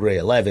Cool Gray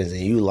 11s,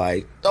 and you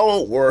like,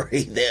 don't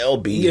worry, they'll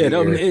be here.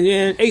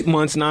 In 8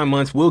 months, 9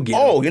 months, we'll get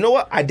them. You know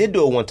what? I did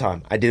do it one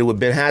time. I did it with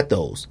Ben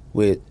Hathos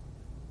with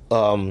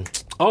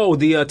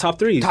the top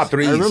threes. Top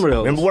threes. I remember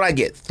those. Remember what I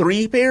get?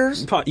 3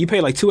 pairs? You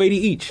pay like $280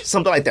 each.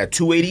 Something like that,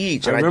 $280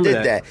 each. And I remember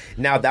did that.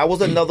 Now, that was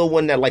another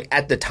one that, like,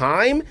 at the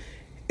time,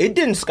 it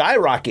didn't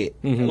skyrocket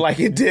like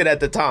it did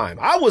at the time.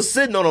 I was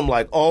sitting on them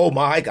like, oh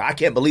my God, I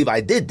can't believe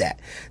I did that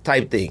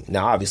type thing.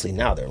 Now, obviously,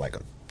 now they're like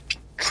 $1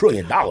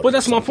 trillion. But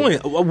that's my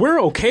point. We're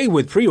okay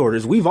with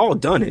pre-orders. We've all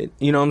done it.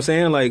 You know what I'm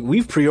saying? Like,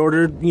 we've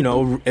pre-ordered,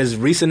 as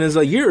recent as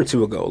a year or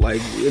two ago.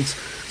 Like,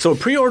 so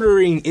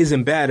pre-ordering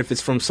isn't bad if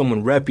it's from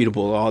someone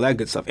reputable, all that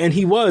good stuff. And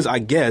he was, I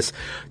guess,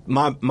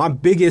 my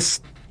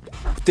biggest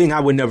thing I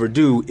would never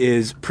do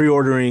is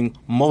pre-ordering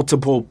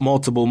multiple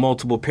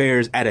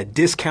pairs at a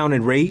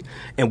discounted rate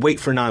and wait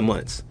for 9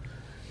 months.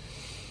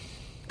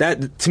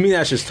 That, to me,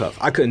 that's just tough.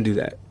 I couldn't do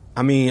that.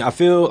 I mean, I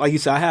feel, like you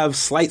said, I have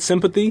slight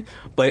sympathy,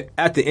 but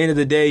at the end of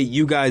the day,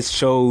 you guys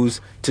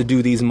chose to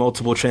do these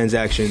multiple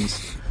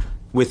transactions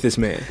with this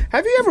man.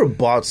 Have you ever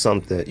bought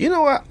something? You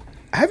know what?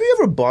 Have you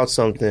ever bought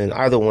something,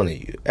 either one of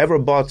you, ever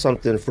bought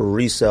something for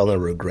resale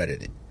and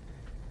regretted it?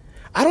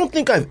 I don't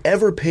think I've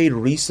ever paid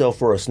resale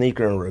for a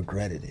sneaker and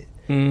regretted it.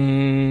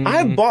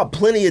 I've bought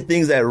plenty of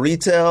things at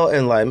retail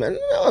and like, man,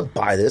 I'll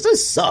buy this.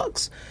 This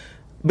sucks.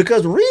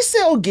 Because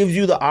resale gives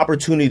you the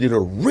opportunity to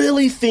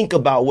really think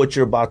about what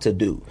you're about to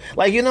do.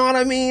 Like, you know what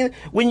I mean?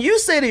 When you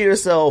say to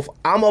yourself,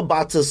 I'm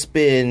about to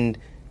spend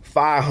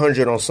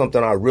 $500 on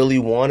something I really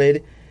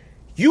wanted,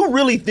 you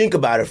really think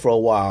about it for a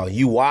while.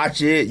 You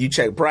watch it, you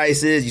check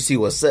prices, you see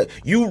what's up.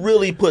 You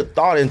really put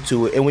thought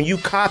into it. And when you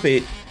cop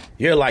it,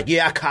 you're like,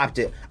 yeah, I copped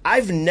it.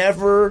 I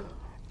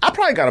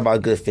probably got about a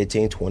good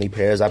 15, 20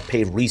 pairs I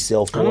paid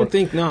resale for. I don't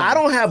think, no. I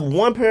don't have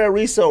one pair of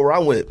resale where I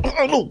went, I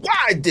don't know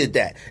why I did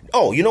that.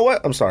 Oh, you know what?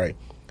 I'm sorry.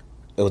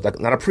 It was like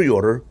not a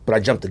pre-order, but I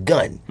jumped the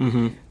gun.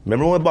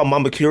 Remember when I bought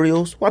Mamba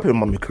Curios? Well, I paid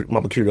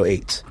Mamba Curio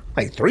 8s.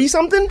 Like 3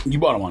 something? You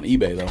bought them on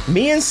eBay, though.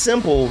 Me and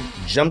Simple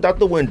jumped out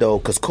the window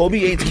because Kobe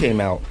 8s came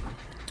out.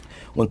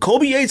 When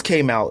Kobe 8s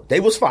came out, they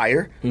was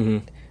fire.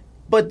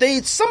 But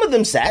some of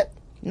them sat.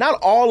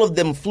 Not all of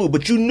them flew,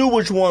 but you knew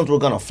which ones were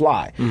going to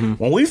fly.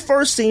 When we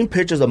first seen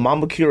pictures of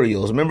Mamba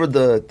Curios, remember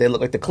they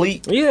look like the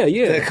cleat? Yeah.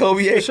 The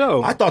Kobe 8?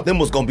 Sure. I thought them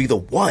was going to be the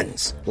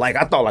ones. Like,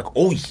 I thought like,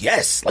 oh,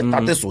 yes. Like,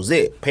 thought this was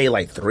it. Paid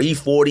like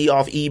 $340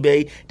 off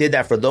eBay. Did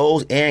that for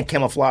those and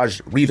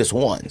camouflage Revis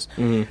ones.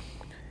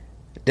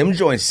 Them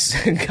joints,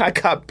 I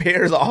got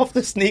pairs off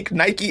the Sneak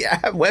Nike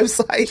app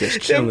website.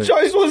 Them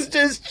joints was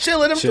just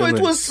chilling. Them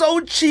joints was so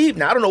cheap.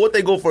 Now, I don't know what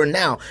they go for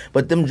now,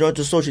 but them joints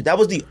were so cheap. That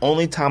was the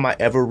only time I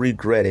ever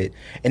regretted.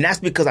 And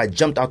that's because I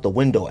jumped out the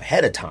window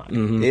ahead of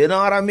time. You know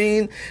what I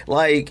mean?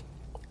 Like,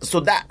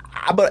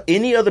 but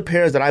any other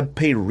pairs that I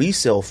paid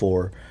resale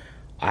for,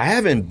 I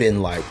haven't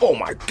been like, oh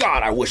my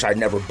God, I wish I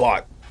never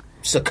bought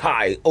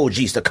OG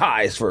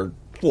Sakai's for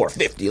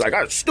 $450. Like,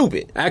 I was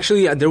stupid.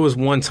 Actually, there was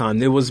one time.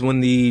 There was when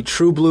the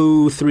True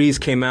Blue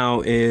 3s came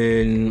out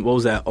in, what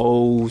was that,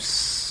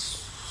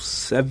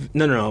 07?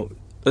 No.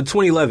 The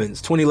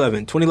 2011s.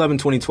 2011,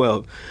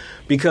 2012.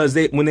 Because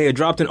when they had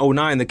dropped in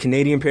 09, the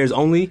Canadian pairs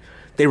only,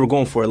 they were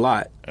going for a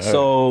lot.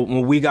 So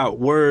when we got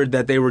word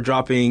that they were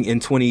dropping in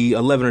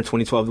 2011 or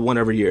 2012, one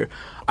every year,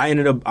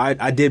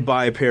 I did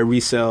buy a pair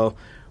resale.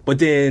 But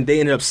then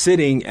they ended up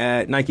sitting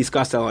at Nike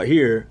Scottsdale out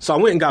here. So I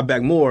went and got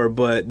back more,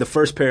 but the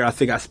first pair, I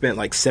think I spent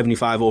like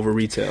 $75 over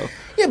retail.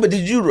 Yeah, but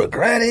did you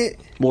regret it?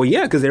 Well,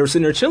 yeah, because they were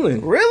sitting there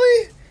chilling.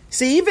 Really?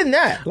 See, even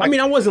that. Like, I mean,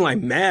 I wasn't like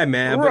mad,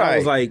 but I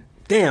was like,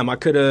 damn, I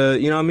could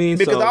have, you know what I mean?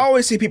 Because I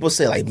always see people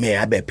say like,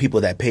 man, I bet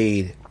people that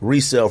paid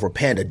resale for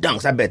Panda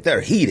Dunks, I bet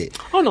they're heated.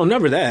 Oh, no,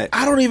 never that.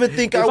 I don't even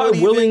think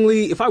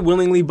If I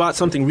willingly bought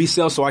something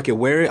resale so I could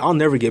wear it, I'll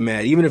never get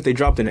mad, even if they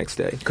drop the next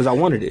day, because I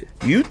wanted it.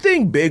 You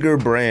think bigger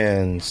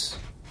brands,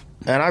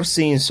 and I've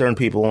seen certain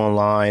people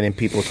online and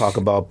people talk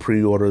about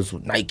pre-orders,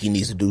 Nike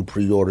needs to do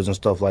pre-orders and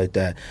stuff like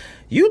that.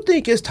 You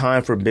think it's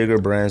time for bigger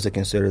brands to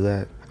consider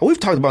that? We've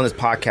talked about this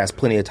podcast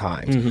plenty of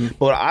times,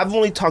 but I've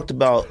only talked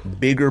about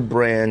bigger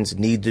brands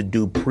need to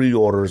do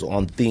pre-orders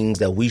on things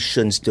that we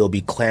shouldn't still be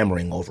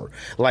clamoring over.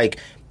 Like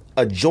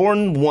a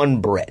Jordan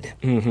 1 bread.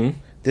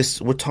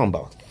 We're talking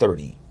about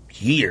 30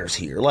 years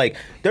here. Like,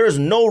 there is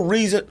no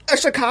reason.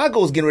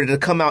 Chicago is getting ready to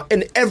come out,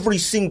 and every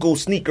single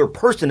sneaker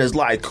person is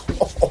like,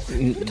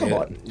 we're talking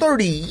about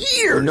 30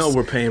 years. No,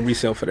 we're paying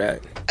resale for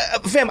that.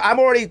 Fam, I've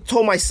already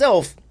told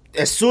myself,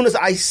 as soon as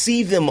I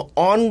see them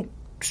on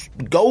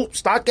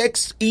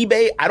StockX,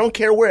 eBay, I don't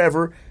care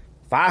wherever,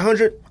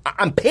 $500,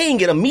 I'm paying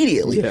it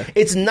immediately. Yeah.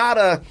 It's not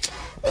a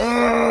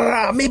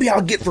maybe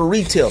I'll get for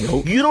retail.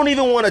 Nope. You don't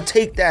even want to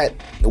take that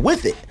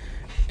with it.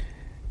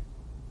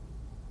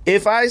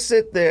 If I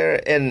sit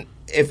there and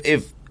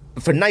if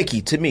for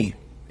Nike, to me,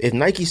 if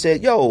Nike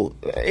said, yo,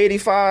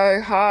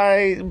 85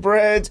 high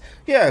breads,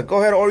 yeah, go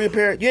ahead and order your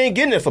pair. You ain't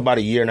getting it for about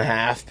a year and a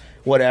half,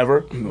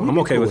 whatever. I'm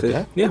okay with it.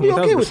 That. Yeah, I'm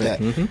okay with that.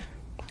 Mm-hmm.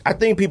 I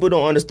think people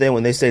don't understand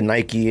when they say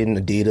Nike and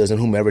Adidas and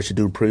whomever should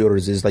do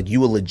pre-orders is like you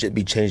will legit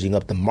be changing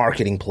up the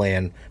marketing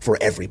plan for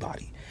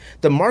everybody.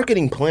 The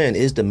marketing plan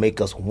is to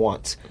make us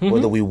want,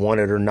 whether we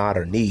want it or not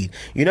or need.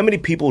 You know how many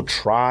people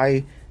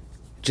try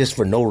just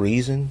for no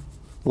reason?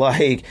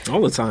 Like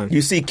all the time.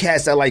 You see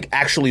cats that like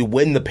actually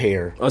win the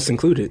pair. Us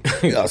included.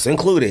 Us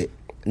included.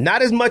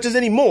 Not as much as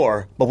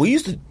anymore, but we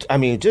used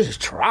to,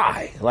 just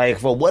try. Like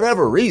for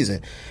whatever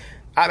reason.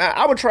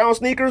 I would try on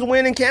sneakers,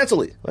 win, and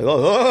cancel it. Like,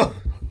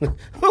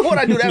 what would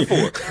I do that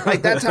for?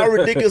 Like, that's how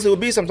ridiculous it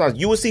would be sometimes.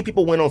 You would see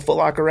people win on Foot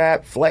Locker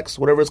app, Flex,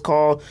 whatever it's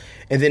called,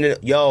 and then,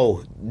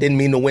 didn't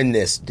mean to win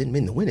this. Didn't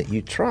mean to win it.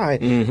 You tried.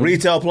 Mm-hmm.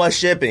 Retail plus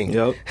shipping.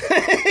 Yep.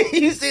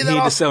 You see that?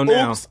 Need to sell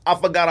now. Oops, I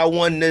forgot I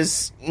won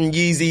this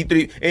Yeezy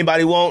 3.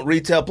 Anybody want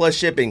retail plus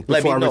shipping?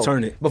 Let me know.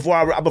 Return it.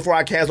 Before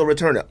I cancel,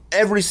 return it.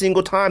 Every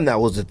single time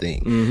that was the thing.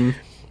 Mm-hmm.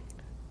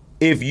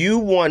 If you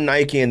want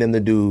Nike and them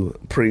to do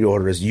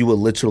pre-orders, you will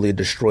literally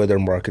destroy their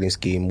marketing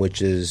scheme, which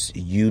is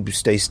you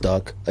stay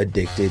stuck,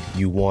 addicted,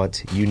 you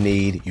want, you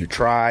need, you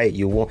try,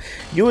 you want.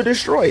 You would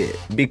destroy it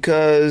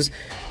because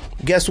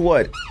guess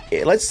what?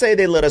 Let's say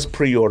they let us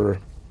pre-order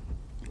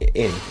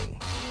anything,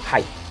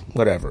 hype,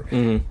 whatever.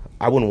 Mm-hmm.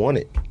 I wouldn't want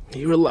it.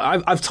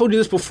 I've told you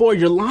this before.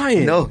 You're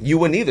lying. No, you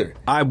wouldn't either.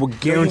 I would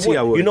guarantee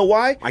I would. You know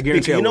why? I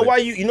guarantee you know why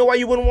you know why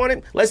you wouldn't want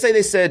it? Let's say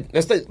they said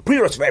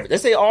pre-orders for everything.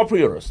 Let's say all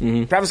pre-orders.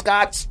 Mm-hmm. Travis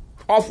Scott's,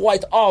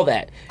 Off-Whites, all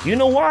that. You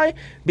know why?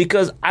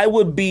 Because I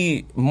would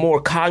be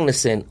more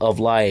cognizant of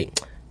like,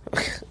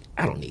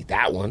 I don't need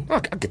that one. I'll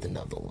get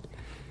another one.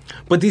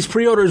 But these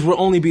pre-orders will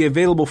only be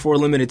available for a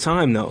limited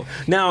time, though.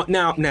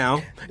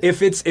 Now,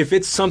 if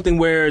it's something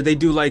where they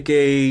do like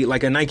a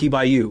Nike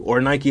by you or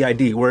a Nike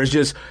ID, where it's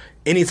just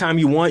anytime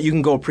you want, you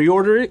can go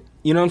pre-order it.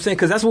 You know what I'm saying?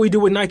 Because that's what we do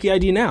with Nike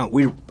ID now.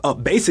 We're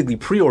basically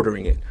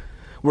pre-ordering it.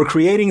 We're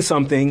creating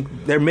something.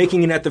 They're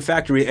making it at the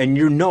factory, and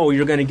you're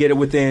going to get it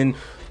within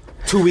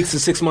 2 weeks to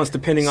 6 months,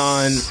 depending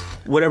on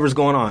whatever's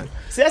going on.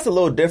 See, that's a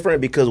little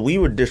different because we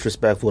were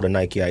disrespectful to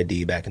Nike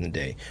ID back in the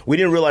day. We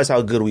didn't realize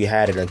how good we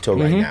had it until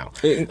right now.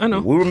 I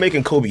know. We were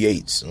making Kobe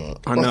 8s.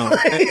 I know.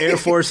 Air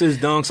Forces,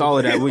 dunks, all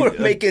of that. We were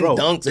making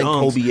dunks and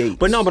Kobe 8s.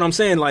 But I'm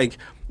saying, like,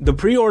 the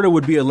pre-order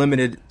would be a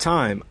limited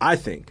time, I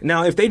think.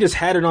 Now, if they just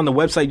had it on the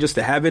website just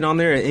to have it on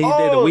there any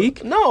day of the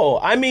week? No.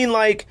 I mean,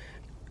 like,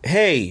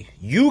 hey,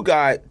 you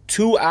got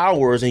 2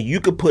 hours and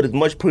you could put as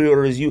much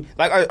pre-order as you...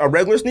 Like a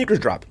regular sneakers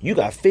drop, you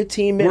got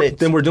 15 minutes.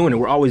 Then we're doing it.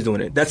 We're always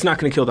doing it. That's not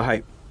going to kill the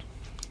hype.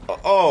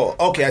 Oh,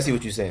 okay. I see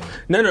what you're saying.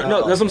 No.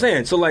 That's what I'm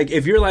saying. So, like,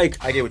 if you're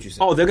like... I get what you're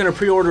saying. Oh, they're going to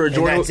pre-order a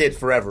Jordan... And that's it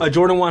forever. A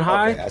Jordan 1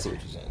 high? Okay, I see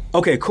what you're saying.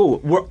 Okay, cool.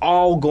 We're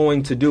all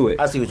going to do it.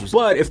 I see what you're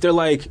saying. But if they're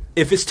like...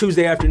 If it's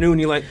Tuesday afternoon,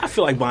 you're like, I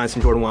feel like buying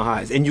some Jordan 1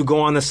 highs, and you go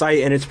on the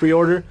site and it's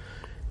pre-order...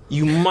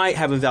 You might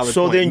have a valid point.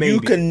 So then maybe. You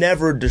can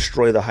never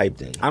destroy the hype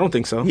then? I don't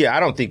think so. Yeah, I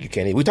don't think you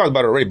can. We talked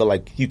about it already, but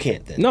like you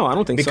can't then. No, I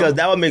don't think so. Because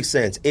that would make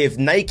sense. If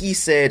Nike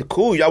said,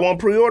 cool, y'all want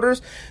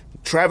pre-orders?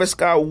 Travis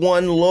Scott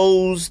won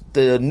Lowe's,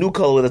 the new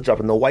color that's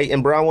dropping, the white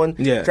and brown one.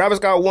 Yeah. Travis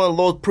Scott won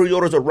Lowe's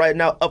pre-orders are right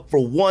now up for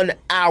 1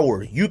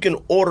 hour. You can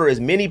order as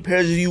many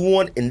pairs as you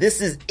want, and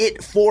this is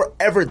it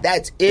forever.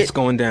 That's it. It's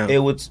going down. It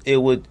would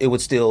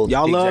still.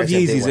 Y'all love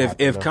Yeezys.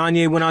 If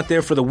Kanye went out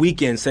there for the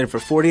weekend, said for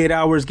 48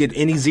 hours, get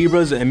any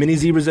zebras and many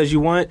zebras as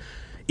you want,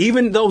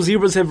 even though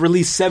zebras have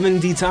released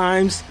 70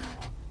 times,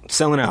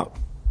 selling out.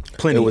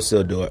 Plenty. It would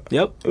still do it.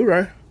 Yep. All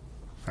right.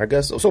 I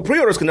guess so. So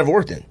pre-orders can never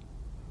work then.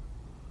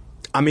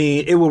 I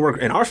mean, it will work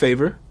in our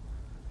favor.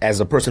 As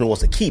a person who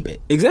wants to keep it.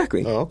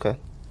 Exactly. Oh, okay.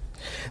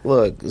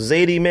 Look,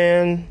 Zadeh,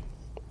 man,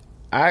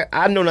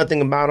 I know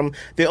nothing about him.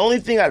 The only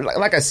thing,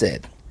 like I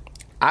said,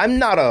 I'm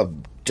not a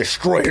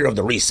destroyer of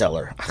the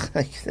reseller.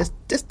 That's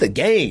just the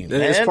game,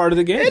 man. It's part of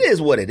the game. It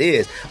is what it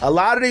is. A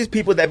lot of these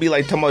people that be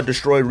like talking about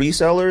destroy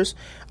resellers,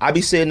 I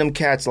be seeing them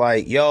cats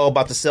like, yo,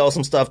 about to sell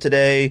some stuff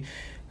today.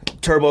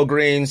 Turbo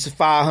Greens,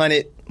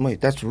 500. Wait,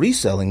 that's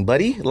reselling,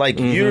 buddy. Like,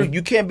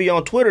 you can't be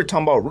on Twitter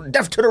talking about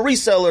death to the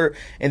reseller,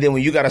 and then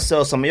when you got to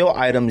sell some of your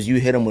items,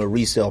 you hit them with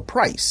resale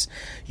price.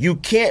 You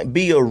can't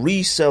be a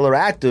reseller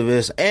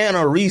activist and a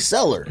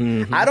reseller.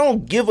 Mm-hmm. I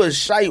don't give a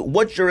shite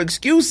what your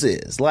excuse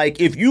is.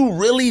 Like, if you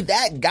really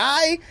that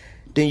guy,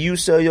 then you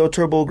sell your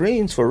Turbo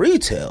Greens for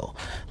retail.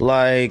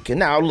 Like,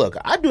 now, look,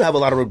 I do have a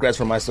lot of regrets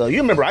for myself. You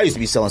remember I used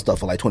to be selling stuff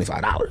for like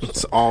 $25.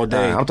 It's all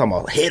day. I'm talking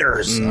about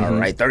hitters, all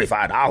right,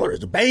 $35,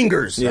 the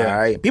bangers, all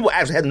right. People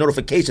actually had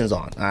notifications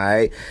on, all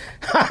right.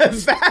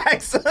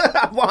 Facts,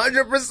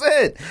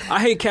 100%. I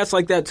hate cats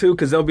like that, too,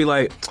 because they'll be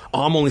like,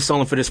 oh, I'm only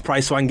selling for this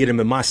price so I can get them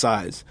in my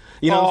size.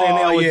 You know what I'm saying?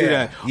 They always do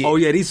that. Yeah. Oh,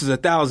 yeah, these is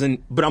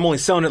 1,000, but I'm only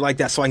selling it like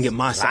that so I can get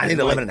my size. I need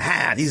 11 and a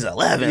half. These are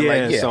 11.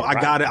 Yeah, like, so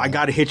I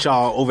gotta hit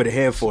y'all over the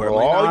head for it.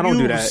 Like, don't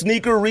do that.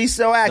 Sneaker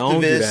resale activists.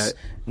 Don't do that.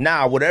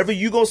 Nah, whatever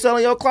you gonna sell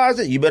in your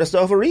closet, you better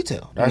sell for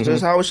retail. That's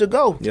just how it should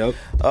go. Yep.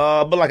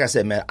 But like I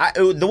said, man,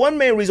 the one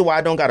main reason why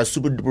I don't got a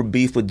super duper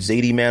beef with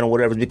Zadeh, man, or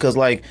whatever, is because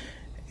like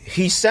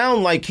he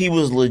sound like he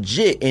was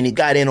legit and he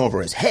got in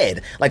over his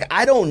head. Like,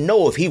 I don't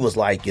know if he was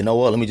like, you know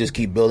what, let me just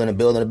keep building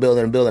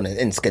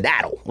and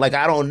skedaddle. Like,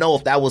 I don't know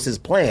if that was his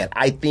plan.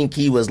 I think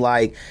he was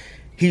like,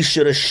 he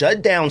should have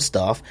shut down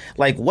stuff.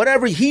 Like,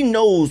 whatever, he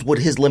knows what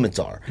his limits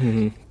are.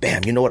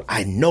 Bam, you know what?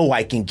 I know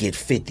I can get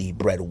 50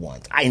 bread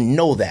ones. I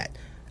know that.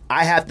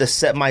 I have to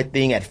set my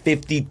thing at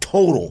 50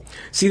 total.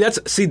 See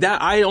that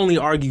I only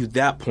argue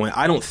that point.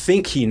 I don't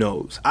think he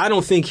knows. I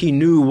don't think he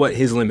knew what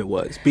his limit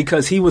was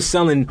because he was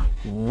selling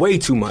way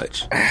too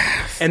much.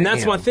 And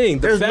that's my thing.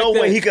 There's no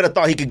way he could have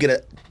thought he could get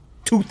a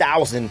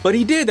 2,000. But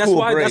he did. That's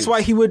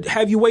why he would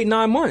have you wait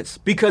 9 months,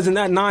 because in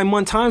that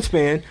 9-month time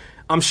span,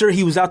 I'm sure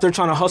he was out there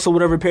trying to hustle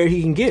whatever pair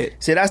he can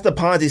get. See, that's the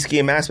Ponzi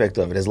scheme aspect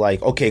of it. It's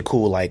like, okay,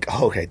 cool. Like,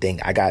 okay,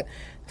 dang, I got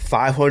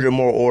 500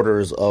 more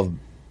orders of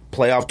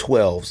playoff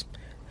 12s.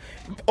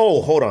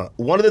 Oh, hold on.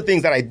 One of the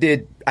things that I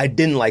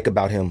didn't like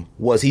about him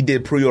was he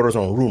did pre-orders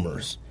on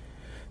rumors.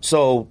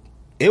 So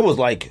it was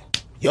like,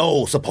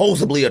 yo,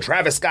 supposedly a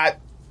Travis Scott,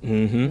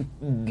 you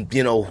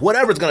know,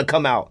 whatever's going to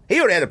come out. He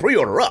already had the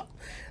pre-order up.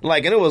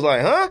 Like, and it was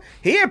like, huh?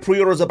 He had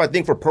pre-orders up, I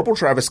think, for purple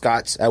Travis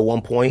Scotts at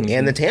one point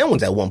and the tan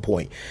ones at one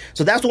point.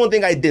 So that's the one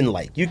thing I didn't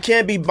like. You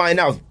can't be buying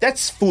out.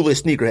 That's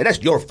foolish sneakerhead.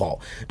 That's your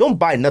fault. Don't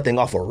buy nothing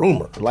off a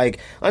rumor. Like,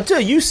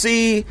 until you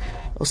see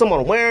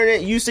someone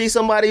wearing it, you see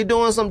somebody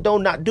doing something,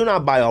 do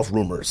not buy off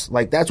rumors.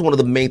 Like, that's one of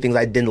the main things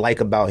I didn't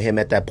like about him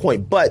at that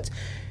point. But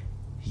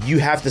you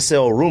have to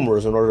sell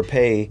rumors in order to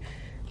pay,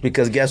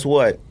 because guess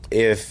what?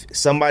 If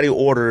somebody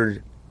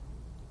ordered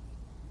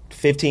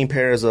 15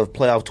 pairs of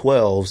playoff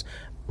 12s,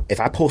 if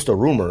I post a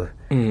rumor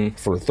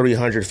for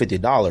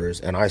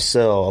 $350 and I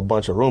sell a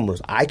bunch of rumors,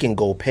 I can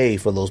go pay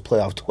for those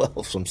playoff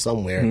 12s from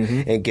somewhere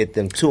and get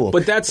them to him.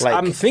 But that's, like,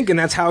 I'm thinking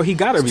that's how he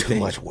got everything.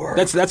 Too much work.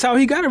 That's how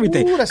he got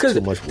everything. Ooh, that's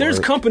too much work. There's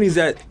companies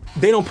that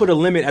they don't put a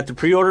limit at the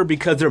pre-order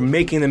because they're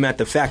making them at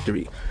the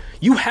factory.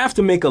 You have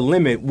to make a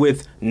limit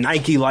with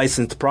Nike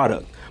licensed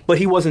product. But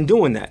he wasn't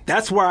doing that.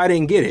 That's where I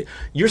didn't get it.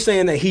 You're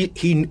saying that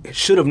he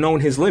should have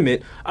known his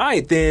limit. All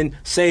right, then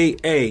say,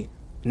 hey,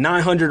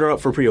 900 are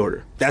up for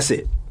pre-order. That's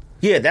it.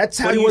 Yeah, that's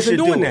how you should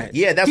do it. He wasn't doing that.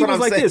 Yeah, that's he what I'm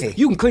like saying. This.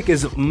 You can click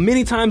as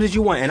many times as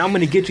you want, and I'm going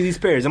to get you these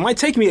pairs. It might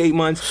take me 8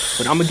 months,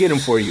 but I'm going to get them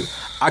for you.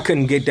 I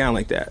couldn't get down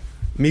like that,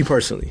 me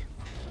personally.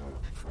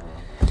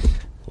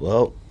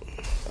 Well,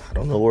 I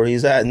don't know where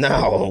he's at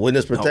now.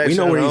 Witness protection. We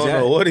know where he's at. I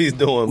don't know what he's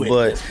doing,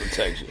 but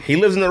he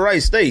lives in the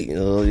right state. You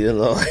know, he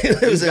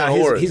lives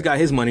he's got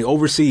his money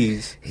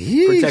overseas,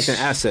 protecting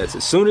assets.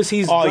 As soon as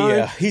he's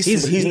done,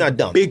 he's not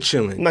dumb. Big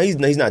chilling. No,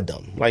 he's not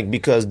dumb. Like,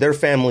 because their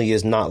family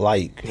is not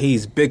like,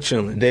 he's big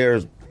chilling.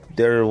 They're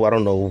I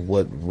don't know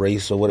what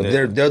race or whatever.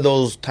 Yeah. They're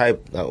those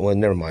type. Well,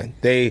 never mind.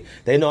 They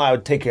know how to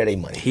take care of their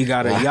money. He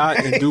got a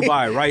yacht in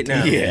Dubai right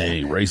now. Yeah,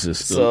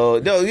 racist. So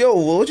yo,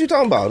 what you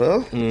talking about?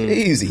 Huh?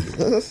 Easy.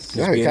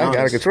 Kind of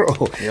out of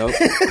control.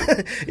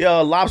 Yep.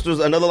 Yo,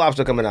 another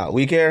lobster coming out.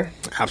 We care?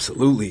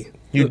 Absolutely.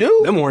 You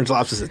do? Them orange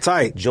lobsters are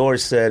tight.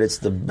 George said it's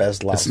the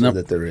best lobster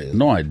that there is.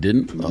 No, I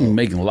didn't. I'm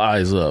making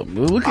lies up.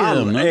 Look at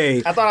him.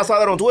 Hey, I thought I saw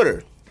that on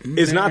Twitter.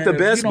 It's not the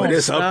best, but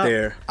it's up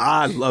there.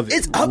 I love it.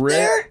 It's up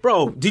there?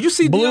 Bro, did you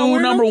see blue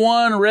number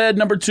 1, red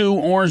number 2,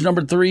 orange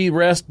number 3,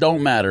 rest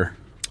don't matter.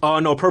 Oh,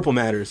 no, purple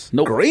matters.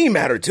 Nope. Green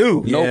matter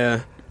too.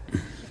 Yeah.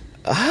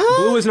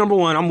 Blue is number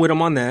 1. I'm with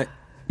him on that.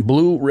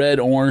 Blue, red,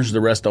 orange, the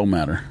rest don't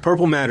matter.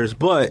 Purple matters,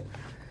 but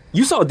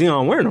you saw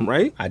Dion wearing them,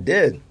 right? I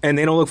did. And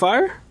they don't look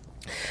fire?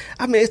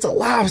 I mean, it's a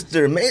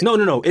lobster, man.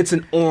 No. It's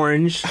an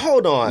orange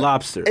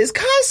lobster. His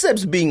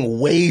concept's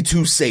being way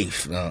too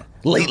safe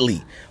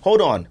lately.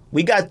 Hold on.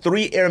 We got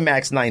 3 Air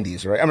Max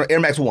 90s, right? I mean, Air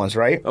Max 1s,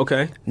 right?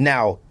 Okay.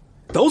 Now,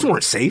 those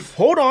weren't safe.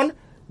 Hold on.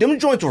 Them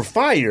joints were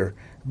fire,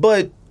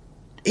 but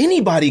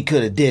anybody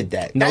could have did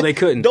that. No, they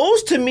couldn't.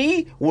 Those, to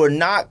me, were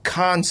not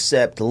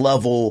concept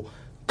level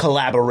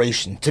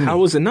collaboration to me. How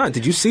was it not?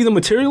 Did you see the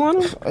material on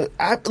them?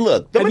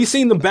 Look. Have you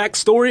seen the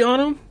backstory on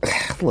them?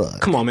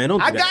 Look. Come on, man. Don't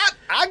do I that.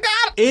 got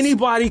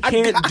Anybody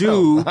can't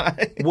do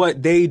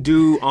what they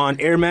do on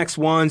Air Max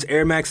 1s,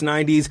 Air Max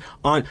 90s.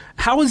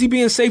 How is he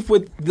being safe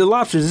with the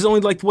lobsters? It's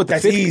only like, what, the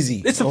that's fifth?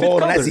 Easy. It's the fifth color.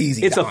 That's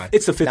easy, It's Don.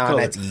 it's the fifth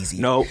color. That's easy.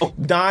 No.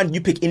 Don,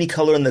 you pick any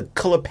color in the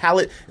color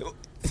palette,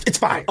 it's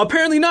fine.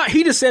 Apparently not.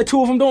 He just said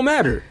 2 of them don't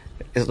matter.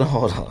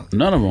 Hold on.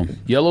 None of them.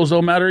 Yellows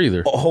don't matter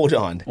either. Hold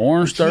on.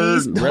 Orange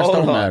third, rest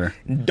don't matter.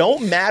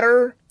 Don't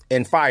matter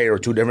and fire are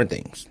 2 different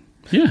things.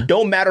 Yeah.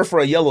 Don't matter for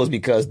a yellows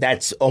because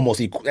that's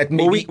almost equal.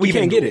 We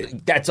can't get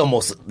it. That's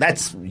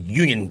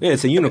union. Yeah,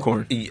 it's a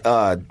unicorn.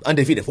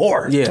 Undefeated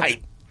 4 yeah.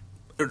 type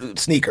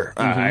sneaker.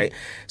 All right.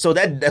 So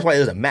that's why it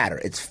doesn't matter.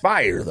 It's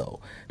fire though.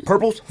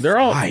 Purples, they're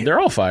all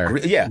fire.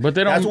 Yeah, but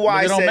they don't. That's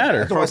why they don't matter.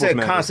 That's why I said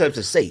concepts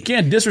are safe. You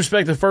can't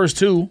disrespect the first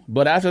 2,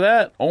 but after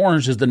that,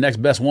 orange is the next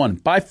best one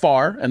by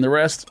far, and the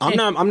rest. I'm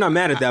not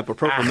mad at that, but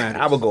purple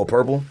matters. I would go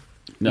purple.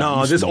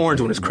 No, this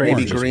orange one is crazy.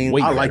 Maybe green.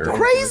 Way I like better. the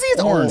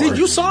crazy orange. Dude,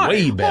 you saw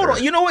Way it. better. Hold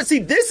on. You know what? See,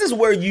 this is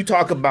where you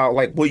talk about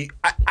like. Well,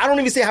 I don't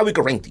even say how we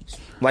could rank these.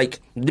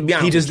 Like, to be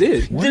honest, He just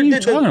did. What are you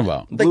talking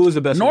about? Blue is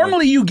the best.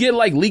 Normally, you get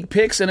like leak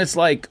pics, and it's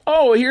like,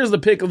 oh, here's the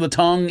pic of the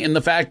tongue in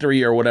the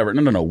factory or whatever.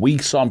 No. We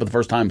saw them for the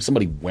first time.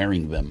 Somebody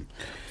wearing them.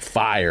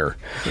 Fire.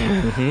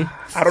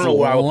 Mm-hmm. I don't know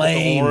where I would put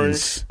the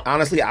orange.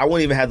 Honestly, I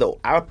wouldn't even have the.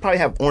 I would probably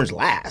have orange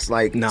last.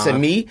 Like to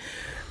me,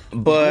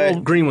 but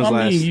Well, green was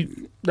last.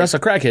 That's a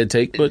crackhead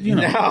take, but you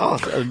know, no,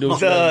 gotta do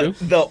what you gotta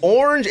do. the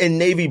orange and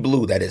navy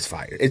blue that is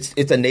fire. It's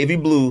a navy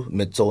blue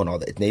midsole and all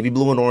that. It's navy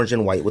blue and orange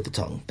and white with the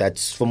tongue.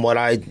 That's from what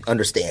I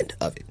understand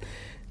of it.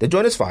 The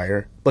joint is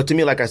fire, but to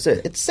me, like I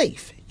said, it's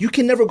safe. You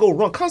can never go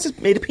wrong.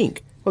 Concept made it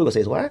pink. What are you gonna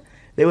say is why?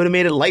 They would have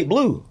made it light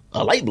blue.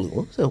 A light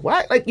blue. So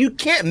why? Like, you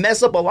can't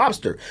mess up a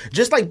lobster.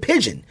 Just like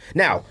pigeon.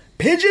 Now,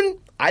 pigeon,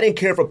 I didn't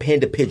care for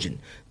panda pigeon.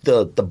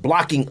 The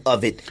blocking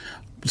of it.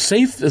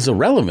 Safe is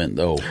irrelevant,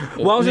 though.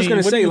 Well, I was just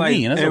going to say,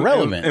 like, that's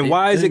irrelevant. And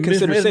why is it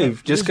considered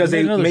safe? Just because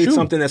they made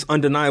something that's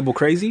undeniable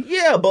crazy?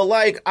 Yeah, but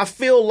like, I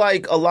feel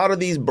like a lot of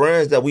these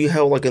brands that we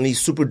held like in these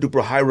super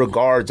duper high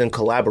regards and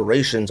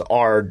collaborations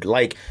are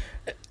like,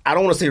 I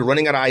don't want to say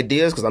running out of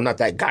ideas because I'm not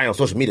that guy on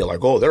social media.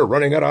 Like, oh, they're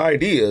running out of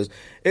ideas.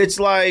 It's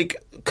like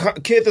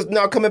Kith is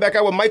now coming back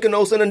out with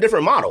Mykonos in a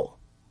different model.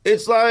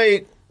 It's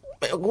like,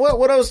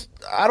 what else?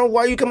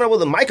 Why are you coming out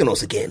with a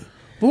Mykonos again?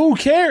 Who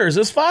cares?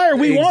 It's fire.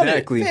 We want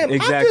it. Fam,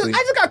 Exactly. I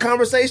just got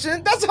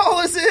conversation. That's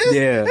all this is.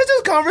 Yeah. It's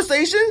just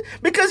conversation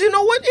because you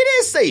know what? It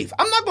is safe.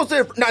 I'm not going to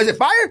say, now is it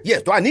fire?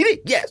 Yes. Do I need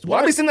it? Yes. Will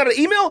I be sending out an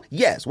email?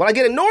 Yes. Will I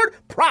get ignored?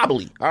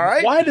 Probably. All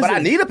right. I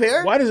need a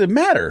pair. Why does it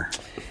matter?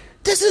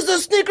 This is a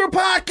sneaker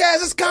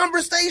podcast. It's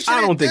conversation.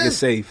 I don't think it's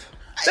safe.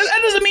 That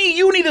doesn't mean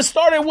you need to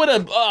start it with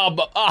a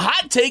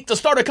hot take to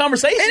start a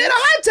conversation. It ain't a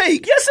hot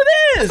take. Yes,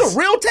 it is. It's a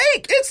real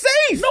take. It's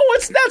safe. No,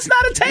 that's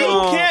not a take. You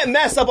can't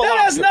mess up a That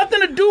lobster. has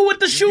nothing to do with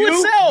the shoe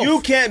itself. You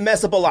can't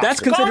mess up a lobster.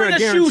 That's considered Calling a a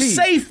shoe guarantee.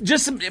 safe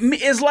just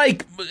is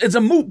like, it's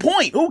a moot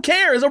point. Who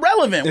cares?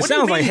 Irrelevant. It What do you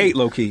sounds like mean? hate,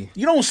 low-key.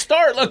 You don't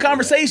start a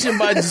conversation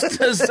by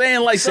just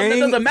saying like something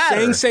that doesn't matter.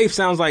 Saying safe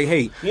sounds like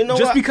hate. You know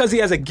just what? because he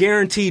has a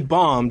guaranteed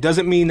bomb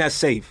doesn't mean that's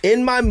safe.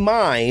 In my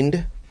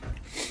mind,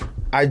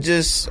 I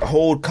just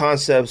hold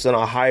concepts in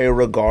a higher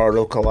regard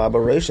of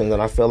collaboration,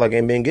 and I feel like I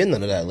ain't been getting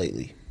none of that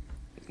lately.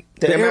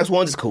 The Air Max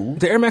ones is cool.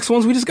 The Air Max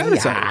ones we just got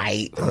it.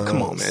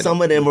 Come on, man.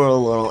 Some of them are a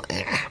little.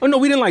 Oh no,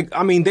 we didn't like.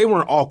 I mean, they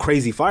weren't all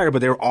crazy fire,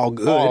 but they were all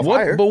good.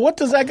 But what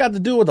does that got to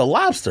do with the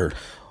lobster?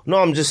 No,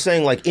 I'm just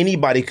saying, like,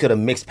 anybody could have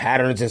mixed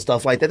patterns and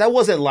stuff like that. That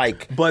wasn't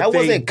like, that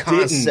wasn't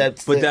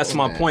concept. But that's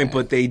my point.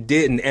 But they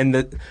didn't. And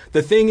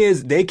the thing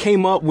is, they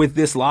came up with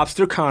this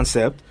lobster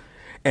concept.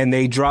 And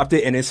they dropped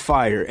it, and it's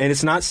fire. And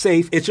it's not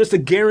safe. It's just a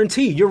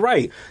guarantee. You're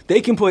right.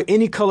 They can put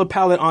any color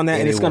palette on that,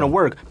 and it's going to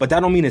work. But that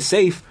don't mean it's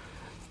safe.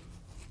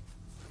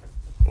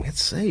 It's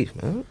safe,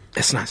 man.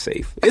 It's not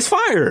safe. It's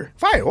fire.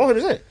 Fire,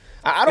 100%.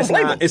 I don't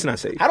blame them. It's not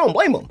safe. I don't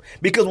blame them.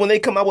 Because when they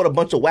come out with a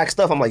bunch of whack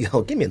stuff, I'm like,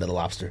 yo, give me another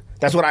lobster.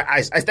 That's what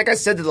I think I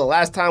said to the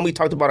last time we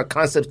talked about a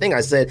concept thing. I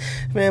said,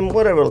 man,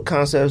 whatever the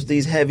concepts,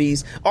 these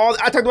heavies. I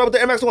talked about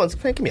the Air Max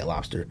ones. Man, give me a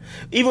lobster.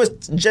 Even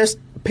with just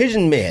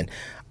Pigeon Man.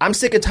 I'm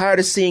sick and tired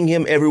of seeing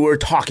him everywhere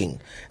talking.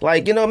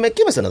 Like, you know, man,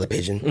 give us another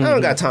pigeon. I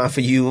don't got time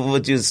for you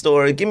with your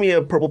story. Give me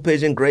a purple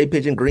pigeon, gray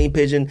pigeon, green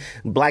pigeon,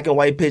 black and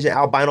white pigeon,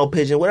 albino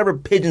pigeon, whatever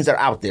pigeons are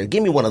out there.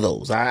 Give me one of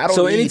those. I don't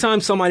need...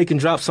 anytime somebody can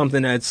drop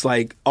something that's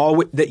like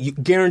that you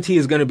guarantee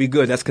is going to be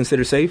good, that's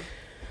considered safe?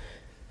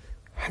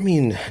 I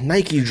mean,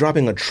 Nike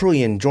dropping 1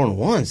 trillion Jordan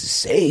 1s is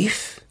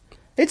safe.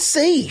 It's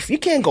safe. You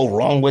can't go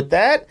wrong with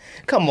that.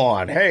 Come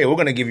on. Hey, we're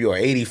going to give you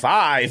an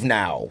 85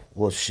 now.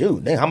 Well,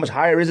 shoot. Dang, how much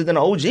higher is it than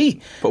an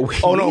OG? But we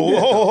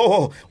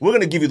We're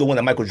going to give you the one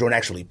that Michael Jordan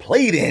actually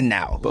played in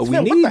now. But we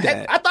need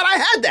that. I thought I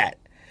had that.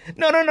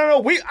 No. I think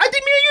me and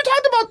you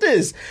talked about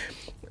this.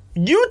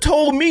 You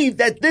told me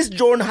that this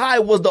Jordan High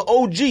was the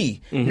OG.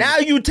 Mm-hmm. Now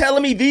you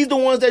telling me these the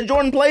ones that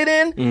Jordan played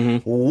in?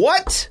 Mm-hmm.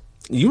 What?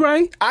 You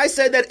right. I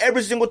said that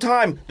every single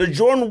time. The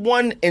Jordan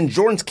 1 and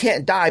Jordans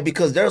can't die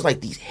because there's like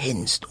these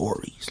hidden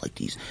stories, like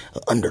these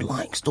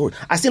underlying stories.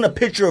 I seen a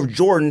picture of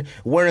Jordan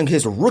wearing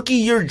his rookie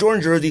year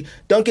Jordan jersey,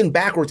 dunking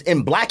backwards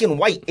in black and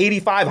white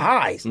 85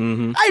 highs.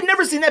 Mm-hmm. I've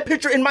never seen that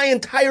picture in my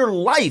entire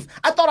life.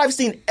 I thought I've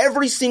seen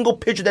every single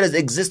picture that has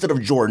existed of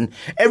Jordan,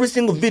 every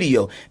single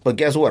video. But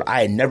guess what?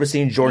 I had never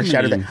seen Jordan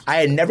shatter that. I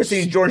had never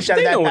seen Jordan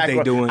shatter that backboard. What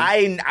they doing.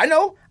 I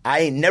know.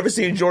 I ain't never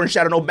seen Jordan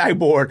shatter no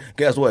backboard.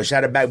 Guess what?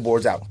 Shatter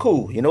backboard's out.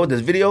 Cool. You know what?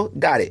 This video?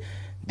 Got it.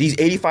 These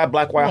 85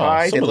 black white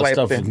highs. Some of the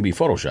stuff can be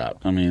photoshopped.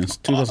 I mean, it's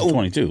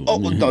 2022.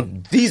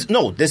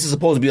 This is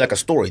supposed to be like a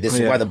story. This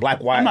is why the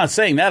black white. I'm not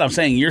saying that. I'm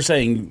saying you're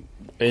saying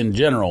in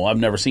general. I've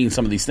never seen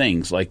some of these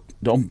things. Like,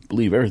 don't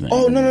believe everything.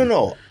 Oh,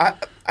 no.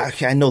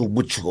 I know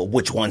which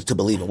ones to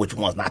believe and which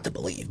ones not to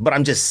believe. But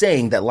I'm just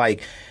saying that,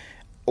 like,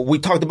 we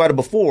talked about it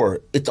before.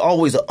 It's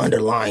always an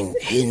underlying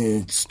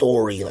hidden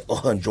story. Like,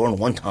 oh, Jordan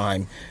one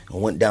time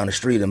went down the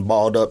street and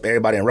balled up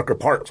everybody in Rucker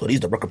Park. So he's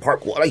the Rucker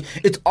Park. Like,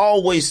 it's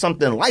always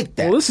something like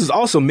that. Well, this is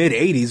also mid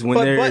 '80s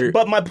when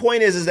but my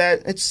point is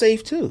that it's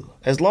safe too.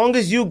 As long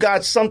as you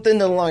got something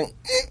to like.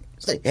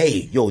 Say,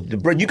 hey, yo,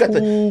 you got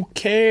the. Who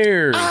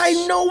cares? I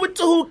know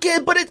it's a who cares,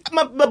 but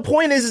my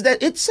point is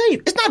that it's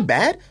safe. It's not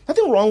bad.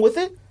 Nothing wrong with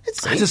it.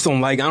 It's safe. I just don't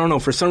like. I don't know.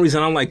 For some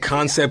reason, I don't like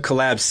concept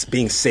collabs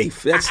being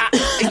safe. That's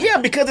yeah,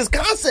 because it's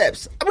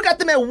concepts. We got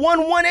them at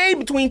 1A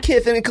between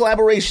Kith and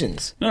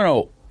collaborations.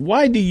 No.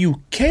 Why do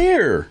you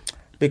care?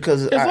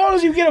 Because as long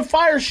as you get a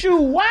fire shoe,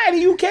 why do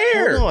you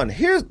care? Hold on.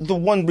 Here's the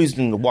one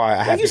reason why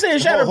I have. You saying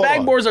shattered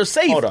backboards are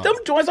safe? Them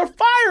joints are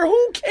fire.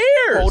 Who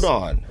cares? Hold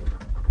on.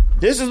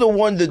 This is the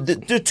one.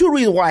 There are two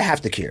reasons why I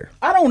have to care.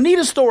 I don't need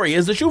a story.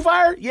 Is the shoe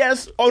fire?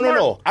 Yes. Oh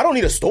no. I don't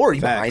need a story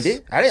behind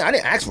it. I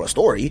didn't ask for a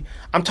story.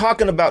 I'm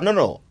talking about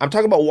I'm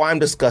talking about why I'm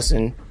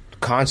discussing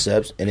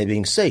concepts and it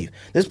being safe.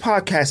 This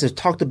podcast has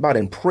talked about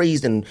and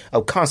praised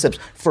of concepts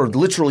for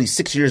literally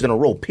 6 years in a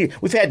row.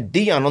 We've had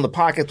Dion on the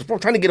podcast before,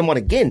 trying to get him on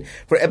again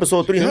for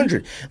episode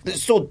 300. Mm-hmm.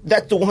 So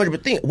that's the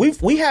 100th thing.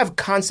 We have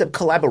concept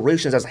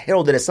collaborations as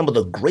heralded as some of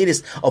the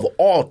greatest of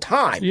all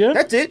time. Yeah.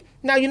 That's it.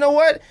 Now you know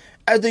what?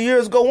 As the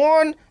years go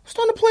on, I'm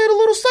starting to play it a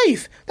little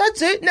safe.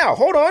 That's it. Now,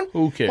 hold on.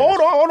 Who cares? Hold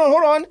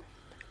on.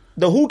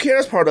 The who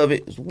cares part of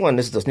it is, one,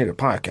 this is the Sneaker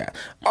Podcast.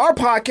 Our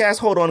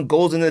podcast,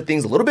 goes into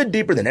things a little bit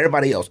deeper than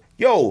everybody else.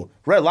 Yo,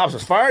 Red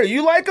Lobster's fire.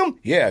 You like them?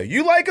 Yeah.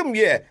 You like them?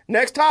 Yeah.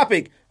 Next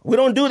topic. We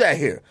don't do that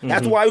here. Mm-hmm.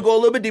 That's why we go a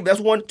little bit deeper. That's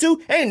 1,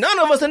 2. Ain't none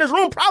of us in this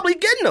room probably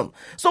getting them.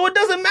 So it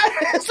doesn't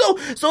matter.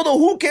 So the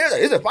who cares?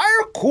 Is it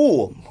fire?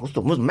 Cool. It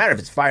doesn't matter if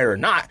it's fire or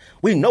not.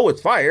 We know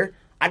it's fire.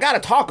 I got to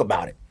talk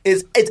about it.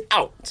 It's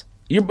out.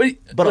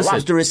 But a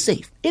lobster is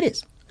safe. It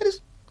is.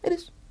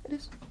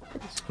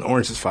 An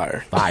orange is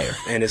fire.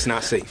 And it's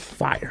not safe.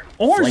 Fire.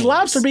 Orange Flames.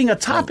 Lobster being a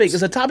topic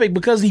is a topic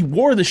because he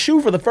wore the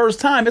shoe for the first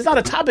time. It's not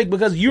a topic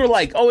because you're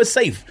like, oh, it's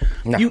safe.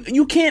 No.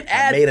 You can't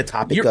add. I made a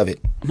topic of it.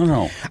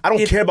 No. I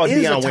don't care about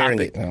Dion wearing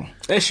it. No.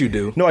 Yes, you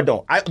do. No, I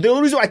don't. The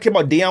only reason I care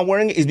about Dion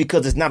wearing it is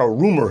because it's not a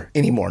rumor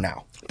anymore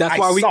now.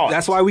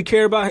 That's why we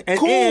care about it. And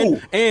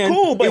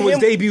cool, but it was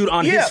debuted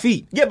on his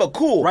feet. Yeah, but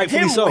cool.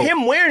 Rightfully so.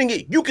 Him wearing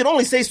it, you can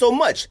only say so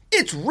much.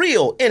 It's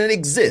real and it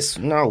exists.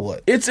 Now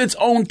what? It's its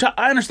own.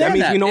 I understand that.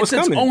 Means we know it's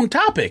coming. Its own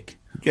topic.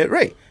 Yeah,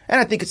 right. And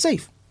I think it's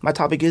safe. My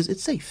topic is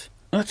it's safe.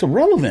 That's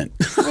irrelevant.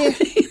 Yeah.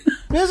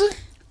 Is it?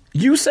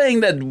 You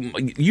saying that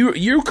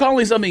you're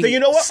calling something you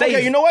know what? safe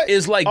okay, you know what?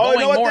 Is like going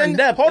more in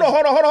depth. Hold on.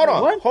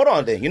 What? Hold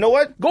on then. You know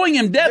what? Going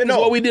in depth is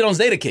what we did on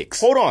Zadeh Kicks.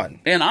 Hold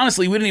on. And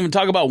honestly, we didn't even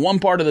talk about one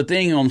part of the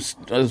thing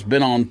that's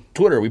been on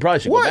Twitter. We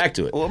probably should go back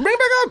to it. Well, bring it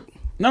back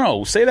up.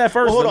 No, say that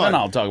first and then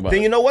I'll talk about it.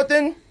 Then you know what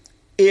then?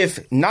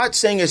 If not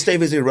saying it's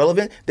safe is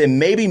irrelevant, then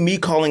maybe me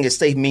calling it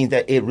safe means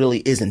that it really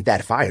isn't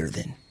that fire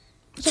then.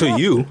 To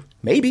you.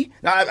 Maybe.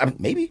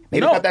 Maybe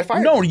not that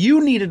fire. No,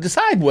 you need to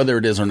decide whether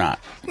it is or not.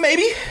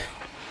 Maybe.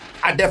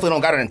 I definitely don't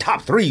got it in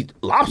top 3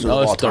 lobsters of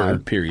all time.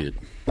 Third, period.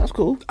 That's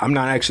cool. I'm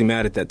not actually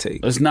mad at that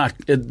take. It's not.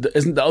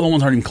 The other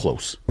ones aren't even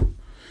close.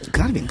 It's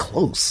not even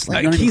close.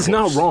 He's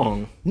not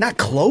wrong. Not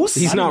close?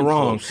 He's not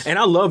wrong. Close. And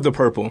I love the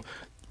purple.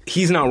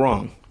 He's not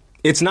wrong.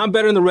 It's not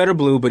better than the red or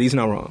blue, but he's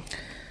not wrong.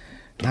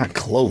 Not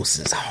close.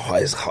 It's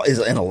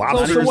in a lot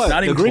of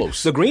not even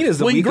close. The green is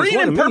the when weakest green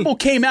one and purple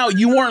came out,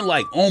 you weren't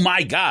like, oh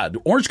my god.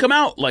 Orange come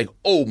out like,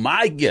 oh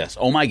my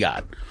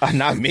god.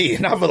 Not me.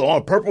 Not for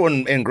the purple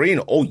and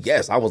green. Oh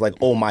yes, I was like,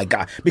 oh my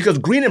god, because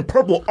green and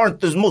purple aren't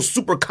the most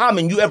super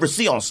common you ever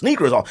see on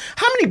sneakers.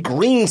 How many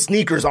green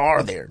sneakers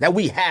are there that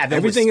we have?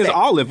 Everything is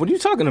olive. What are you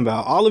talking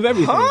about? Olive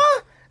everything.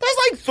 Huh? There's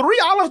like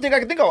 3 olive things I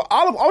can think of.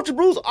 Olive Ultra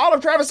Brews,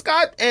 Olive Travis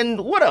Scott, and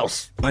what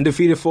else?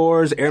 Undefeated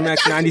 4s, Air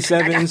Max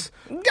 97s.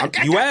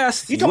 You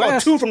asked. You talking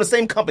about 2 from the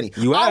same company.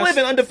 Olive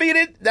and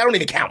Undefeated, that don't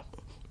even count.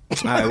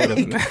 All right, whatever,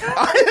 man.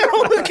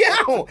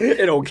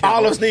 It don't count.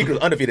 Olive sneakers,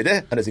 Undefeated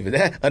that,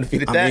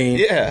 Undefeated that.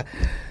 Yeah.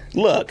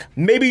 Look,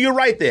 maybe you're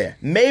right there.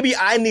 Maybe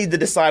I need to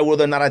decide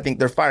whether or not I think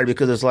they're fired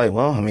because it's like,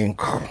 well, I mean,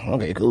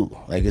 okay,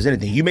 cool. Like, is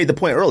anything? You made the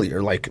point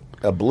earlier, like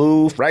a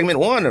blue fragment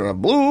 1 or a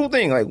blue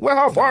thing. Like, well,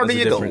 how far do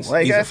you go?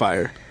 Like, he's a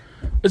fire.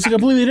 It's a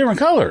completely different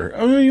color.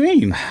 What do you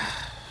mean?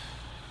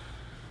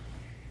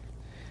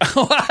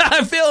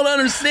 I fail to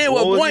understand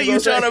what point you're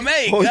trying to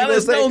make. I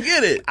just don't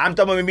get it. I'm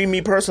talking about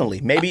me personally.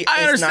 Maybe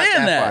I it's not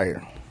understand that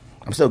fire.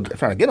 I'm still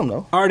trying to get them,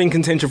 though. Already in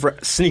contention for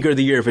Sneaker of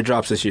the Year if it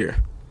drops this year.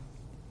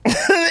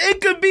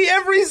 It could be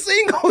every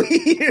single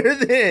year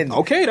then.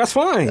 Okay, that's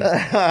fine.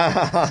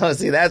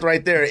 See, that's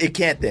right there. It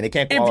can't then. It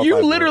can't qualify. If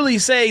you're literally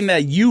saying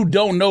that you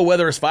don't know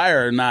whether it's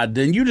fire or not,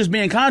 then you just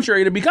being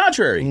contrary to be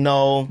contrary.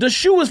 No. The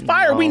shoe is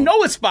fire. No. We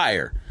know it's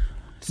fire.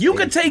 You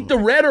could take the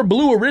red or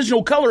blue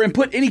original color and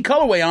put any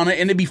colorway on it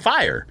and it'd be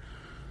fire.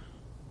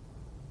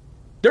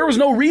 There was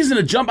no reason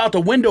to jump out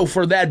the window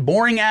for that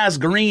boring-ass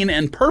green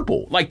and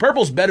purple. Like,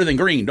 purple's better than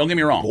green. Don't get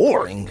me wrong.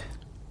 Boring?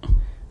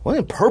 When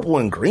did purple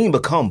and green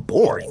become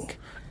boring?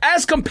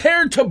 As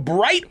compared to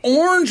bright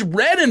orange,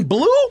 red, and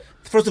blue?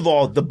 First of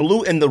all, the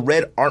blue and the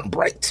red aren't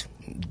bright.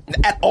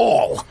 at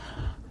all.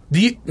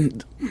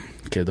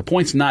 Okay, the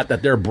point's not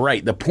that they're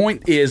bright. The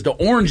point is the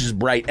orange is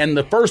bright, and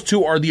the first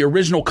two are the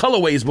original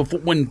colorways before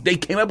when they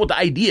came up with the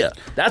idea.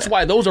 That's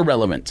why those are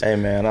relevant. Hey,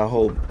 man, I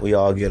hope we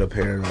all get a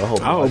pair. I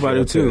hope I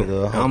do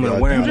too. I'm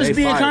gonna wear them. You just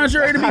being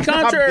contrary to be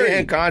contrary. I'm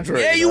being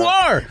contrary. Yeah, you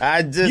are.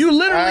 You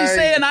literally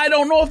saying I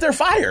don't know if they're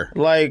fire.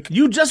 Like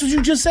you just what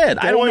you just said.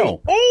 I don't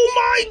know. Oh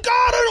my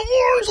God, an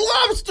orange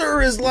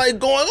lobster is like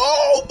going.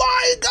 Oh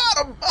my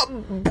God, a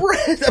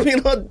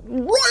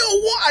royal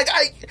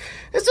white.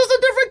 It's just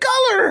a different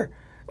color.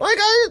 Like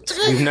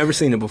You've never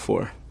seen it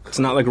before. It's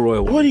not like a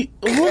royal one. What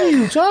are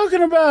you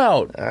talking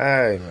about?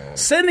 Hey, man.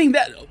 Sending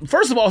that,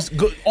 first of all,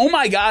 oh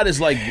my God is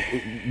like,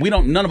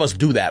 none of us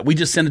do that. We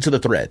just send it to the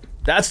thread.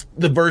 That's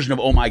the version of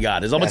oh my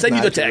God. I'm going to send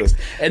you the text.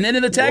 And then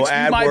in the text,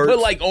 you might put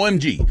like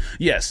OMG.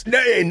 Yes.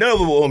 They ain't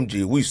never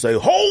OMG. We say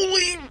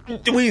holy,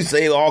 we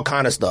say all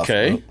kind of stuff.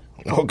 Okay.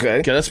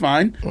 Okay, that's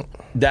fine.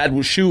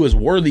 That shoe is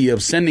worthy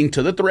of sending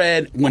to the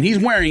thread when he's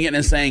wearing it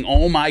and saying,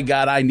 oh my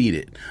God, I need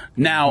it.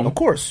 Now, of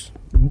course.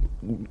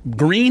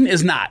 Green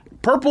is not.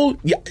 Purple,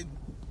 yeah,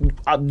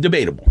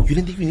 debatable. You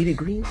didn't think you needed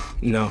green?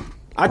 No.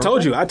 I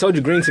told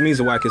you green to me is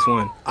the wackest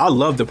one. I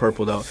love the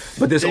purple though.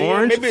 But this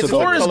orange,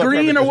 forest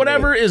green or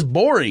whatever is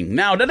boring.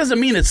 Now, that doesn't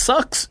mean it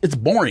sucks. It's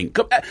boring.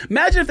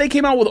 Imagine if they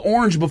came out with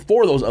orange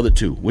before those other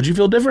two. Would you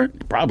feel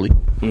different? Probably.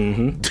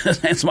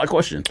 Mm-hmm. Answer my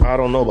question. I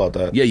don't know about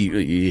that.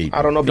 Yeah,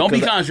 I don't know. Don't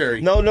be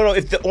contrary. No.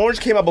 If the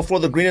orange came out before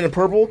the green and the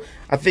purple,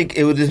 I think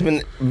it would have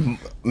been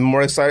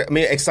more excited. I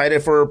mean,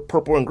 excited for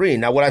purple and green.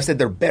 Now, would I said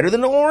they're better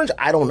than the orange?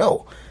 I don't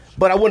know.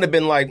 But I wouldn't have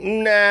been like,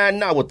 nah,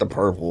 not with the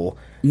purple.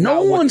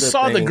 No one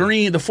saw the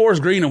green, the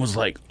forest green, and was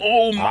like,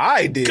 oh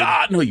my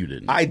God. No, you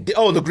didn't. I did.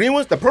 Oh, the green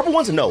ones? The purple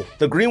ones? No.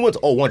 The green ones?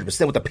 Oh,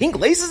 100%. With the pink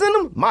laces in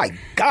them? My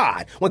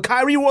God. When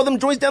Kyrie wore them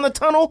joints down the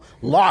tunnel,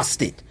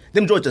 lost it.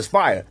 Them joints is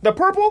fire. The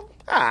purple?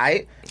 All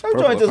right. Them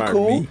joints is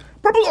cool.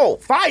 Purple,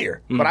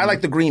 fire. Mm-hmm. But I like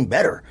the green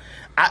better.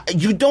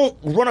 You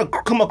don't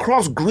come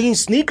across green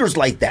sneakers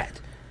like that.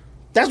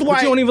 That's why.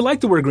 But you don't even like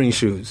to wear green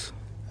shoes.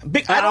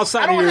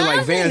 Outside of your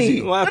like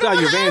Vans, outside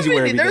your Vans you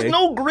wear every day. There's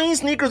no green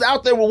sneakers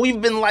out there where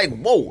we've been like,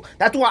 whoa.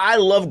 That's why I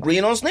love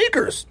green on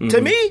sneakers. Mm-hmm. To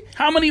me,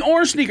 how many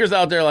orange sneakers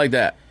out there like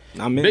that?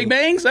 Big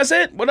Bangs. That's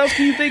it. What else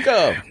can you think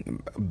of?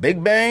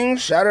 Big Bang,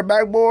 Shattered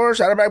Backboard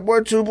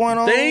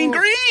 2.0. They ain't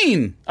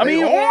green. I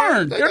mean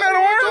orange. They're not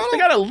orange. They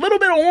got a little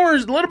bit of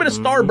orange, a little bit of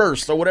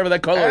Starburst or whatever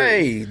that color is.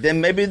 Hey,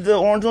 then maybe the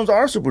orange ones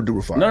are super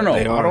duper fire. No.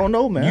 I don't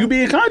know, man. You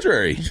being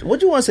contrary. What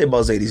do you want to say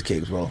about Zadeh's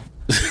cakes, bro?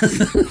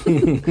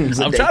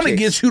 I'm trying to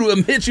get you to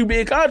admit you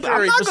being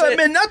contrary. I'm not going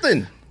to admit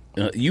nothing.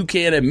 You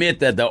can't admit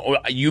that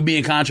you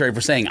being contrary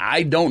for saying,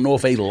 I don't know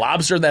if a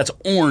lobster that's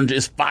orange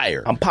is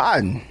fire. I'm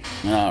potting.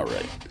 All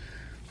right.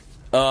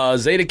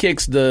 Zadeh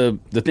Kicks, the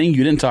thing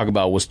you didn't talk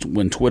about was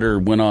when Twitter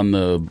went on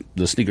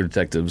the sneaker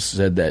detectives,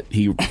 said that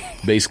he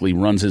basically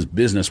runs his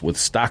business with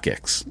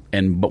StockX.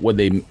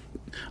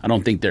 I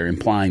don't think they're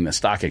implying that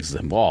StockX is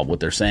involved. What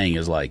they're saying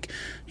is like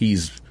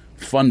he's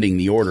funding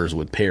the orders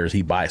with pairs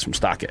he buys from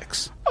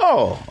StockX.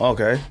 Oh,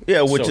 okay.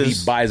 Yeah, he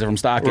buys it from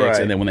StockX,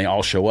 and then when they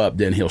all show up,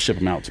 then he'll ship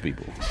them out to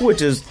people.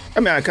 Which is, I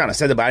mean, I kind of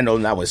said that, but I know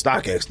not with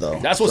StockX, though.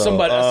 That's what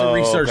that's the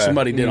research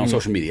somebody did on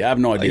social media. I have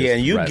no idea. Yeah,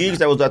 and you geeks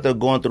that was out there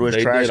going through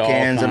his trash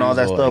cans and all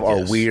that stuff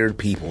are weird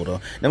people,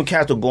 though. Them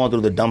cats were going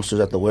through the dumpsters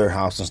at the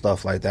warehouse and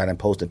stuff like that and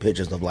posted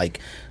pictures of,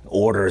 like,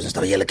 orders and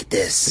stuff. Yeah, look at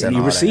this.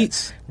 And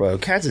receipts. That. Bro,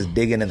 cats is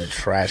digging in the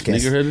trash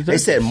cans. They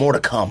said more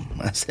to come.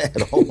 I said,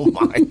 oh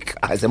my God.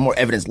 I said more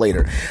evidence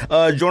later.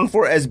 Jordan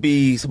 4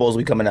 SB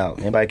supposedly coming out.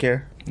 Anybody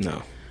care?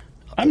 No.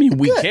 I mean,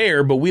 we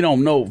care, but we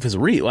don't know if it's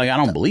real. Like, I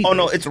don't believe it. Oh,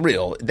 no, it's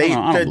real. I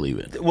don't believe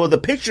it. Well, the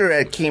picture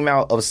that came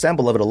out of a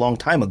sample of it a long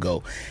time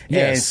ago,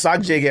 and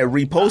Sajay had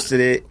reposted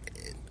it.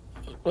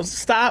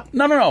 Stop.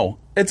 No.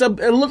 It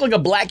looked like a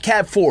Black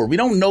Cat 4. We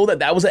don't know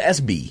that was an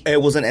SB.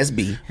 It was an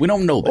SB. We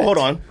don't know that. Hold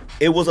on.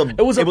 It was a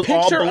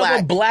picture of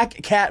a Black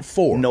Cat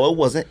 4. No, it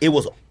wasn't. It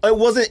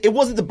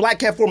wasn't the Black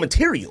Cat 4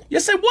 material.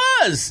 Yes, it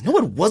was. No,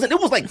 it wasn't. It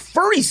was like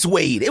furry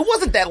suede. It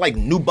wasn't that like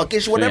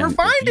nubuckish whatever.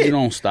 Find it. You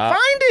don't stop.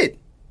 Find it.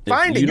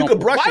 Find it. You could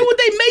brush it. Why would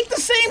they make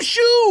the same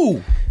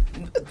shoe?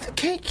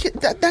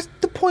 That's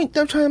the point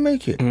they're trying to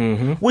make here.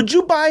 Mm-hmm. Would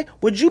you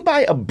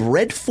buy a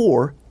Bread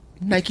 4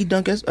 Nike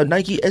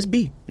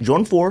SB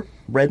Jordan 4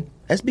 Red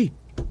SB?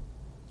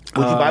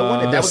 Would you buy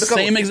one? If that was the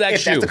same exact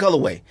shoe. That's the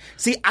colorway.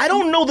 See, I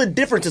don't know the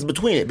differences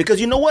between it because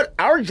you know what?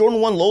 Our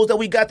Jordan 1 lows that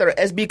we got that are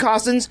SB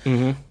Costins,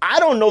 I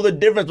don't know the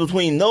difference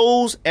between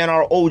those and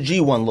our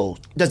OG 1 lows.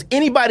 Does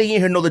anybody in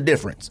here know the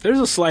difference?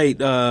 There's a slight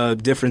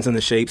difference in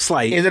the shape.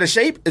 Slight. Is it a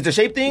shape? Is it a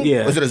shape thing?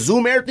 Yeah. Is it a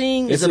Zoom Air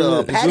thing? Is it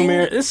a padding? Zoom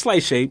Air. It's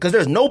slight shape. Because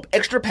there's no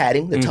extra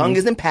padding. The tongue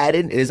isn't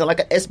padded. It isn't like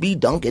a SB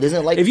Dunk. It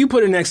isn't like... If you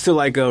put it next to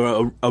like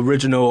a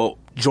original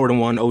Jordan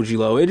 1 OG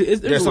low,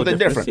 there's something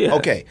different. Yeah.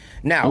 Okay.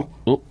 Now...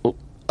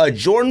 A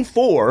Jordan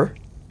 4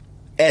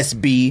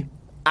 SB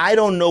I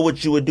don't know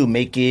what you would do.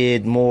 Make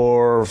it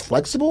more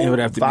flexible? It would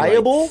have to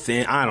viable? be like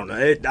thin. I don't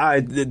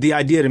know. The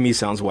idea to me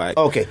sounds whack.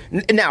 Okay.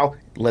 Now,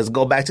 let's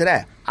go back to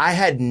that. I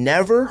had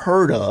never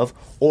heard of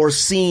or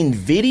seen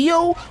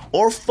video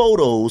or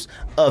photos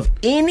of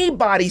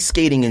anybody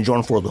skating in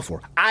Jordan 4s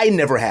before. I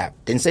never have.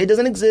 Didn't say it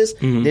doesn't exist.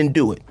 Didn't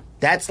do it.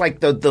 That's like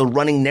the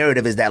running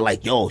narrative is that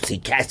like, yo, see,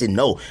 cats didn't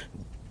know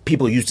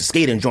people used to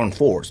skate in Jordan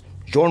 4s.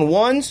 Jordan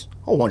 1s?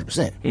 Oh,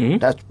 100%.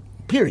 That's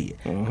period.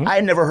 I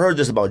had never heard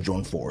this about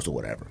Jordan 4s or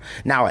whatever.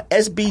 Now, an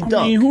SB dunk.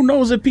 I mean, who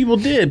knows if people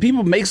did?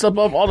 People make stuff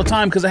up all the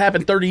time because it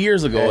happened 30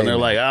 years ago, and they're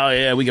like, oh,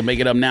 yeah, we can make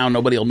it up now.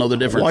 Nobody will know the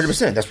difference.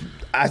 100%.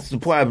 That's the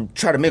point I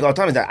try to make all the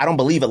time is that I don't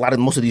believe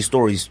most of these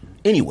stories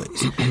anyways.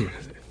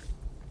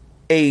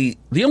 The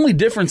only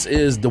difference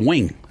is the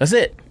wing. That's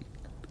it.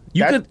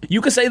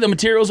 You could say the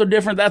materials are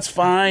different. That's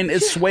fine.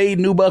 It's suede,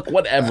 nubuck,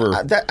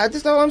 whatever.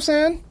 That's all I'm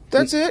saying.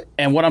 That's it.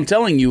 And what I'm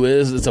telling you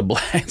is it's a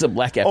black cat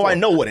 4. Oh, I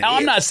know what it is.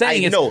 I'm not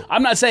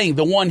saying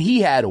the one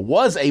he had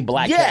was a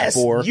black cat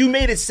 4. Yes, you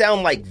made it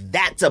sound like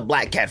that's a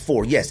black cat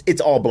 4. Yes, it's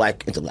all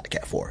black. It's a black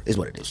cat 4 is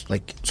what it is.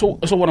 Like so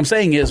what I'm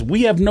saying is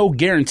we have no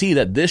guarantee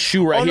that this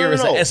shoe right here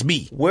is an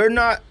SB. We're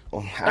not.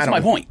 That's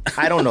my point.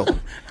 I don't know.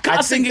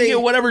 Costin can get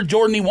whatever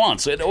Jordan he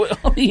wants. I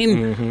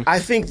mean, I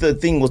think the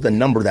thing was the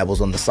number that was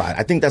on the side.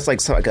 I think that's like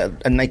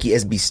a Nike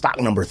SB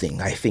stock number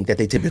thing. I think that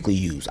they typically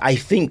use. I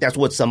think that's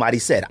what somebody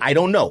said. I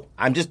don't know.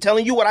 I'm just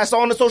telling you what I saw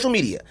on the social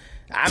media.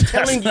 I'm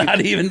telling you. That's not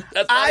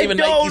even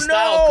Nike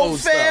style code fam.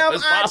 stuff.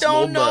 It's possible,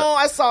 I don't know.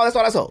 That's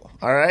what I saw.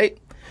 All right.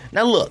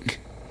 Now look.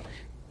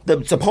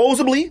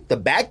 Supposedly, the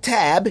back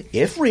tab,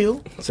 if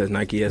real, it says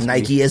Nike SB.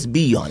 Nike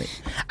SB on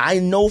it. I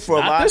know for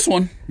Not a lot. This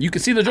one, you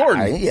can see the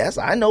Jordan. Yes,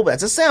 I know, but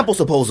that's a sample.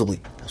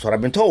 Supposedly, that's what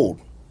I've been told.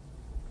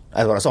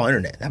 That's what I saw on the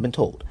internet. I've been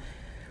told.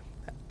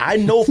 I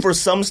know for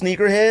some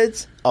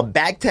sneakerheads, a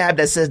back tab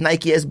that says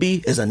Nike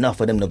SB is enough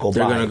for them to go buy.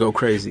 They're gonna go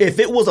crazy. If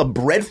it was a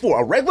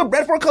regular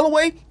Breadfort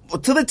colorway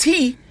to the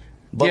T,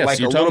 but yes, like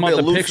you're a talking little about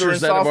bit the looser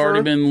pictures and that have softer.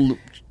 already been.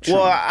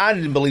 Well, I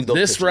didn't believe those.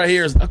 This pictures. right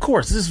here is, of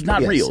course, this is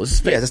not real. This is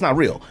fake. Yes, it's not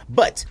real.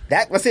 But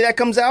let's say that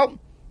comes out,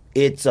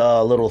 it's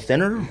a little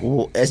thinner,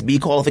 SB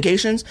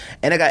qualifications,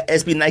 and I got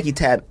Nike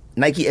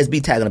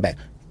SB tag on the back.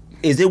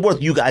 Is it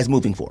worth you guys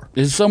moving for?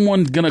 Is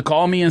someone gonna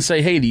call me and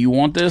say, "Hey, do you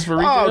want this for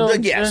retail?" Oh,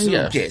 yes.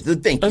 Thank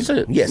you. That's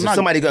it. Yes,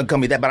 somebody's gonna call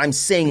me that, but I'm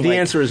saying the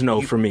answer is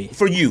no for me.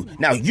 For you,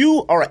 now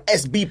you are a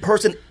SB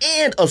person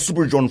and a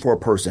Super Jordan 4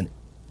 person.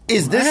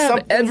 Is this I have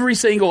something? every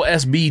single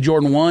SB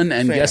Jordan 1,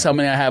 and guess how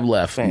many I have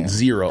left?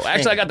 Zero.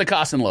 Actually, I got the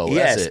Costin low.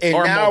 Yes, that's it. and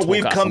Or now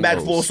we've Costin come back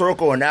lows. full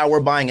circle, and now we're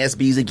buying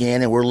SBs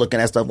again, and we're looking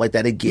at stuff like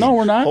that again. No,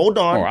 we're not. Hold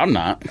on. Or I'm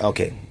not.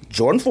 Okay,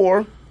 Jordan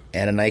 4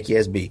 and a Nike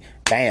SB.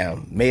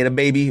 Bam, made a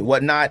baby,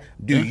 whatnot.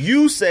 Do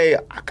you say,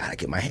 I gotta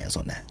get my hands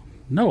on that?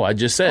 No, I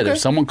just said if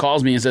someone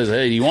calls me and says,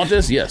 "Hey, do you want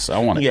this?" Yes, I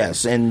want it.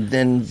 Yes, and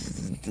then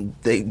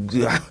they,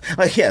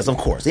 like, yes, of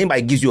course.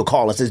 Anybody gives you a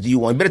call and says, "Do you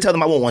want?" You better tell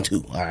them I want one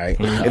too. All right.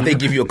 If they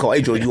give you a call,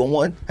 "Hey, Joe, you want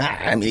one?"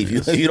 I mean,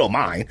 if you don't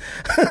mind.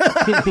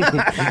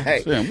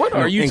 Man, what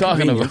are you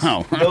talking about?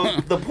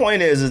 The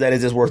point is that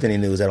is this worth any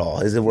news at all?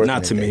 Is it worth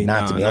Not to me.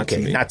 Not to me. Not Okay,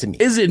 to me. not to me.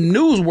 Is it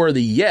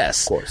newsworthy?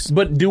 Yes. Of course.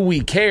 But do we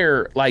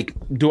care? Like,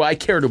 do I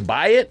care to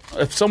buy it?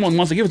 If someone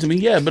wants to give it to me,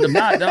 yeah. But if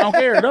not, then I don't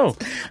care. No.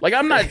 Like,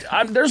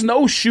 there's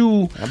no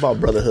shoe. I bought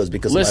Brotherhoods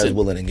because somebody's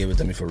willing to give it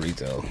to me for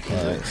retail.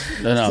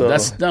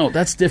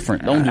 That's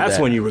different. Don't do that. That's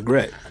when you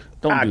regret.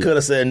 I could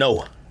have said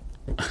no.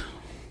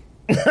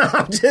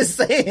 I'm just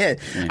saying.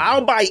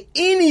 I'll buy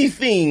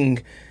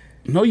anything.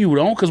 No, you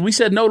don't, because we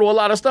said no to a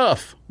lot of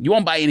stuff. You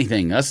won't buy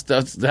anything. That's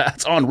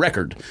on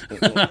record.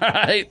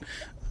 Right?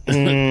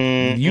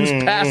 You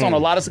pass on a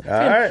lot of stuff.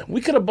 Right.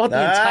 We could have bought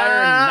the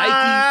entire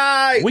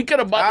Nike. We could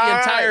have bought the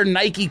entire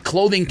Nike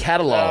clothing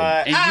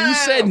catalog, and you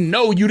said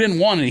no. You didn't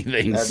want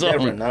anything. That's so.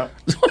 different, huh?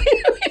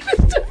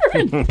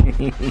 I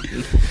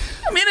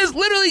mean, it's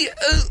literally.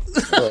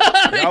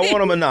 I want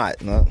them or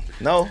not.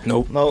 No,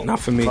 Nope, not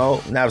for me.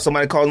 No. Now, if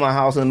somebody calls my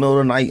house in the middle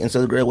of the night and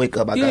says, "Greg, wake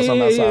up! I got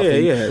something outside for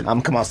you," I'm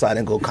gonna come outside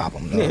and go cop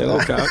them.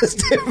 It's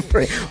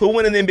different. Who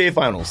won in the NBA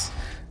Finals?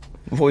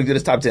 Before we do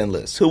this top 10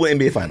 list, who won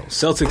NBA Finals?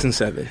 Celtics in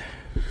 7.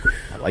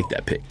 I like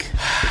that pick.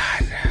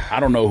 I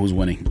don't know who's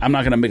winning. I'm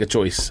not going to make a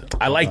choice.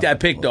 I like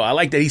that pick, though. I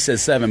like that he said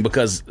 7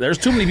 because there's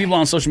too many people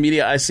on social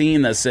media I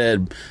seen that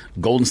said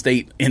Golden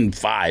State in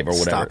 5 or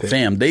whatever.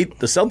 Fam, the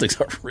Celtics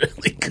are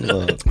really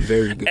good.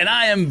 Very good. And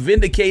I am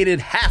vindicated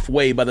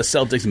halfway by the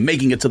Celtics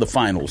making it to the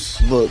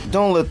finals. Look,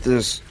 don't let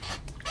this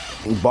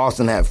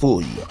Boston hat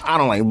fool you. I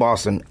don't like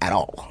Boston at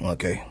all,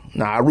 okay?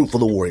 Now, I root for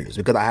the Warriors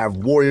because I have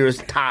Warriors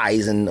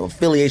ties and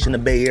affiliation to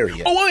the Bay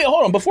Area. Oh, wait,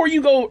 hold on. Before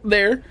you go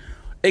there,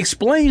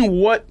 explain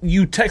what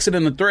you texted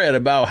in the thread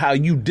about how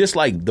you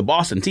dislike the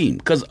Boston team.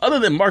 Because other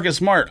than Marcus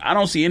Smart, I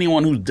don't see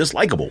anyone who's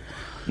dislikable.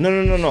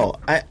 No.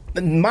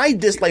 My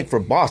dislike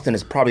for Boston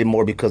is probably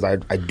more because I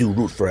do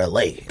root for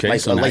LA. Okay, like,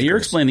 so now you're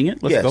explaining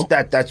it. Let's go.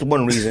 That's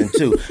one reason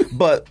too.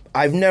 But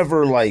I've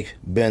never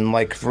been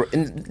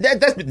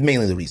that's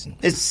mainly the reason.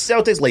 It's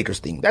Celtics Lakers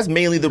thing. That's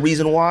mainly the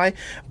reason why.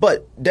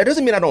 But that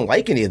doesn't mean I don't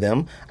like any of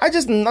them.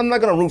 I'm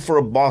not gonna root for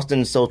a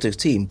Boston Celtics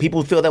team.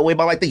 People feel that way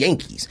about the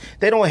Yankees.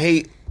 They don't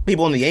hate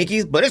people in the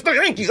Yankees, but it's the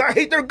Yankees. I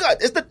hate their gut.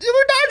 They're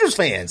Dodgers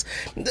fans.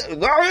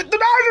 The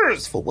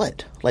Dodgers for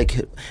what?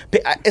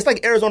 It's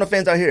like Arizona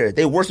fans out here.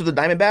 They worship the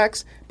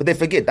Diamondbacks, but they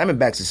forget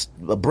Diamondbacks is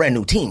a brand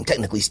new team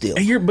technically still.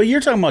 But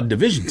you're talking about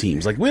division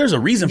teams. There's a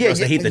reason for us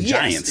to hate the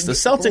Giants. The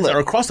Celtics are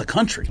across the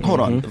country. Hold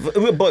on,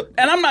 but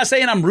and I'm not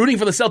saying I'm rooting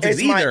for the Celtics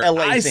either.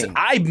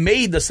 I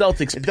made the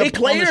Celtics pick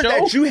on the show,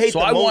 that you hate so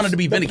I wanted to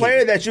be vindicated. The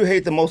player that you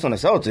hate the most on the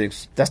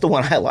Celtics, that's the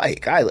one I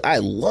like. I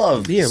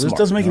love. Yeah, this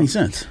doesn't make any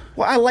sense.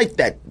 Well, I like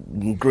that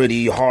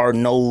gritty,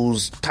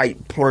 hard-nosed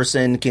type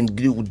person, can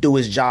do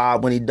his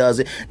job when he does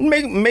it.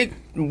 Make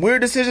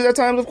weird decisions at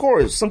times, of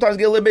course. Sometimes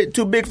get a little bit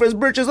too big for his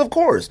britches, of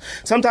course.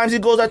 Sometimes he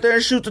goes out there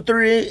and shoots a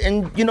three,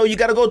 and you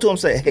got to go to him and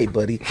say, "Hey,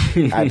 buddy,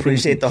 I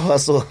appreciate the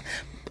hustle.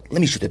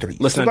 Let me shoot the three."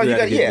 Let's not do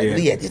that again.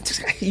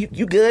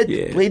 You good?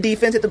 Yeah. Play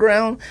defense, hit the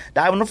ground,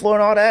 dive on the floor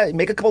and all that.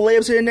 Make a couple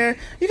layups here and there.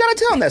 You got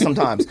to tell him that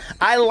sometimes.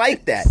 I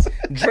like that.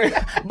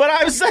 But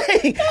I'm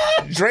saying,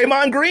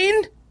 Draymond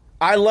Green.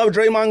 I love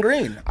Draymond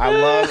Green.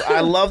 I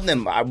love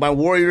them. My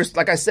Warriors,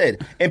 like I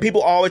said, and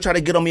people always try to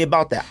get on me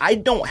about that. I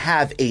don't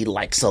have a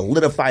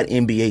solidified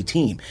NBA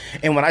team.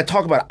 And when I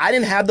talk about it, I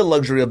didn't have the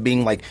luxury of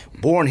being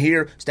born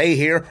here, stay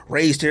here,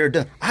 raised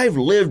here. I've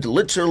lived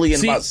literally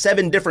in about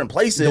 7 different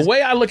places. The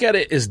way I look at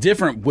it is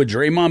different with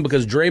Draymond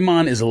because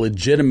Draymond is a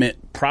legitimate,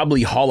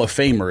 probably Hall of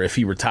Famer if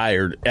he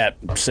retired at,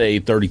 say,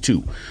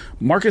 32.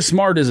 Marcus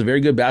Smart is a very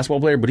good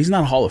basketball player, but he's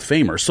not a Hall of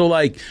Famer. So,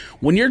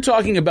 when you're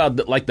talking about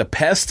the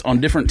pest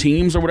on different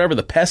teams or whatever,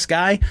 the pest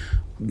guy,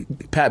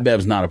 Pat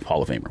Bev's not a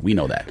Hall of Famer. We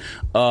know that.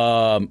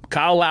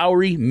 Kyle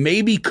Lowry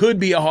maybe could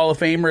be a Hall of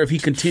Famer if he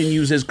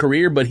continues his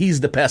career, but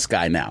he's the pest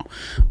guy now.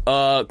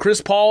 Chris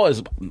Paul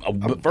is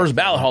a first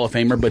ballot Hall of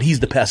Famer, but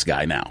he's the pest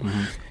guy now.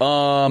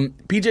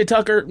 PJ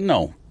Tucker,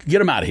 no.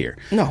 Get him out of here.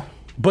 No.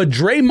 But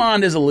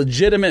Draymond is a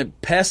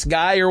legitimate pest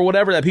guy or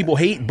whatever that people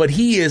hate, but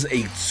he is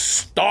a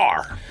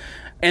star.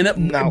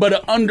 But an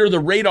under the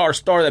radar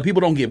star that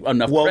people don't give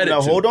enough credit to.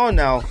 Hold on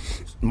now.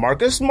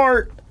 Marcus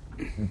Smart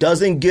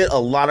doesn't get a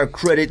lot of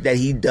credit that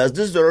he does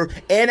deserve,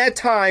 and at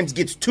times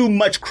gets too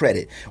much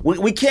credit.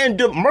 We can't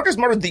do. Marcus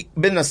Smart has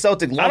been a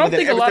Celtic longer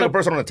than every single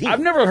person on the team. I've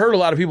never heard a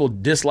lot of people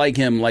dislike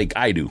him like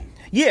I do.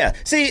 Yeah.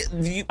 See,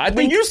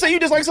 when you say you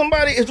dislike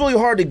somebody, it's really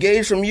hard to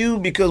gauge from you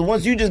because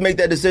once you just make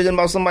that decision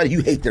about somebody,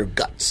 you hate their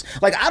guts.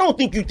 I don't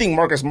think you think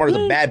Marcus Smart is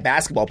a bad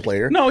basketball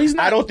player. No, he's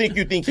not. I don't think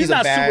you think he's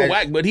not bad. Super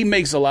whack, but he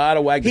makes a lot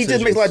of whack decisions. He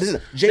just makes a lot of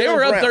decisions. They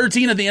were up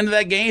 13 at the end of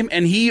that game,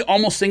 and he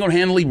almost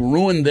single-handedly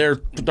ruined their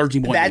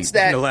 13-point lead. That's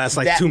that. In the last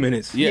 2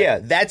 minutes. Yeah,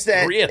 that's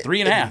that.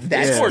 3.5.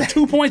 He scored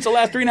 2 points the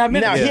last 3.5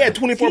 minutes. Now, he had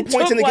 24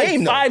 points in the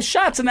game, though. 5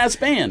 shots in that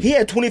span. He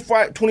had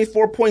 24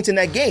 points in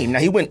that game. Now,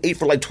 he went 8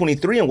 for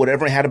 23 and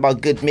whatever and had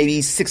about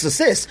maybe 6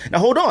 assists. Now,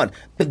 hold on.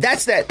 But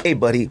that's that. Hey,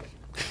 buddy.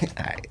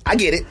 I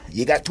get it.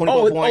 You got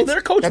 24 points.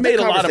 Their coach made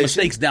a lot of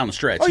mistakes down the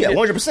stretch. Oh, yeah,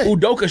 100%.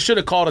 Udoka should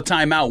have called a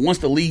timeout once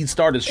the lead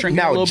started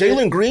shrinking a little bit.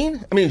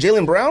 Now,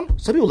 Jaylen Brown,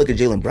 some people look at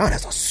Jaylen Brown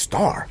as a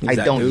star. I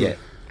don't yet.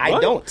 I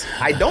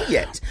don't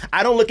yet.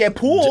 I don't look at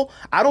Poole.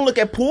 I don't look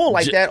at Poole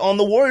like that on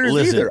the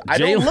Warriors either. I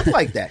don't look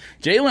like that.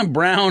 Jaylen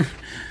Brown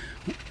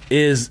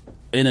is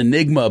an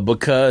enigma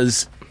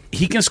because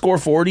he can score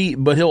 40,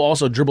 but he'll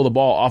also dribble the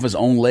ball off his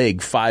own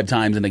leg 5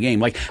 times in a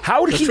game.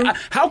 How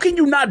can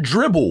you not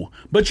dribble,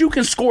 but you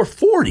can score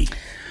 40?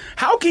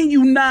 How can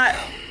you not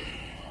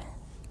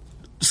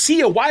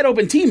see a wide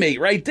open teammate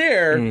right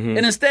there, and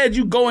instead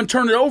you go and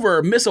turn it over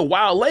or miss a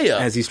wild layup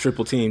as he's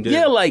triple teamed?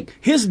 Yeah,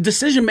 his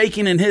decision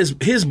making and his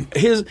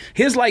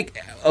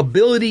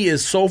ability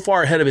is so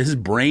far ahead of his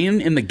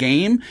brain in the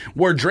game.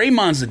 Where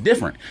Draymond's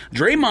different.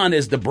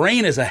 The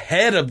brain is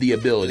ahead of the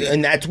ability,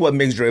 and that's what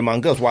makes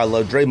Draymond good. That's why I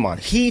love Draymond.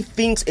 He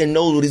thinks and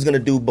knows what he's going to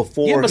do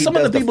before. Yeah, but he some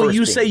does of the people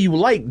you thing. say you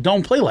like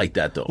don't play like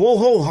that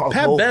though.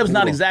 Pat Bev's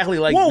not exactly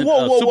like a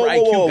super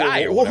IQ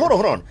guy.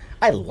 Hold on.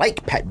 I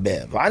like Pat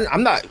Bev.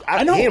 I'm not.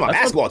 I hate him on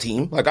basketball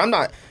team. I'm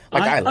not.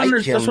 I like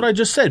him. That's what I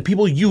just said.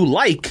 People you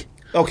like.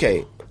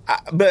 Okay,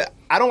 but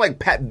I don't like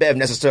Pat Bev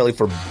necessarily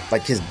for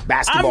his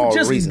basketball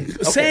reasons. I'm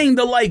just saying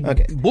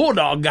the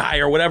bulldog guy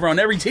or whatever on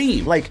every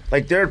team.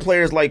 There are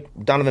players like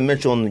Donovan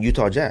Mitchell in the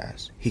Utah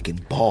Jazz. He can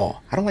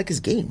ball. I don't like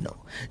his game though.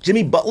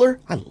 Jimmy Butler.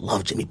 I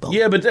love Jimmy Butler.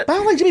 Yeah, but I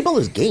don't like Jimmy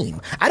Butler's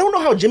game. I don't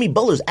know how Jimmy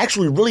Butler's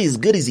actually really as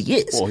good as he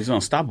is. Well, he's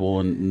unstoppable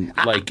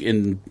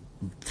and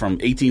from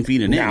 18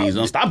 feet and in, he's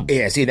unstoppable.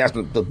 Yeah, see, that's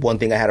the one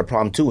thing I had a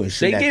problem too.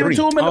 They gave it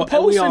to him in the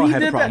post, and he had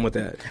did a problem with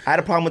that. I had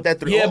a problem with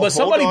that. Yeah, but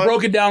somebody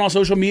broke it down on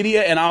social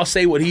media, and I'll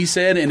say what he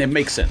said, and it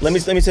makes sense. Let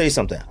me tell you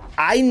something.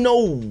 I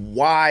know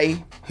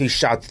why he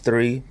shot the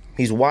 3.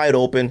 He's wide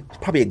open. He's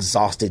probably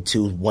exhausted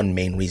too. One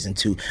main reason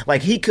too.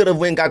 Like he could have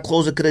went, got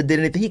closer, could have did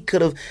anything. He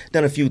could have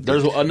done a few things.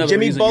 There's another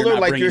Jimmy reason Butler, you're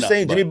not like you're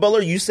saying, up, Jimmy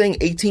Butler, you saying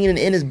 18 and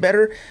in is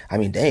better. I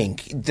mean, dang,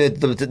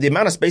 the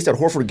amount of space that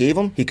Horford gave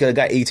him, he could have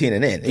got 18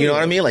 and in. You know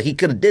what I mean? Like he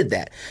could have did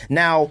that.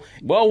 Now,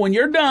 well, when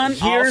you're done,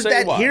 here's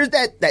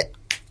that.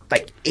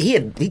 Like he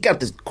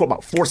got this court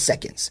about 4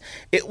 seconds.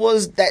 It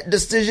was that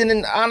decision,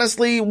 and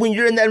honestly, when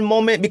you're in that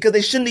moment, because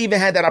they shouldn't even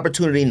had that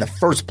opportunity in the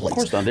first place. Of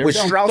course not. With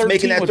Strauss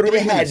making that three, they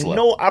had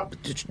no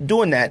opportunity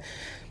doing that.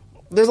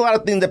 There's a lot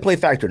of things that play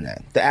factor in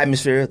that. The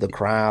atmosphere, the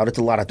crowd, it's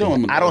a lot of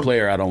things. I don't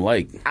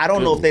like. I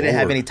don't know if they didn't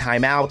have any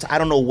timeouts. I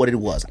don't know what it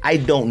was. I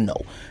don't know.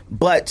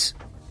 But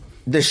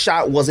the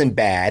shot wasn't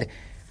bad.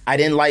 I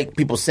didn't like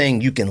people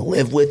saying you can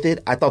live with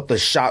it. I thought the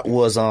shot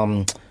was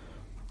I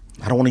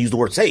don't want to use the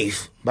word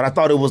safe, but I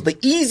thought it was the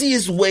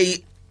easiest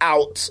way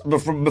out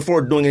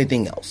before doing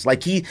anything else.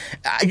 Like you're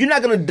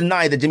not going to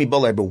deny that Jimmy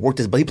Butler ever worked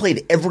this, but he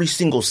played every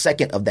single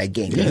second of that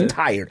game. He's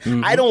tired.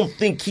 Mm-hmm. I don't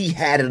think he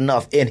had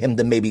enough in him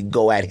to maybe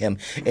go at him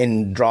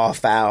and draw a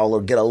foul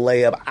or get a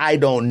layup. I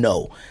don't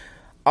know.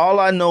 All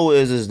I know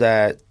is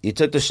that he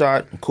took the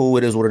shot. Cool,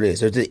 it is what it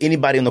is. If there's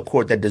anybody on the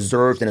court that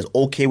deserves and is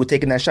okay with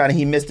taking that shot and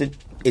he missed it,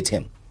 it's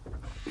him.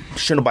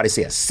 Should nobody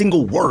say a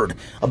single word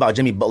about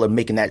Jimmy Butler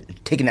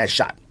taking that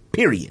shot.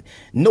 Period.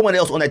 No one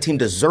else on that team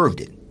deserved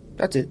it.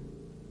 That's it.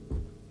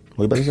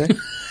 What you about to say?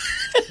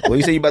 Well,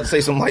 you say you about to say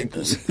something like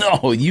this.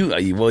 No,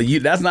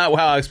 that's not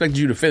how I expected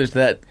you to finish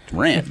that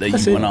rant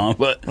that you went on.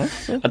 But I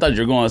thought you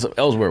were going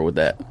elsewhere with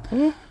that.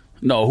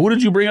 No, who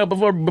did you bring up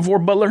before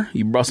Butler?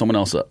 You brought someone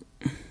else up.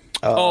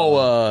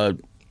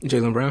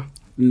 Jaylen Brown?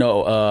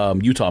 No,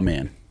 Utah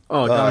man.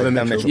 Oh,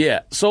 Donovan Mitchell.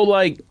 Yeah. So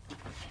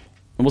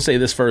we'll say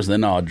this first,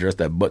 then I'll address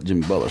that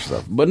Jimmy Butler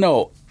stuff. But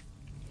no.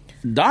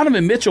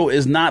 Donovan Mitchell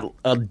is not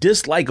a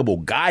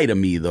dislikable guy to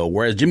me, though,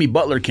 whereas Jimmy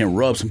Butler can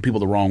rub some people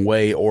the wrong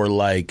way, or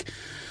there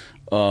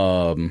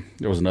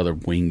was another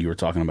wing you were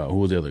talking about. Who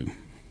was the other?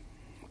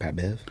 Pat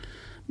Bev?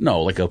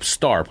 No, like a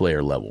star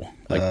player level,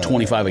 like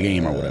 25 a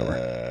game or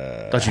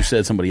whatever. Thought you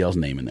said somebody else's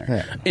name in there.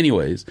 Yeah.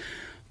 Anyways,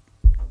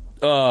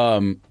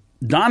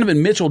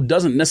 Donovan Mitchell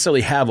doesn't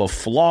necessarily have a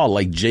flaw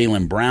like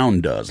Jaylen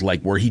Brown does,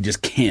 like where he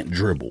just can't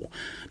dribble.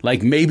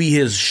 Like maybe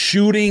his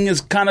shooting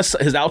is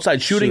his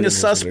outside shooting is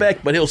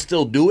suspect, but he'll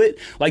still do it.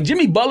 Like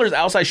Jimmy Butler's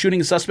outside shooting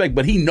is suspect,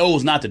 but he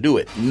knows not to do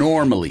it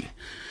normally.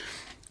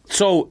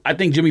 So I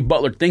think Jimmy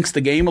Butler thinks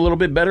the game a little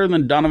bit better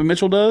than Donovan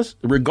Mitchell does.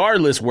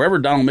 Regardless, wherever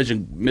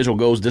Donovan Mitchell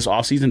goes this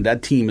offseason,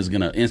 that team is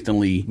going to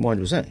instantly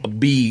 100%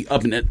 be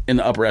up in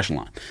the upper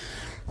echelon.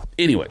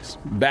 Anyways,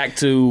 my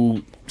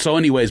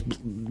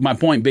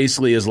point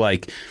basically is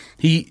like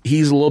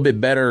he's a little bit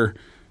better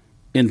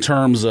in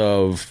terms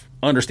of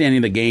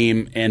understanding the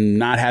game and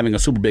not having a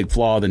super big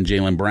flaw than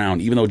Jaylen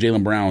Brown, even though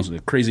Jaylen Brown's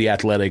crazy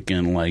athletic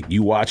and like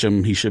you watch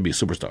him, he should be a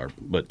superstar.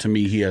 But to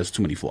me, he has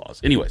too many flaws.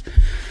 Anyways,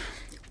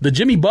 the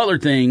Jimmy Butler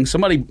thing,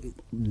 somebody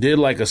did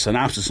like a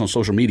synopsis on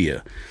social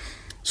media.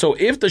 So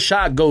if the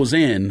shot goes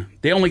in,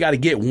 they only got to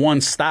get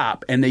one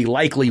stop and they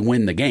likely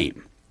win the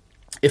game.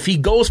 If he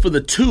goes for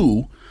the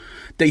two,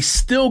 they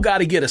still got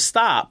to get a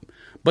stop,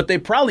 but they're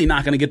probably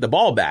not going to get the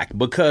ball back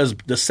because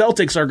the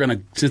Celtics are going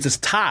to, since it's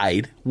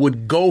tied,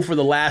 would go for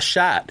the last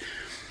shot.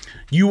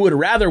 You would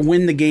rather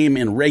win the game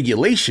in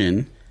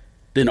regulation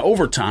than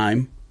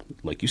overtime.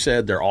 Like you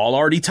said, they're all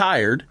already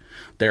tired.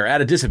 They're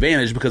at a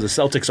disadvantage because the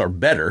Celtics are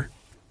better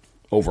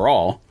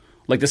overall.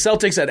 Like the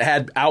Celtics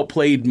had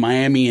outplayed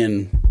Miami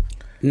in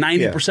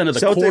 90% of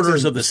the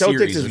quarters of the series.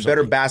 Celtics is a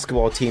better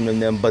basketball team than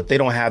them, but they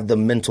don't have the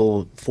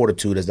mental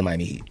fortitude as the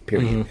Miami Heat,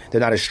 period. Mm-hmm.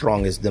 They're not as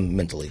strong as them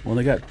mentally. Well,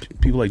 they got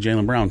people like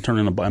Jaylen Brown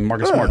and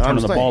Marcus Smart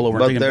turning the ball over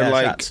and taking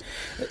bad shots.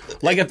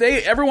 Like if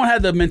everyone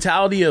had the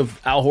mentality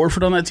of Al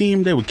Horford on that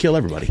team, they would kill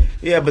everybody.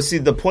 Yeah, but see,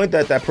 the point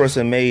that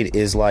person made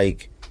is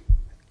like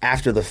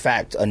after the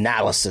fact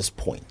analysis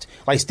point.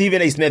 Like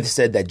Stephen A. Smith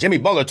said that Jimmy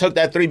Butler took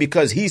that three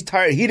because he's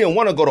tired. He didn't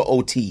want to go to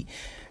OT.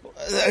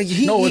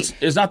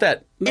 It's not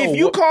that. No, if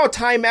you call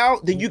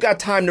timeout, then you got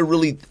time to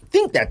really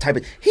think that type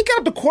of. He got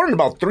up the court in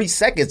about 3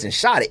 seconds and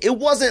shot it. It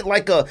wasn't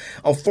like a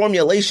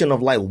formulation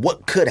of like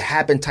what could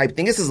happen type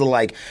thing. This is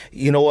like,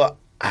 you know what?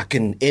 I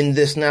can end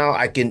this now.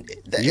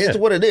 It's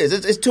what it is.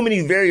 It's too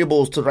many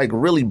variables to like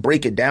really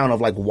break it down of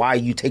like why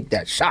you take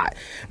that shot.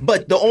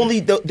 But the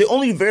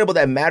only variable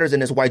that matters in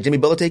this why Jimmy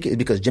Butler take it is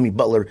because Jimmy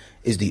Butler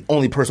is the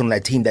only person on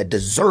that team that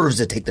deserves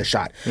to take the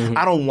shot. Mm-hmm.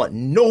 I don't want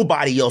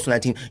nobody else on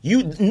that team.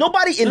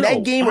 Nobody in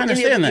that game. I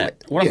understand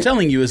that. What I'm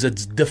telling you is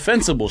it's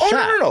defensible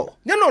shot.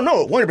 No,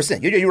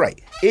 100%. You're right.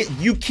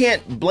 You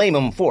can't blame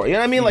him for it. You know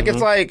what I mean? Like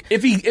it's like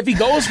if he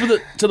goes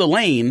to the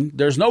lane,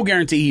 there's no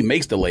guarantee he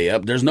makes the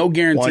layup. There's no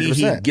guarantee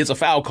 100%. He gets a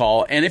foul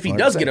call, and if he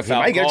does get a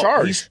foul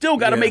call, he's still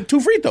got to make 2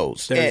 free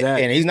throws.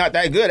 And he's not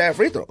that good at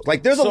free throws.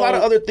 Like there's a lot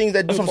of other things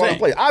that do fall in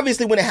play.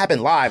 Obviously, when it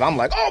happened live, I'm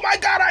like, oh my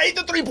god, I hate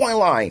the 3-point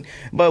line.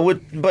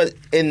 But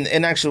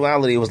in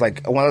actuality, it was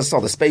like when I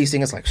saw the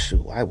spacing, it's like,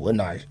 shoot, why wouldn't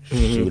I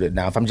shoot it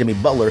now? If I'm Jimmy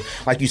Butler,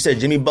 like you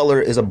said, Jimmy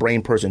Butler is a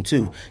brain person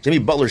too. Jimmy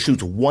Butler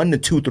shoots 1 to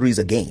 2 threes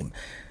a game.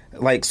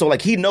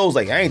 Like he knows,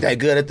 like I ain't that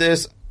good at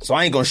this. So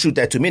I ain't going to shoot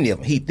that too many of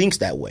them. He thinks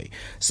that way.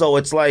 So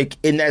it's like,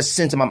 in that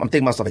sense, I'm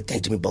thinking to myself, like, hey,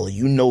 Jimmy Butler,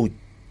 you know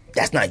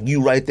that's not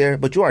you right there,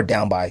 but you are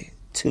down by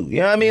 2. You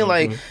know what I mean?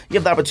 Like, you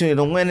have the opportunity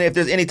to win. If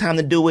there's any time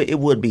to do it, it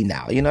would be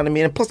now. You know what I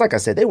mean? And plus, like I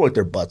said, they work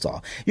their butts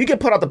off. You get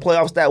put out the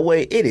playoffs that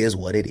way, it is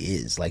what it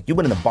is. Like, you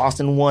went in the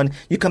Boston one,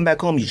 you come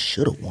back home, you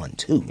should have won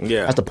too.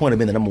 Yeah. That's the point of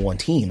being the number 1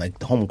 team, like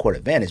the home court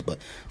advantage. But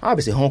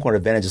obviously, home court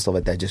advantage and stuff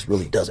like that just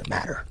really doesn't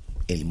matter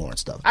anymore and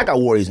stuff. I got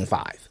Warriors in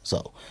 5.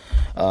 So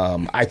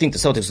I think the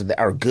Celtics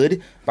are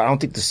good, but I don't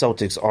think the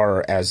Celtics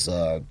are as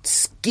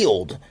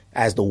skilled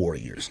as the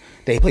Warriors.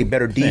 They play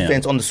better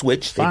defense on the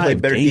switch. They play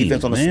better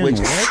defense on the switch.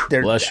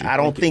 I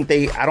don't think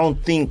they had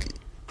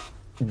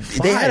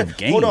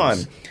games. Hold on.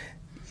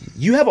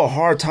 You have a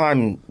hard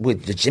time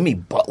with the Jimmy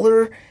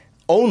Butler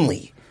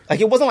only.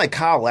 Like, it wasn't like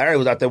Kyle Lowry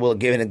was out there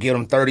giving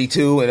him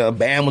 32 and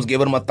Bam was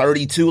giving him a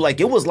 32. Like,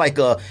 it was like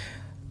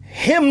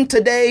him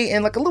today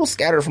and like a little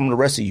scatter from the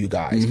rest of you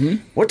guys.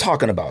 We're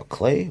talking about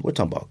Clay. We're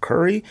talking about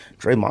Curry.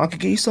 Draymond could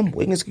give you some.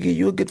 Wiggins could give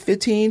you a good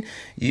 15.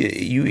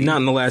 You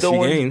not in the last few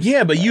games.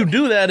 Yeah, but you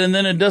do that and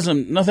then it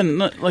doesn't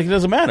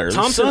matter.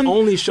 Thompson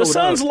only showed up. The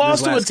Suns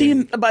lost to a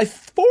team by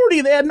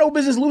 40 they had no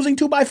business losing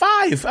to by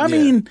 5. I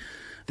mean,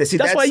 that's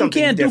why you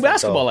can't do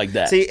basketball like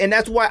that. See, and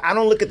that's why I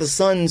don't look at the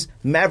Suns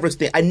Mavericks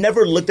thing. I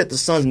never looked at the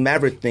Suns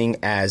Maverick thing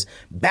as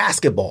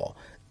basketball.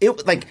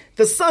 It like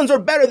the Suns are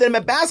better than them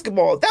at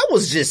basketball. That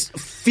was just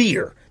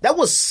fear. That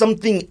was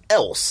something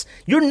else.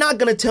 You're not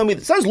going to tell me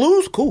the Suns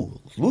lose? Cool.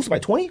 Lose by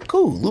 20?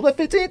 Cool. Lose by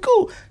 15?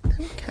 Cool.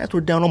 Them cats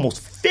were down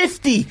almost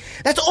 50.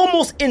 That's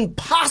almost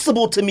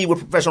impossible to me with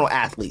professional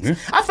athletes.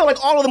 I feel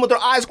like all of them with their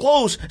eyes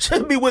closed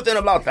should be within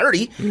about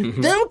 30.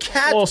 Them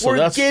cats were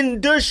getting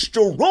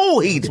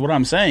destroyed. That's what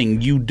I'm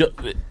saying.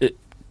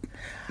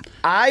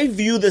 I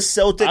view the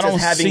Celtics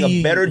as having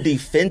a better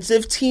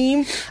defensive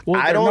team.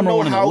 Well, I don't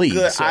know how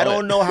good. So I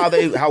don't know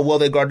how well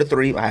they guard the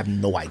 3. I have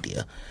no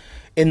idea.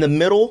 In the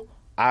middle,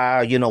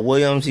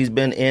 Williams, he's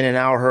been in and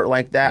out hurt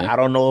like that. Yeah. I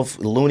don't know if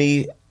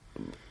Looney.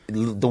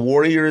 The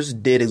Warriors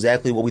did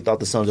exactly what we thought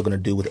the Suns were going to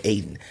do with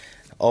Aiden.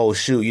 Oh,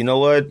 shoot. You know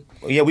what?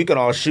 Yeah, we can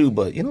all shoot,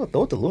 but,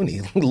 throw it to Looney.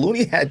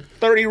 Looney had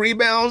 30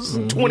 rebounds,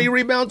 20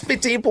 rebounds,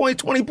 15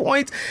 points, 20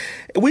 points.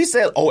 We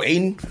said,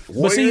 Aiden,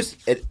 Warriors.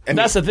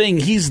 That's the thing.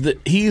 He's the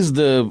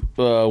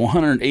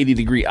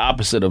 180-degree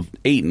opposite of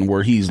Ayton,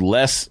 where he's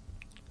less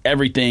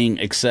everything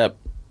except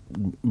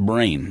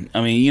brain.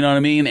 I mean, you know what I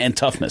mean? And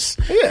toughness.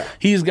 Yeah.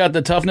 He's got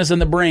the toughness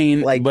and the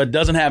brain, but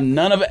doesn't have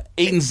none of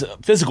Ayton's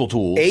physical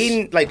tools.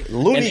 Aiden,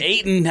 Looney. And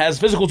Ayton has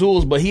physical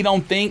tools, but he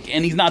don't think,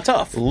 and he's not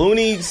tough.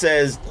 Looney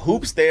says,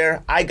 hoops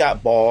there, I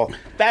got ball,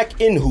 back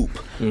in hoop.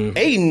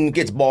 Aiden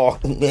gets ball,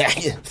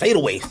 fade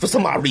away for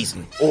some odd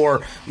reason.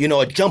 Or,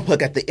 a jump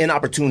hook at the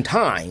inopportune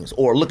times.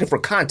 Or looking for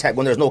contact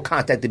when there's no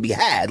contact to be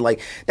had. Like,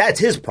 that's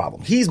his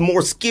problem. He's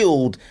more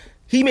skilled.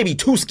 He may be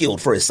too skilled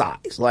for his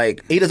size.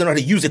 Like, he doesn't know how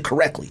to use it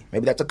correctly.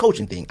 Maybe that's a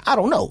coaching thing. I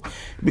don't know.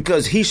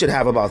 Because he should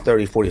have about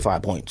 30,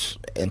 45 points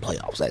in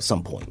playoffs at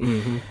some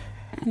point.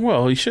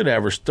 Well, he should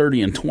average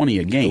 30 and 20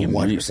 a game.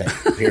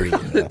 100%,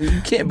 period.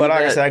 You can't. But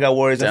like I said, I got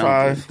Warriors at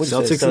 5.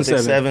 Celtics and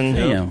 7.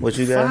 Damn. What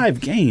you got? 5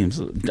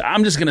 games.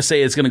 I'm just going to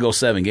say it's going to go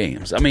 7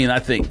 games. I mean, I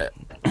think.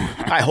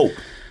 I hope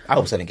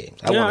 7 games.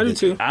 I do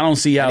too. I don't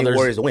see how there's.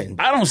 Warriors to win.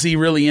 I don't see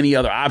really any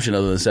other option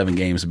other than 7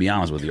 games. To be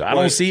honest with you, I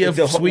don't see a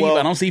sweep.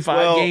 I don't see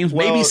 5 games.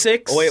 Maybe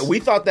 6. Wait, I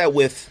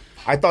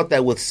thought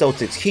that with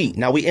Celtics Heat.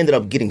 Now we ended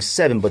up getting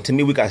 7, but to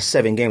me we got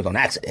 7 games on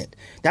accident.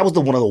 That was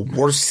one of the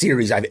worst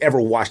series I've ever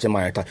watched in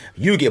my entire time.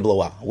 You get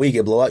blowout, we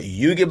get blowout.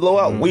 You get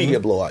blowout, we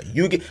get blowout.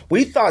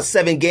 We thought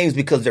 7 games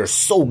because they're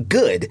so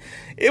good.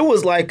 It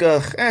was like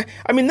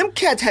them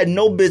cats had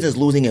no business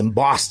losing in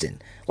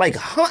Boston. And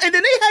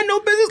then they had no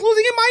business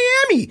losing in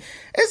Miami.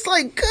 It's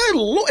like, good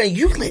Lord. And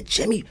you let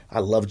I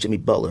love Jimmy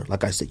Butler.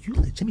 Like I said, you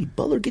let Jimmy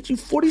Butler get you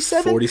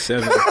 47?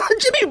 47.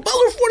 Jimmy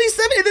Butler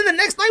 47, and then the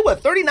next night,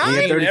 39?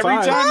 Yeah,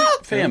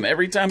 35.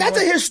 Every time. That's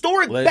a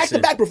historic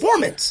back-to-back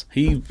performance.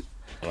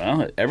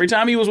 Every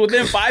time he was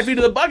within 5 feet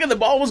of the bucket, the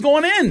ball was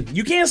going in.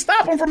 You can't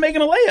stop him from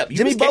making a layup.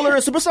 Jimmy Butler a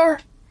superstar?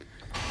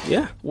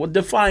 Yeah. Well,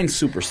 define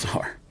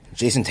superstar.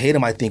 Jason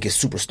Tatum, I think, is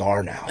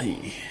superstar now.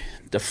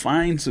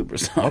 Define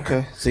superstar.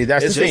 Okay. See,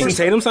 that's the thing.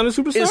 Jason Tatum's not a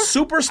superstar? Is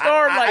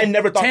superstar I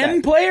never thought 10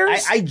 that.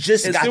 players? I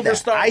just got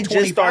superstar that. I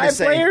just started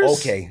saying, players?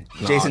 okay,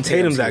 No, Jason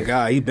Tatum's that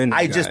guy. He's been that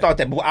I guy. just thought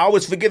that. But I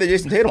always forget that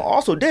Jason Tatum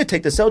also did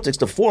take the Celtics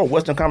to 4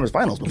 Western Conference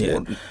Finals before. Yeah.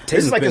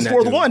 This is like his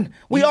 4th one.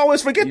 We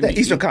always forget that.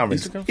 Eastern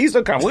Conference.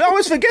 We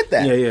always forget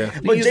that. Yeah.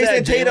 But He's Jason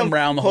had Jaylen Tatum,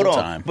 Brown the whole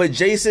time. But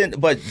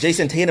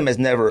Jason Tatum has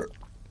never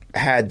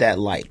had that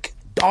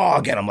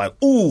dog, and I'm like,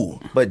 ooh.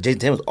 But Jason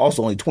Tatum was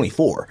also only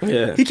 24.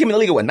 Yeah. He came in the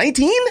league at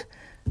 19?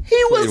 He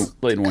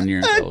played 1 year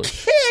in a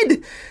college.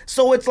 kid.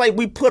 So it's like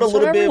we put a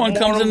little bit more. Everyone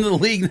comes into the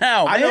league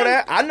now. I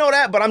know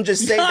that, but I'm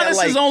just saying Giannis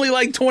that is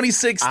only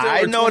 26 still.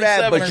 I know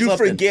that, but you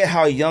forget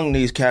how young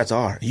these cats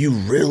are. You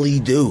really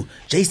do.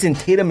 Jason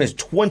Tatum is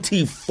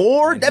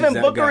 24.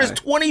 Devin Booker is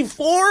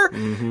 24.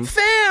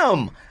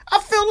 Fam, I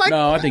feel like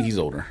no, I think he's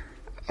older.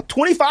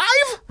 25.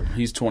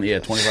 He's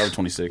 25 or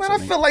 26. Man,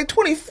 I feel like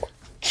 24.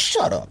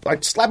 shut up.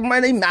 Like, slap them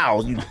in their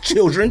mouths, you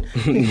children.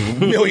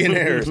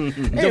 Millionaires.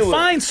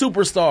 Define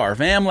superstar,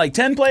 fam. Like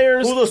 10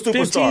 players, Who's a superstar?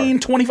 15,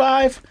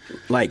 25?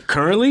 Like,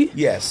 currently?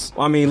 Yes.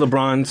 I mean,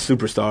 LeBron's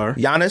superstar.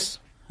 Giannis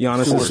Is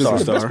a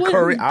superstar.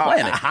 Curry.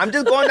 I'm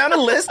just going down the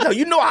list. No,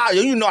 you know I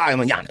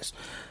am a Giannis.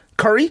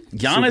 Curry.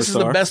 Giannis is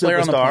the best player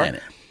on the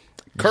planet.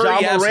 Curry, Ja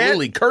Morant?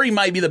 absolutely. Curry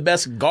might be the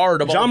best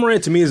guard of all. Ja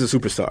Morant to me is a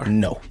superstar.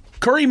 No.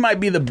 Curry might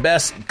be the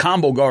best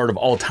combo guard of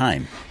all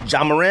time.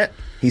 Ja Morant.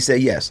 He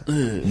said yes.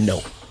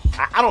 No.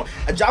 I don't.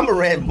 Ja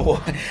Morant, boy.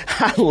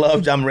 I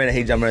love Ja Morant and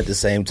hate Ja Morant at the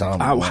same time.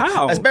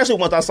 How? Especially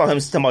once I saw him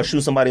talking about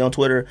shoot somebody on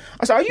Twitter.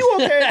 I said, "Are you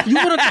okay?" You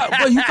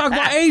talk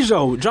about age,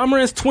 though. Ja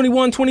Morant's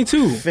 21,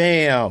 22.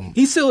 Fam.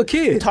 He's still a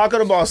kid.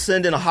 Talking about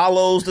sending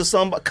hollows to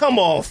somebody. Come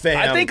on, fam.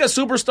 I think a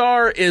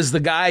superstar is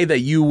the guy that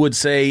you would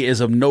say is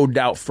a no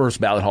doubt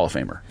first ballot Hall of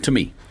Famer. To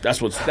me, that's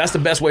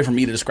the best way for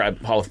me to describe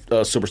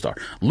superstar.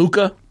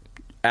 Luka.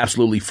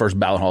 Absolutely first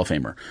ballot Hall of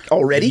Famer.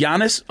 Already?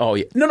 Giannis? Oh,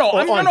 yeah. No,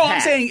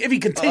 I'm saying if he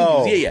continues.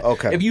 Oh, yeah.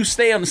 okay. If you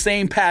stay on the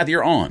same path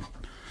you're on.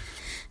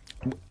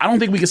 I don't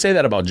think we can say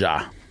that about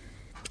Ja.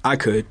 I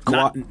could.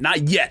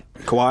 Not yet.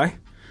 Kawhi?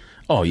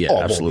 Oh, yeah,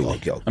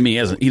 absolutely. I mean,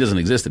 he doesn't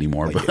exist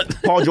anymore.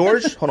 But Paul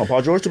George? Hold on,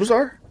 Paul George,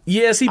 superstar?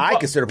 Yes, I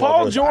consider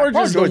Paul George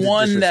is the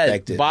one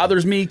disrespected. that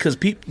bothers me because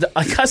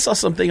I saw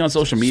something on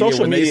social media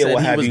when they said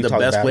he was the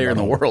best player in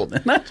the world.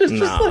 And I just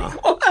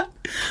like, what?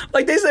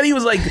 Like, they said he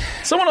was like,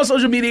 someone on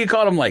social media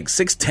called him like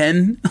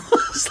 6'10".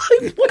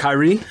 It's like, what?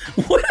 Kyrie?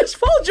 What has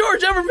Paul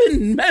George ever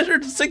been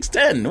measured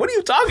 6'10"? What are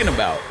you talking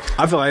about?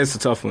 I feel like it's a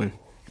tough one.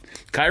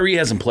 Kyrie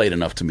hasn't played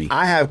enough to me.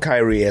 I have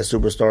Kyrie as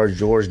superstar.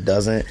 George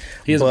doesn't.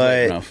 He hasn't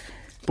played enough.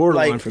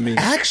 Borderline for me.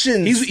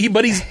 Actions.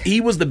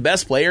 He was the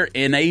best player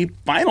in a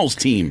finals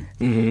team.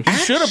 Mm-hmm. He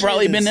should have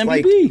probably been MVP.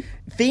 Like,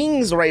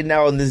 things right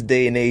now in this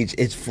day and age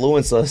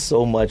influence us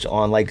so much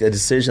on like a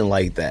decision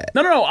like that.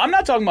 No. I'm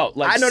not talking about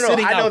like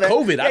sitting out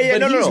COVID.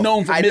 But he's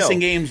known for missing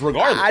games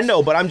regardless. I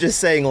know, but I'm just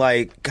saying,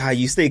 like, God,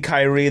 you stay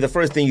Kyrie, the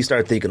first thing you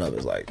start thinking of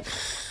is like,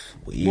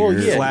 weird. Well,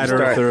 yeah, flat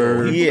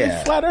earther.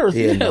 Yeah. Flat Earth.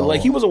 Yeah. No.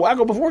 Like, he was a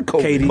wacko before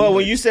COVID. KD. But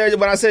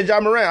when I said Ja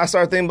Morant, I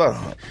started thinking about,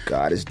 oh,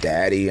 God, his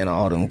daddy and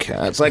all them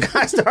cats. Like,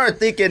 I started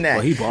thinking that.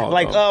 Well, he balled,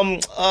 like,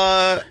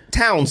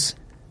 Towns.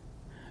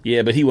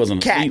 Yeah, but he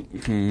wasn't. Cat.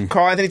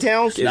 Carl Anthony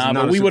Towns? Nah,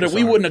 but we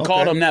wouldn't have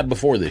called him that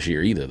before this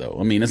year either, though.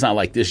 I mean, it's not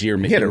like this year.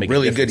 He had a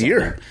really good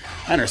year.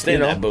 I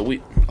understand that,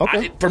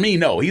 but for me,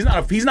 no. He's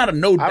not a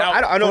no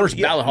doubt first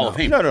ballot Hall of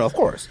Famer. No, of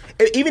course.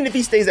 Even if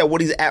he stays at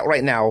what he's at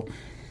right now,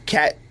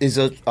 Cat is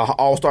a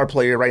all-star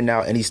player right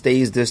now, and he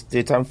stays this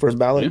time first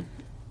ballot? Yeah.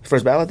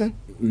 First ballot then?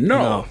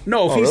 No.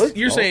 If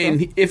you're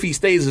saying if he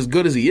stays as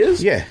good as he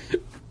is? Yeah.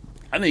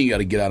 I think you got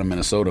to get out of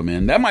Minnesota,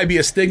 man. That might be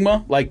a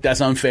stigma, like that's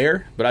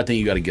unfair, but I think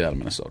you got to get out of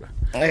Minnesota.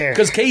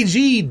 Because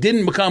KG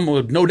didn't become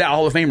a no doubt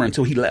Hall of Famer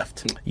until he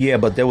left. Yeah,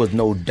 but there was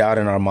no doubt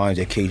in our minds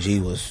that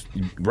KG was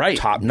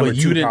top number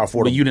two power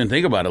forward. But you didn't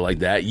think about it like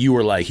that. You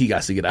were like, he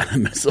got to get out of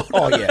Minnesota.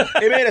 Oh yeah,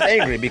 it made us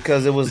angry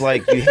because it was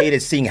like you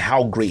hated seeing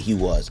how great he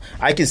was.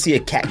 I could see a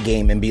Cat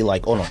game and be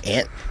like, oh no,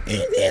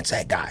 Ant's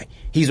that guy.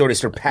 He's already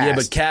surpassed. Yeah,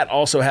 but Cat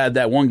also had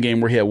that one game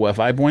where he had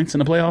 5 points in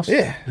the playoffs.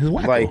 Yeah,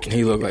 like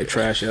he looked like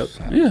trash. Yep.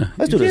 Yeah,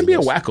 you can't be a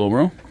wacko,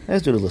 bro.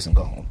 Let's do this list and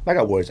go home. I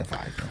got Warriors at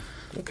 5. Bro.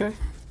 Okay.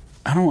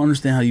 I don't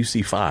understand how you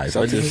see 5.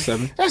 So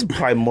 7. That's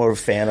probably more of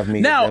a fan of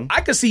me. Now,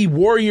 I can see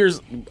Warriors,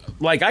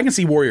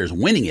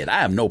 winning it.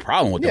 I have no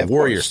problem with the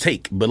Warriors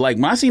take. But like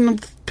when I seen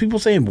people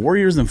saying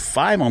Warriors and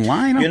 5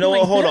 online, you know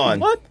what? Hold on.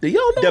 What? Do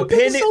y'all know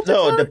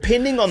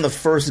depending on the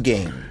first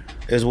game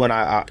is when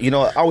I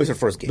always the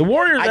first game. The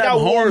Warriors I got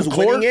Warriors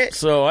winning it,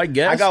 so I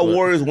guess I got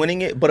Warriors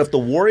winning it. But if the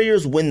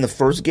Warriors win the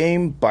first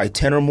game by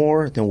 10 or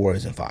more, then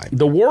Warriors in 5.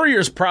 The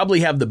Warriors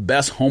probably have the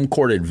best home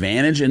court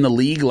advantage in the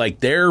league. Like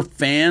their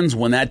fans,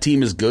 when that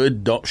team is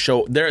good, don't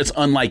show. It's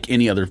unlike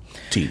any other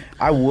team.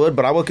 I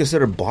would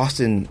consider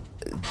Boston.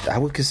 I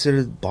would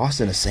consider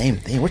Boston the same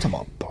thing. We're talking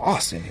about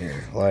Boston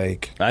here.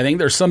 Like, I think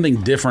there's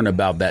something different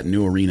about that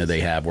new arena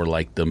they have, where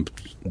like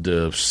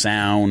the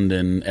sound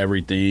and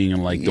everything,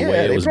 and like the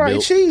way it was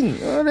built. Cheating.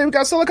 They've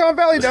got Silicon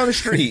Valley down the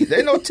street.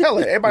 They no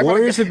telling. Everybody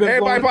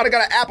probably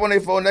got an app on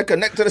their phone that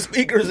connect to the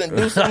speakers and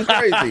do something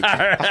crazy.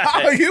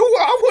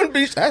 I wouldn't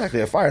be. That's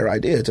actually a fire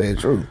idea, to tell you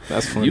the truth.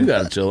 That's funny. You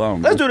got to chill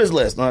out. Let's do this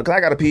list because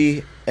I got to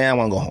pee and I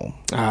want to go home.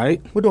 All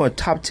right. We're doing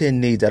top 10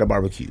 needs at a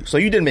barbecue. So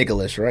you didn't make a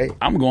list, right?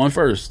 I'm going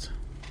first.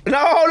 No.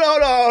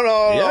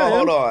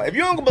 Hold on. If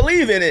you don't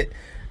believe in it,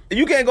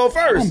 you can't go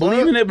first. I don't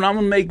believe in it, but I'm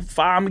gonna make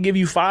 5. I'm gonna give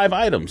you 5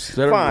 items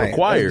that are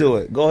required. Let's do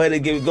it. Go ahead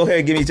and give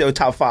me your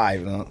top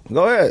 5.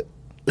 Go ahead.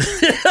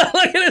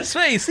 Look at his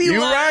face.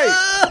 You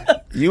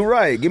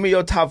right. Give me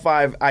your top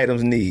 5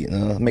 items need.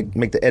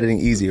 Make the editing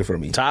easier for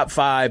me. Top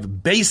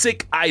 5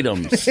 basic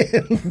items.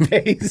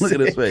 Basic. Look at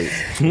his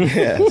face.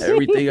 Yes.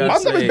 Everything I My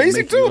say. stuff is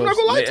basic too. I'm not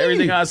gonna lie to you.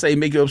 Everything I say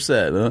make you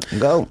upset.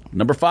 Go.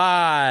 Number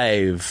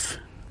 5.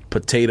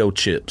 Potato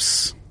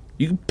chips.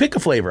 You can pick a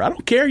flavor. I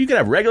don't care. You can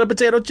have regular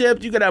potato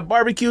chips. You can have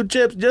barbecue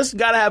chips. Just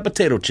got to have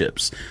potato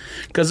chips.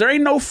 Because there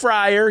ain't no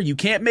fryer. You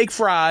can't make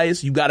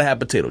fries. You got to have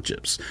potato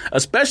chips.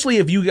 Especially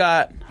if you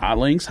got hot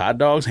links, hot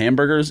dogs,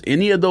 hamburgers,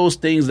 any of those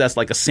things that's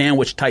like a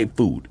sandwich type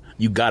food.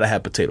 You got to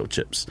have potato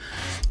chips.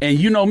 And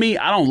you know me,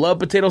 I don't love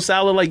potato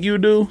salad like you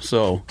do.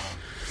 So,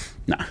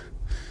 nah.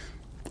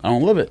 I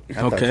don't love it.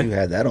 I thought you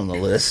had that on the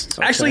list.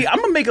 Actually, I'm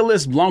going to make a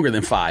list longer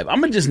than 5. I'm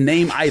going to just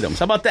name items.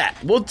 How about that?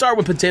 We'll start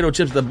with potato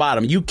chips at the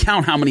bottom. You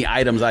count how many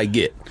items I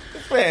get.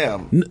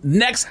 Bam.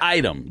 Next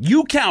item.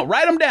 You count.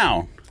 Write them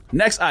down.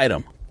 Next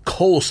item.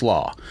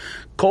 Coleslaw.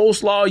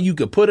 Coleslaw, you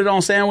could put it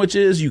on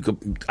sandwiches.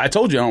 I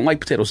told you I don't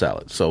like potato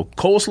salad. So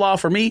coleslaw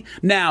for me.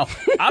 Now,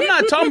 I'm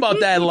not talking about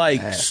that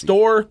like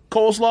store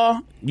coleslaw.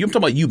 I'm talking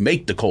about you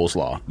make the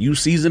coleslaw. You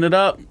season it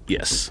up.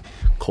 Yes.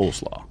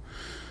 Coleslaw.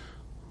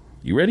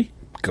 You ready?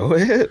 Go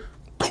ahead.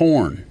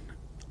 Corn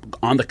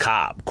on the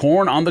cob.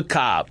 Corn on the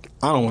cob.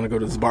 I don't want to go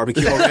to this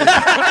barbecue already.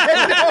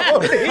 I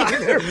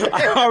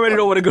already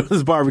don't want to go to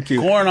this barbecue.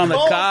 Corn on the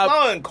cob.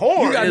 Coleslaw and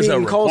corn. You got me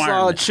eating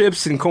coleslaw,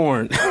 chips, and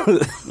corn.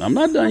 I'm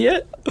not done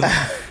yet.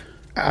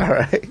 All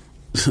right.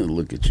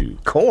 Look at you.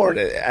 Corn.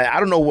 I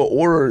don't know what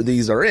order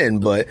these are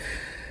in, but...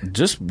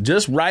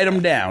 Just write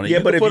them down. Yeah,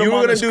 but if you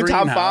were going to do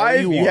top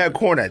 5, you had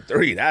corn at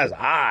 3. That's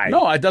high.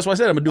 No, that's why I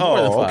said I'm going to do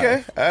more than 5.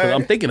 Okay. Because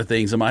I'm thinking of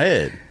things in my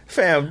head.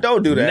 Fam,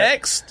 don't do that.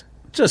 Next,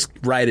 just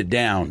write it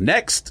down.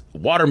 Next,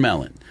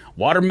 watermelon.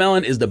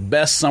 Watermelon is the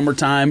best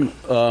summertime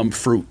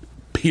fruit.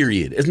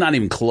 Period. It's not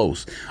even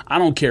close. I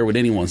don't care what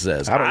anyone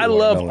says. I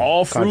love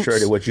all fruits.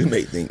 Contrary to what you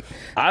may think.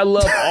 I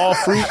love all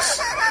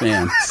fruits,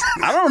 man.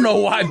 I don't know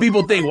why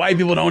people think white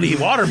people don't eat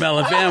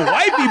watermelon, fam.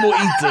 White people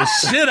eat the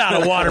shit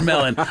out of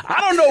watermelon. I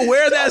don't know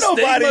where that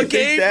stigma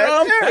came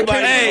from.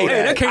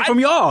 That came from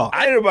y'all.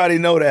 Everybody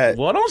know that.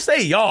 Well, don't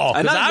say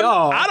y'all. Not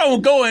y'all. I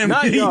don't go in.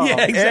 Not y'all.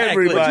 Yeah,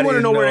 exactly. Everybody you want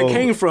to know where it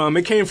came from?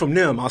 It came from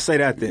them. I'll say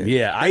that then.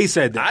 Yeah, I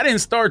said that. I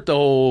didn't start the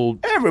whole.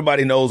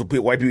 Everybody knows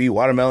white people eat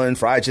watermelon,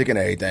 fried chicken,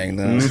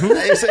 everything.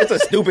 It's a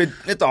stupid.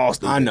 It's all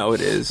stupid. I know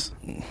it is.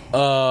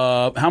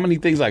 How many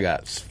things I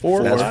got?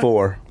 4. That's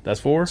 4. That's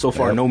 4. So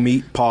far, no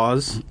meat.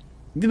 Pause.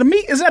 The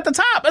meat is at the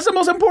top. That's the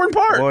most important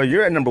part. Well,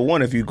 you're at number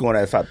 1 if you're going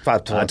at 5. I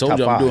told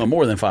you I'm doing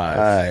more than 5.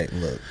 All right,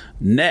 look.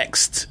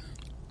 Next,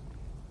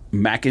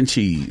 mac and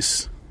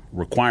cheese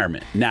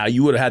requirement. Now,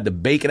 you would have had to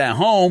bake it at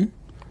home,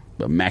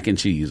 but mac and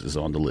cheese is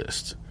on the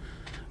list.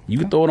 You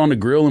can throw it on the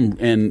grill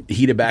and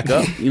heat it back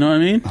up. You know what I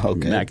mean?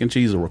 Okay. Mac and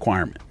cheese is a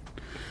requirement.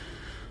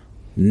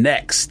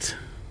 Next.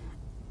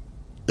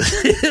 Look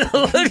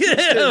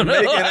at him.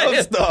 Making up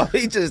stuff.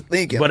 He just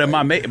thinking. But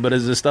but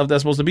is this stuff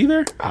that's supposed to be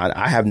there?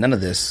 I have none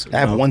of this. I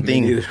have one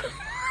thing.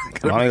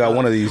 I only got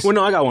one of these. Well,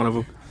 no, I got one of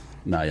them.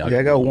 Nah, y'all. Yeah,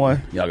 I got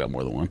one. Y'all got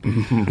more than one.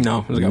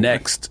 No. I got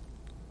Next,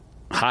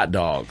 hot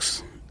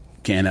dogs.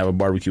 Can't have a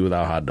barbecue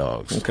without hot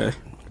dogs. Okay.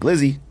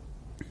 Glizzy.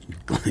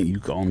 You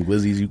call them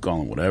glizzies. You call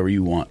them whatever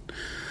you want.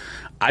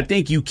 I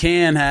think you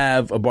can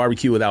have a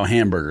barbecue without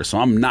hamburgers, so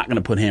I'm not going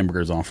to put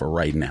hamburgers on for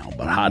right now.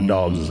 But hot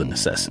dogs is a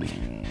necessity.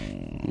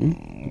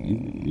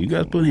 You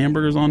guys put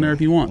hamburgers on there if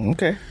you want.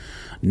 Okay.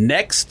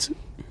 Next,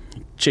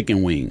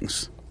 chicken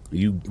wings.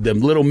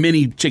 Them little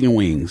mini chicken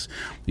wings.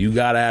 You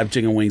gotta have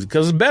chicken wings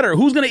because it's better.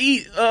 Who's gonna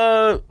eat?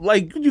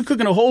 Like you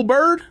cooking a whole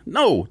bird?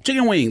 No,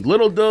 chicken wings.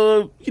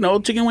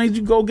 Chicken wings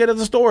you go get at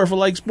the store for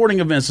like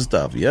sporting events and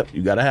stuff. Yep,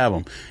 you gotta have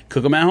them.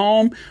 Cook them at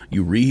home.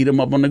 You reheat them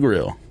up on the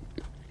grill.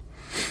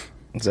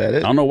 Is that it?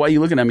 I don't know why you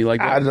looking at me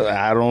like that.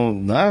 I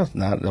don't know.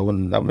 That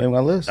wouldn't made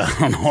my list. I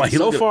don't know why you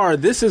So far,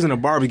 this isn't a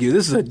barbecue.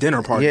 This is a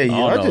dinner party. Yeah, it's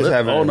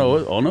a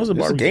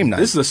barbecue. Game night.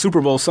 This is a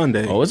Super Bowl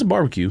Sunday. Oh, it's a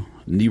barbecue.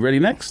 You ready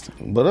next?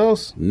 What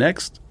else?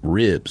 Next,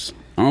 ribs.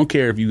 I don't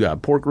care if you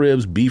got pork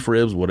ribs, beef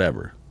ribs,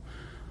 whatever.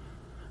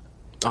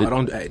 Oh,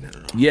 no.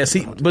 Yeah,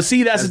 see,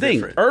 that's the thing.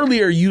 Different.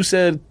 Earlier you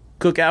said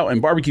cookout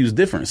and barbecue is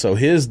different. So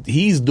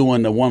he's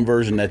doing the one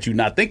version that you're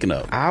not thinking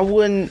of. I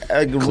wouldn't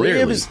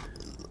ribs.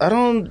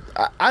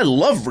 I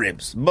love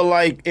ribs, but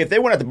like if they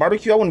weren't at the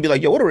barbecue, I wouldn't be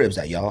like, yo, what are ribs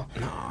at, y'all?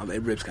 No, they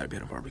ribs gotta be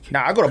at a barbecue.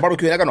 Now I go to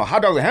barbecue and I got no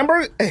hot dogs and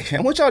hamburger. Hey,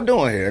 man, what y'all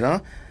doing here, huh?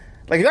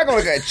 Like if y'all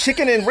gonna get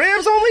chicken and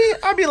ribs only,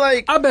 I'd be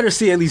like, I better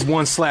see at least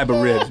one slab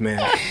of ribs,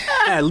 man.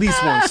 At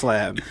least one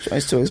slab.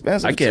 It's too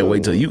expensive. I can't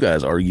wait till you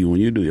guys argue when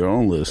you do your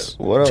own list.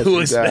 What else? Too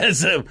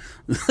expensive.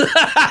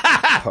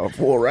 A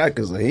full rack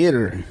is a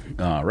hitter.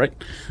 All right.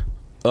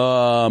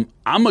 I'm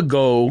gonna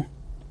go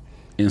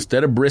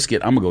instead of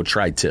brisket. I'm gonna go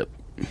tri-tip.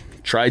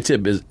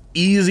 Tri-tip is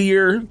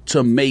easier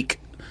to make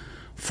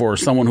for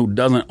someone who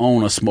doesn't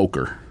own a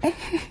smoker.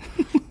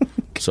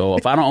 So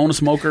if I don't own a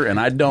smoker and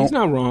I don't, he's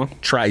not wrong.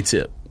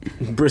 Tri-tip.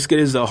 Brisket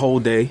is the whole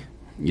day.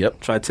 Yep.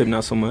 Tri-tip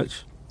not so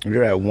much.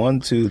 You're at 1,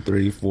 2,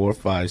 3, 4,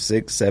 5,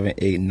 6, 7,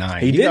 8,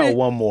 9. He you got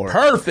one more.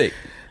 Perfect.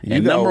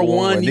 And number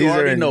one, you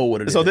already know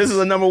what it is. So this is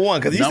a number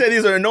 1 because you said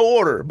these are in no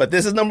order, but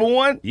this is number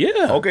 1.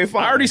 Yeah. Okay,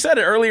 fine. I already said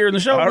it earlier in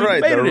the show. All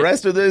right. The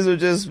rest of these are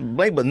just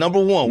blank, but number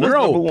 1. What's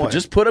number 1?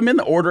 Just put them in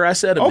the order I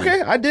said them in.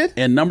 Okay, I did.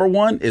 And number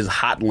 1 is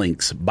hot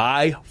links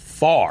by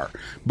far,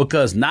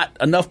 because not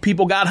enough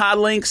people got hot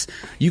links.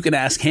 You can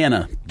ask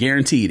Hannah,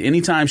 guaranteed.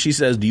 Anytime she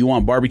says, do you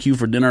want barbecue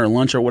for dinner or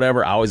lunch or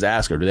whatever, I always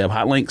ask her, do they have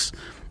hot links?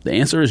 The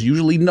answer is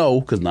usually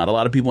no, because not a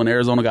lot of people in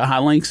Arizona got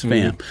hot links.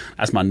 Fam,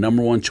 that's my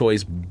number one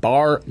choice,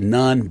 bar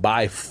none,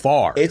 by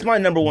far. It's my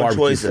number one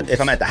Barbecue choice foods. if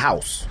I'm at the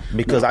house,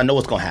 because I know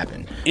what's going to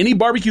happen. Any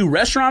barbecue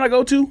restaurant I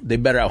go to, they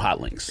better have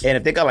hot links. And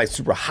if they got like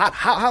super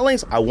hot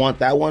links, I want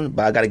that one,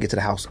 but I got to get to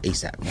the house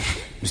ASAP.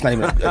 It's not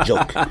even a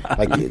joke.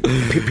 Like,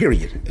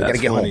 period. I got to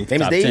get home.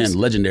 Famous Top Dave's, 10,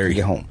 legendary.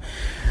 Get home.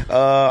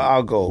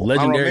 I'll go.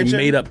 Legendary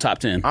made up top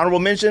 10. Honorable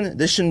mention,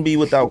 this shouldn't be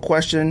without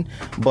question,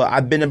 but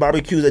I've been to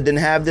barbecues that didn't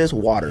have this.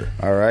 Water,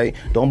 all right?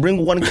 Don't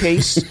bring one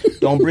case.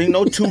 Don't bring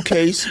no 2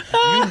 case.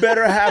 You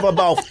better have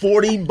about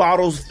 40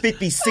 bottles,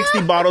 50,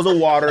 60 bottles of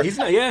water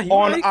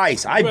on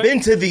ice. I've been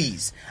to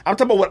these. I'm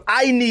talking about what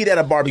I need at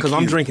a barbecue. Because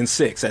I'm drinking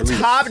 6 at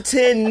least. Top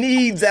 10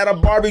 needs at a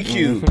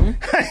barbecue.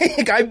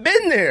 I've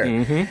been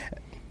there.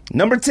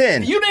 Number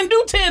 10. You didn't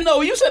do 10,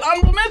 though. You said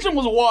honorable mention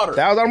was water.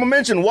 That was honorable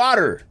mention,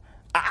 water.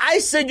 I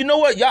said, you know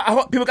what?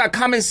 Y'all, people got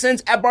common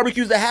sense at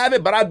barbecues that have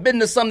it, but I've been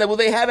to some that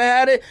they haven't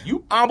had it.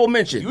 Honorable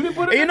mention. You didn't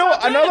put it and you know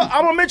what? Another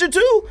honorable mention,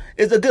 too,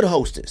 is a good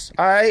hostess.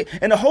 All right?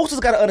 And the hostess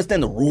got to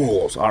understand the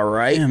rules. All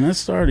right? Man,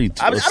 that's already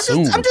I'm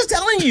just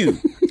telling you.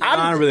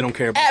 I really don't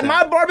care about that. At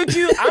my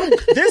barbecue,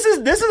 this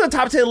is a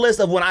top 10 list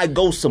of when I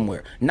go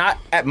somewhere, not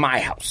at my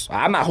house.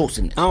 I'm not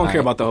hosting this. I don't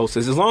care about the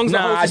hostess. As long as the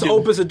hostess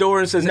opens the door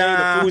and says, hey,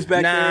 the food's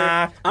back there,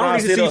 I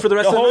don't need to see for the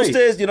rest of the night. The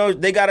hostess, you know,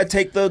 they got to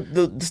take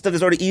the stuff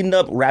that's already eaten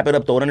up, wrap it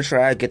up, throw it in the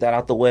trash, get that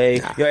out the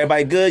way. Yo,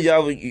 everybody good?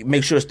 Y'all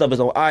make sure stuff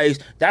is on ice.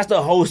 That's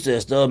the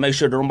hostess. They'll make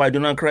sure nobody do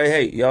nothing crazy.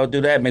 Hey, y'all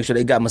do that. Make sure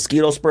they got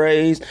mosquito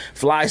sprays,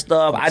 fly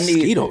stuff.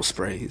 Mosquito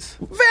sprays?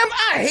 Fam,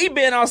 I hate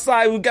being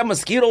outside. We got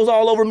mosquitoes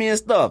all over me and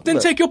stuff. Then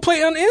take your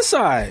plate on the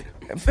inside.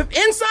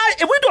 Inside,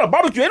 if we're doing a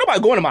barbecue, ain't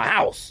nobody going to my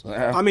house.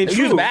 I mean,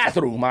 use the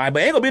bathroom, but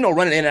ain't gonna be no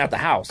running in and out the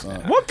house.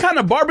 What kind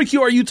of barbecue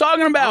are you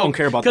talking about? I don't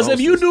care about because if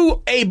you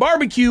do a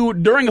barbecue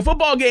during a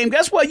football game,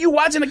 guess what? You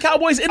watching the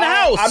Cowboys in the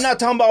house. I'm not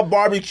talking about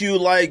barbecue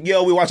like,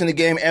 yo, we're watching the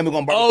game and we're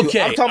gonna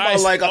barbecue. Okay, I'm talking about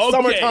like a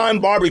summertime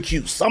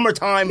barbecue. Normally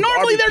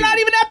barbecue. they're not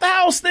even at the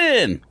house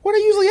then. Where are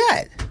they usually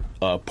at?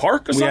 A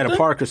park or something? We had a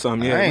park or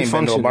something, yeah. I ain't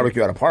been to a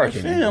barbecue at a park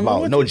in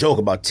no joke,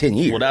 about 10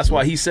 years. Well, that's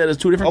why he said it's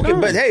 2 different Okay,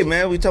 times. but hey,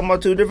 man, we talking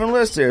about 2 different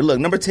lists here. Look,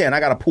 number 10, I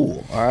got a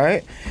pool, all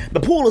right? The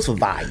pool is for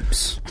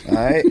vibes, all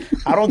right?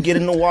 I don't get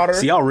in the water.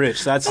 See, y'all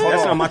rich. That's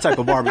not my type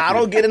of barbecue. I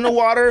don't get in the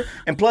water.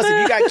 And plus,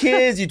 if you got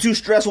kids, you're too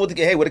stressful with the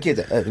kids. Hey, where the kids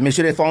at? Make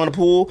sure they fall in the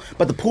pool.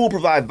 But the pool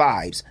provide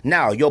vibes.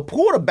 Now, your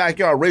pool to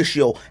backyard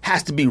ratio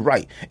has to be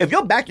right. If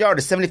your backyard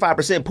is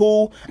 75%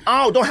 pool,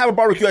 don't have a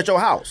barbecue at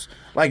your house.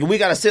 Like, we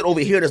got to sit over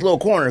here in this little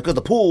corner because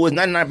the pool is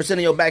 99% in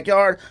your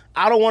backyard.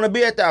 I don't want to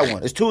be at that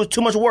one. It's too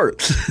much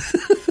work.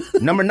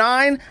 Number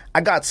 9,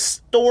 I got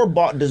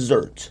store-bought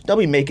desserts. They'll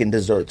be making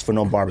desserts for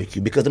no barbecue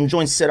because them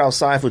joints sit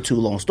outside for too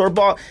long.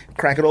 Store-bought,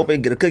 crack it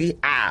open, get a cookie,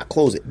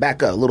 close it,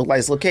 back up. Little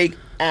nice little cake,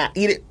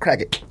 eat it,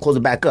 crack it, close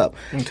it back up.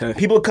 Okay.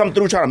 People come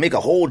through trying to make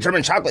a whole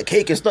German chocolate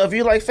cake and stuff.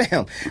 You're like,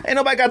 fam, ain't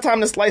nobody got time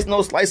to slice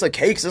of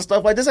cakes and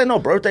stuff like this. Ain't no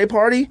birthday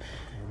party.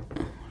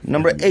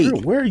 Number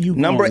 8. Where are you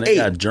going? Number 8. They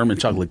got German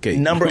chocolate cake.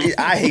 Number 8.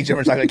 I hate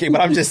German chocolate cake, but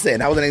I'm just saying.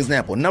 That was an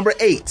example. Number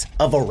 8.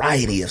 A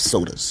variety of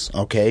sodas,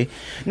 okay?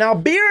 Now,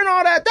 beer and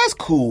all that, that's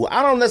cool.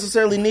 I don't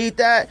necessarily need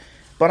that,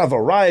 but a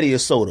variety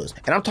of sodas.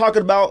 And I'm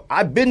talking about,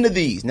 I've been to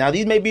these. Now,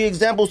 these may be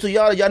examples to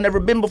y'all that y'all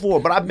never been before,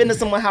 but I've been to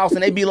someone's house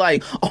and they be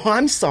like, oh,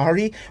 I'm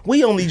sorry.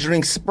 We only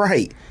drink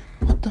Sprite.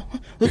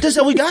 What this is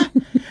what we got?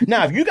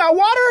 Now, if you got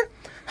water...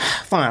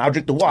 Fine, I'll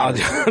drink the water.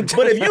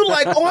 But if you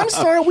like, oh, I'm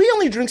sorry, we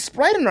only drink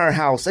Sprite in our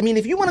house. I mean,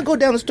 if you want to go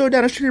down the store,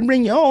 down the street and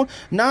bring your own,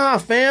 nah,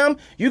 fam.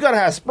 You got to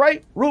have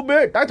Sprite, root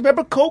beer, Dr.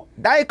 Pepper, Coke,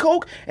 Diet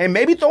Coke, and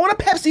maybe throw in a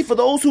Pepsi for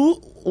those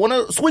who want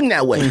to swing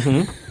that way.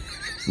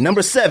 Mm-hmm.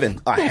 Number 7,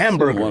 a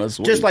hamburger.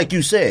 Just like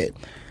you said.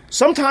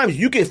 Sometimes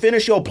you can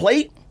finish your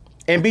plate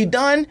and be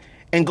done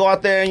and go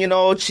out there and, you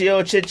know,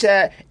 chill,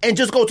 chit-chat, and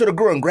just go to the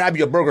grill and grab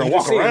your burger and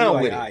walk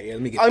around with it.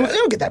 Let me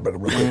get that burger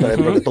real quick.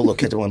 Throw a little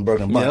ketchup on the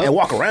burger and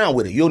walk around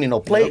with it. You don't need no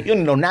plate. You don't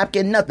need no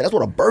napkin, nothing. That's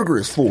what a burger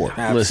is for.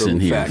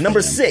 Listen here.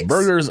 Number 6.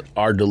 Burgers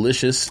are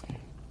delicious,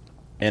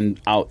 and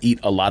I'll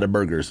eat a lot of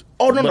burgers.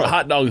 Oh, no. A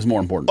hot dog is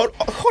more important. Hold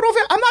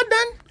on, I'm not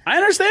done. I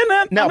understand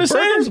that. Now,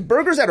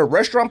 burgers at a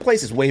restaurant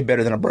place is way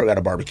better than a burger at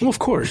a barbecue. Well, of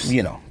course.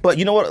 You know. But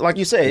you know what? Like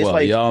you say, it's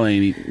like... y'all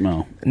ain't eat...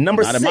 No.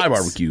 Number not 6. At my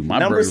barbecue. My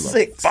number burgers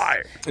 6. Are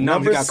fire. And now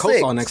we got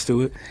coleslaw next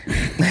to it.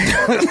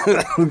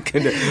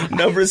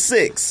 Number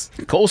 6.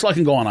 Coleslaw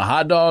can go on a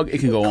hot dog. It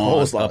can go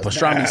on a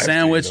pastrami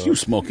sandwich. You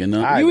smoking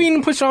them. You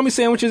eating pastrami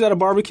sandwiches at a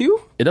barbecue?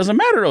 It doesn't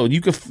matter, though. You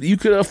could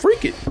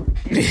freak it.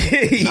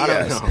 Yes. I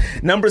don't know.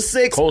 Number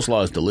 6.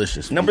 Coleslaw is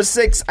delicious. Number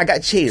 6, I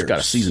got chairs. Got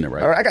to season it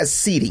right. All right, I got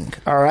seating.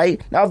 All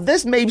right. Now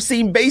this may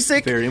seem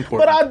basic, Very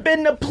important. but I've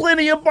been to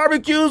plenty of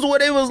barbecues where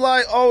they was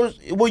like, "Oh,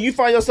 well, you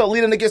find yourself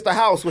leaning against the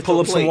house with Pull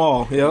your up plate. some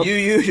wall.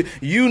 Yep.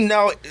 You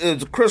now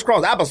it's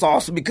crisscross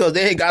applesauce because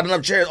they ain't got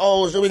enough chairs.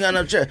 Oh, so we got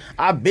enough chairs.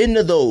 I've been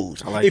to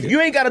those. If you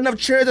ain't got enough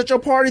chairs at your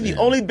party, the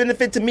only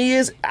benefit to me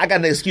is I got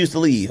an excuse to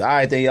leave. All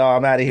right, then y'all,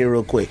 I'm out of here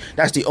real quick.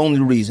 That's the only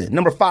reason.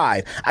 Number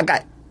 5, I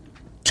got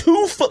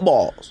 2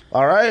 footballs.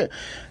 All right.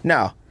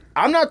 Now,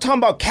 I'm not talking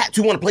about cats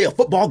who want to play a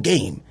football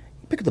game.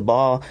 Pick up the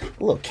ball,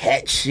 a little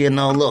catch, a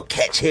little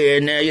catch here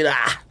and there,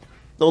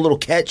 throw a little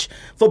catch.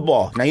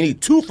 Football. Now you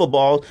need 2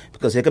 footballs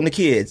because here come the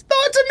kids. Throw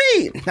it to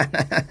me.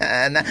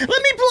 Let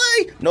me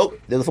play. Nope.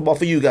 There's a football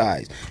for you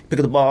guys. Pick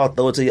up the ball,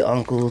 throw it to your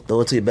uncle,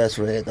 throw it to your best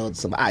friend, throw it to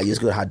somebody. All right,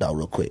 just go to a hot dog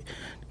real quick.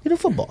 Get a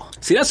football.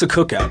 See, that's a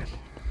cookout.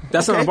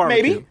 That's not a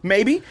barbecue.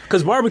 Maybe.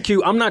 Because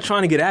barbecue, I'm not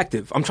trying to get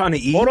active. I'm trying to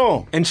eat. Hold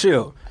on. And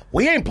chill.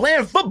 We ain't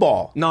playing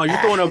football. No, you're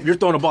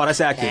throwing a ball.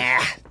 That's active.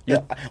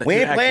 We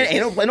ain't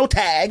playing. Ain't no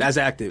tag. That's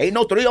active. Ain't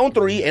no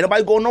 3-on-3. Ain't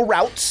nobody going no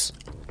routes.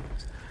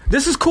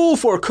 This is cool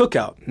for a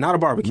cookout, not a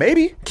barbecue.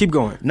 Maybe. Keep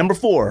going. Number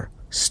 4,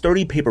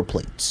 sturdy paper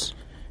plates.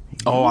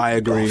 Oh, I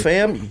agree.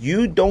 Fam,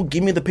 you don't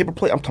give me the paper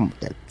plate. I'm talking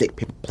about that thick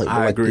paper plate.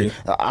 I agree.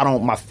 I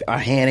don't. My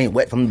hand ain't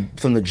wet from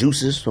the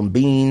juices, from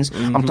beans.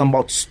 Mm-hmm. I'm talking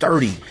about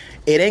sturdy.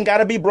 It ain't got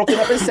to be broken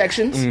up in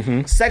sections.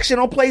 Mm-hmm.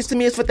 Sectional plates to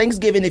me is for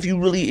Thanksgiving if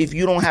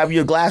you don't have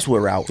your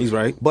glassware out. He's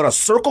right. But a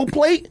circle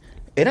plate.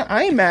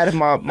 I ain't mad if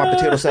my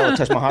potato salad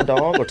touch my hot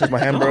dog or touch my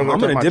hamburger. I'm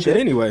going to dip it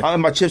anyway. I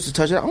want my chips to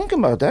touch it. I don't care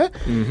about that.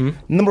 Mm-hmm.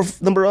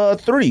 Number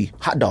 3,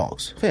 hot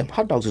dogs. Fam,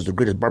 hot dogs is the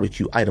greatest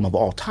barbecue item of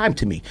all time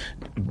to me.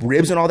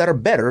 Ribs and all that are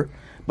better,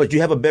 but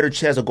you have a better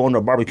chance of going to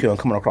a barbecue and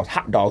coming across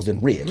hot dogs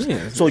than ribs.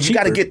 Yeah, so you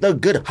got to get the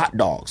good hot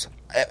dogs.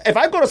 If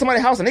I go to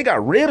somebody's house and they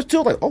got ribs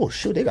too, like, oh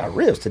shoot, they got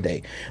ribs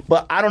today.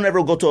 But I don't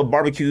ever go to a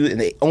barbecue and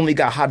they only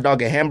got hot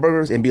dog and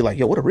hamburgers and be like,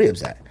 yo, what are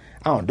ribs at?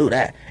 I don't do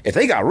that. If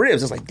they got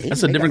ribs, it's like, damn,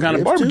 that's a different kind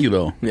of barbecue,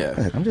 though.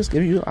 Yeah. I'm just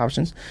giving you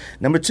options.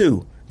 Number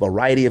 2,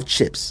 variety of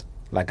chips.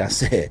 Like I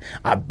said,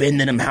 I've been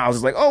to them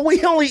houses like, oh,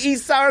 we only eat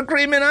sour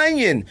cream and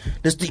onion.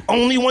 That's the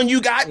only one you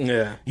got?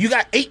 Yeah. You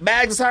got 8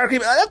 bags of sour cream.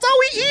 That's all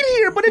we eat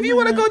here. But if you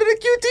want to go to the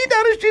QT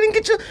down the street and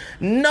get your...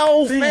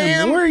 No,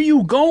 fam. Where are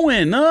you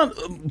going?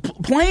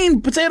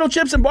 Plain potato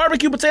chips and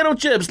barbecue potato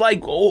chips.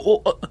 Like...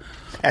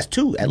 That's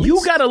 2, at least.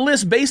 You got a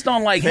list based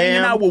on, like,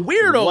 hanging out with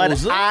weirdos.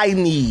 What I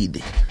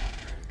need...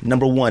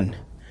 Number 1,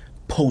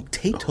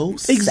 potato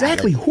salad.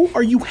 Exactly. Who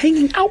are you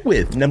hanging out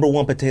with? Number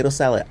 1, potato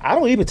salad. I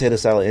don't eat potato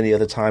salad any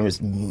other time.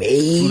 It's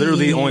maybe...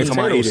 Literally the only time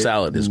I eat it. Potato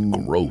salad is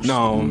gross.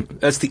 No,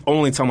 that's the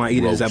only time I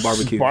eat it is at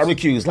barbecues.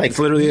 Barbecues. Like, that's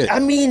literally it. I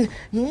mean,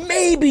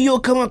 maybe you'll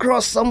come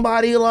across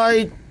somebody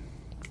like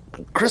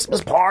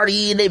Christmas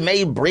party and they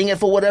may bring it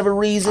for whatever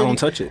reason. I don't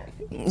touch it.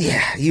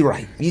 Yeah, you're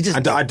right. You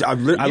just I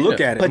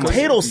look at it.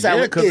 Potato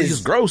salad because is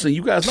it's gross, and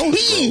you guys know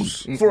it's key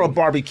gross. for a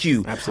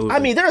barbecue. Absolutely. I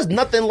mean, there's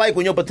nothing like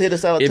when your potato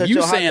salad If touch you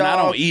your saying hot dog.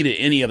 I don't eat it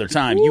any other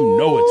time, you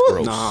know it's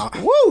gross. Nah.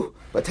 Woo!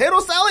 Potato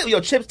salad,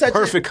 your chips touch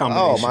Perfect it.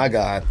 combination. Oh my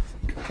god!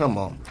 Come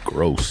on,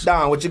 Gross.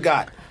 Don, what you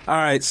got? All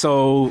right,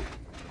 so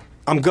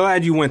I'm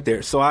glad you went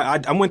there. So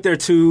I went there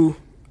too.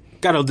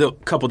 Got a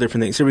couple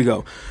different things. Here we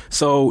go.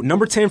 So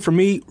number 10 for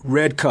me,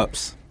 red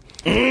cups.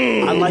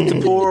 I like to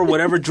pour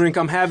whatever drink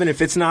I'm having.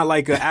 If it's not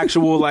like an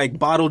actual like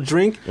bottled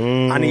drink,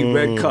 I need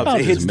red cups. I'm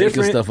it hits just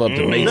making different. stuff up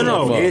to make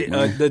stuff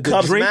up. The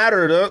Cups drink,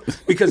 matter, though.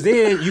 because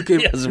then you can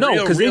Yes,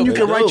 because then you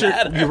can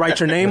write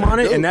your name on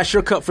it, and that's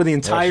your cup for the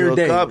entire your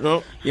day. cup,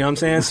 no. You know what I'm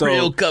saying? So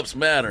Real cups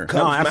matter.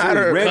 no,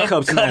 absolutely, red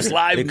cups matter.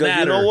 live Because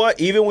matter. you know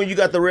what? Even when you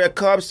got the red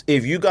cups,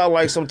 if you got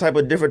like some type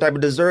of different type of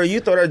dessert,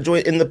 you throw that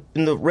joint in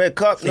the red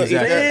cup. No, eat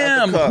that out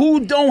Damn, the cup. who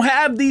don't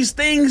have these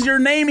things you're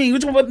naming? You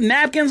talking about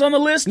napkins on the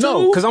list too?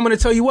 No, because I'm going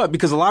to tell you what.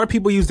 Because a lot of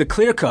people use the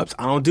clear cups.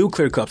 I don't do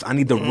clear cups. I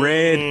need the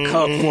red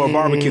cup for a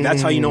barbecue.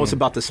 That's how you know it's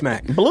about to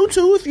smack. Blue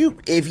too,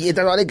 if you that's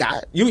all they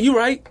got. You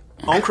right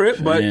on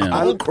Crip, but Damn.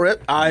 On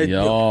Crip. I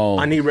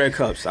Yo. need red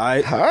cups.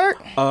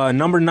 Alright.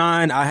 Number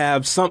 9, I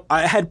have some.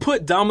 I had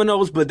put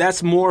Domino's, but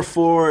that's more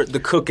for the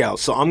cookout.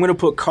 So I'm going to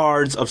put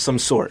cards of some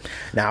sort.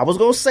 Now I was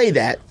gonna say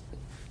that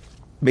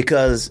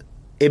because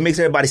it makes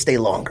everybody stay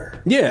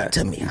longer. Yeah.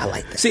 To me, I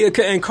like that. See,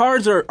 and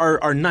cards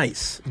are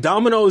nice.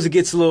 Domino's, it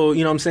gets a little,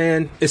 you know what I'm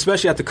saying?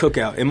 Especially at the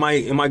cookout. It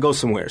might go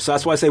somewhere. So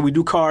that's why I say we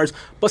do cards,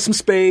 but some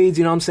spades,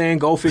 you know what I'm saying?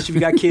 Goldfish if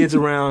you got kids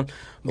around.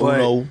 But,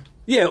 Uno.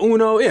 Yeah,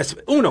 Uno. Yes,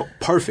 Uno.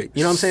 Perfect.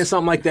 You know what I'm saying?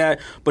 Something like that.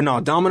 But no,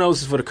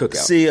 Domino's is for the cookout.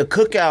 See, a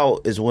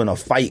cookout is when a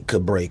fight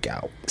could break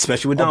out.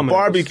 Especially with A Domino's.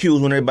 barbecue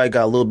is when everybody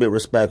got a little bit of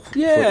respect.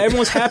 Yeah,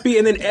 everyone's happy,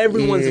 and then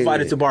everyone's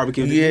invited to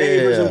barbecue. The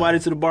neighbors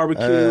invited to the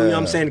barbecue. You know what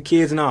I'm saying? The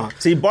kids and all.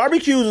 See,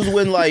 barbecues is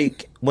when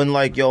like when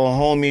like your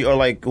homie or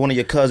like one of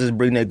your cousins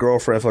bring their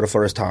girlfriend for the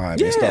first time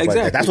and stuff like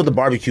that. That's what the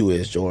barbecue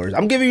is, George.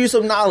 I'm giving you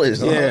some knowledge.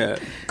 Yeah,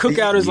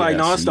 cookout is like,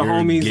 no, it's the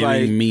homies.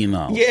 Like me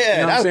knowledge.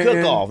 Yeah, you know that's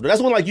cook-off.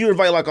 That's when like you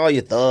invite like all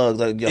your thugs,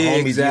 like your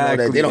homies. You know,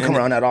 that they don't come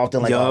around that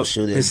often. Like, oh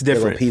shoot, it's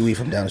different. Pee Wee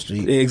from down the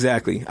street.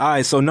 Exactly. All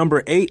right, so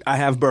number 8, I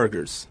have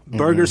burgers.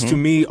 Burgers to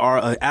me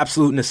are an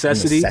absolute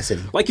necessity.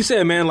 Like you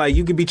said, man, like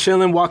you could be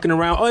chilling, walking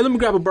around. Oh, let me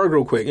grab a burger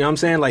real quick. You know what I'm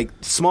saying? Like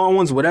small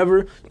ones,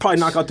 whatever. Probably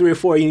knock out 3 or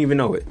 4. You didn't even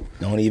know it.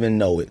 Don't even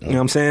know it. You know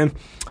what I'm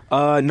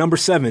saying? Number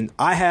 7,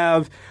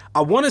 I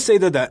want to say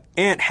that the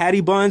Aunt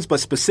Hattie buns, but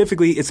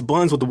specifically it's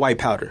buns with the white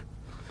powder.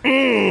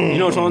 You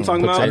know what I'm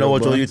talking about? I know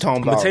what you're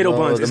talking about. Potato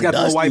buns. It's got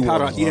the white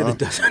powder. Yeah,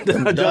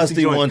 the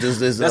dusty ones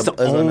is that's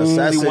the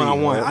only one I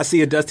want. I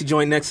see a dusty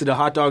joint next to the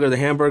hot dog or the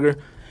hamburger.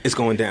 It's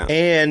going down.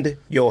 And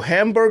your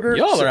hamburger,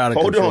 y'all are out of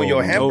control. Hold on,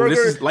 your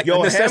hamburger,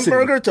 your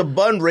hamburger to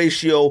bun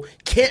ratio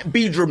can't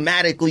be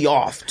dramatically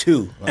off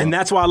too. And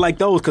that's why I like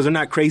those because they're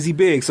not crazy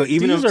big. So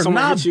even these if are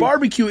not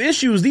barbecue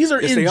issues. These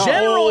are in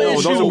general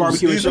issues. Those are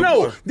barbecue issues.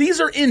 No,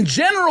 these are in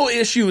general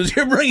issues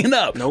you're bringing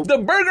up. Nope. The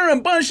burger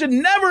and bun should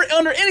never,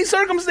 under any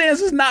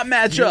circumstances, not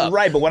match up.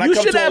 Right, but when you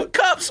should have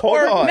cups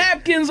or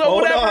napkins or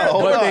whatever,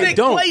 or thick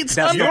plates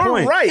under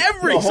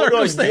every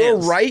circumstance. You're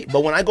right,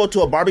 but when I go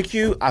to a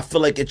barbecue, I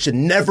feel like it should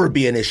never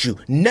be an issue.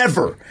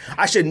 Never.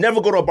 I should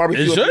never go to a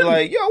barbecue and be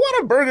like, yo,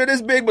 what a burger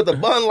this big with a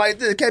bun like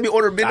this. It can't be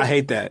ordered big. I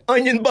hate that.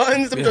 Onion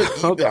buns. They got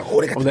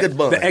the good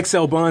buns. The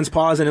XL buns,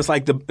 pause, and it's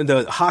like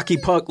the hockey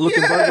puck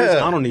looking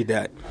burgers. I don't need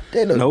that.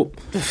 Nope.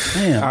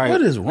 Damn, right.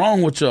 What is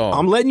wrong with y'all?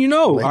 I'm letting you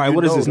know. All right,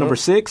 what is this, number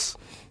 6?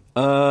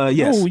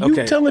 Yes. No,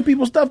 you telling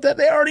people stuff that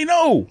they already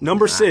know.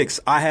 Number 6,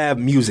 I have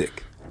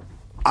music.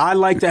 I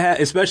like to have,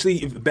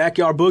 especially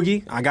backyard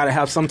boogie, I got to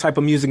have some type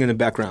of music in the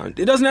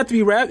background. It doesn't have to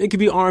be rap. It could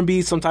be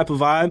R&B, some type of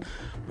vibe.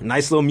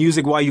 Nice little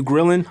music while you're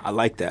grilling. I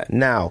like that.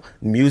 Now,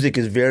 music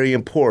is very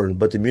important,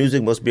 but the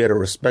music must be at a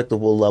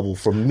respectable level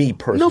for me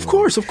personally. No, of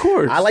course.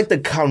 I like to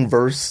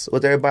converse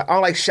with everybody. I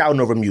don't like shouting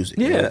over music.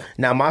 Yeah. You know?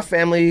 Now, my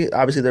family,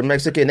 obviously, they're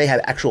Mexican. They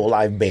have actual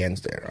live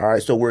bands there. All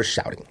right, so we're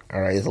shouting. All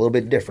right, it's a little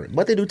bit different,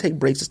 but they do take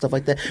breaks and stuff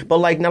like that. But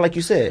like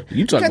you said,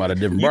 you talking about a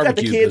different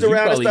barbecue. You got the kids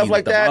around and stuff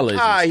like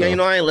that. You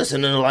know, I ain't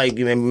listening to like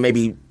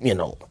maybe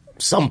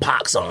some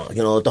pop song, if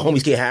the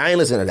homies can't have, I ain't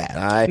listening to that,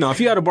 all right? No, if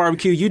you had a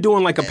barbecue, you're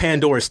doing like a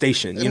Pandora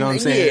station, you know what I'm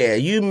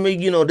saying?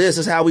 Yeah, this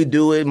is how we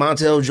do it,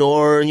 Montel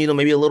Jordan,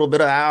 maybe a little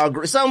bit of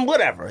Al, some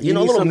whatever, you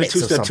know, a little mix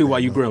of something. 2-step 2 while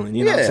you're grilling,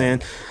 you know what I'm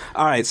saying?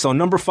 All right, so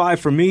number 5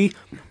 for me,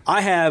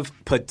 I have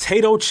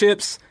potato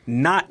chips,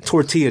 not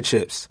tortilla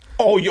chips.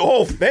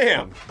 Oh,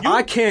 fam.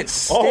 I can't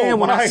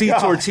stand when I see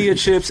tortilla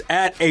chips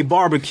at a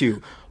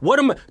barbecue. What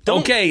am I?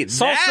 Salsa,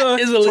 that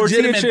is a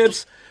tortilla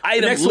chips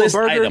item, next to a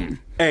burger. Item.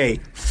 Hey,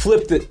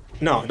 flip it.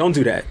 No, don't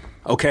do that.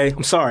 Okay?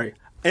 I'm sorry.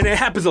 And it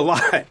happens a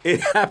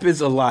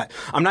lot.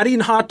 I'm not eating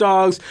hot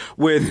dogs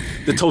with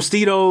the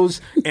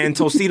Tostitos and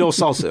Tostito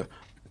salsa.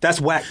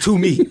 That's whack to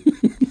me.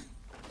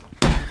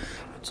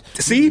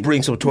 See?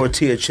 Bring some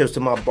tortilla chips to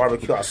my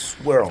barbecue, I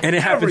swear on And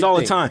it happens all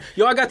the time.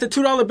 Yo, I got the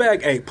 $2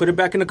 bag. Hey, put it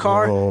back in the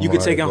car. You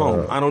can take it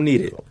home. I don't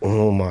need it.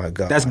 Oh, my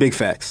God. That's big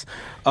facts.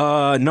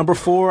 Number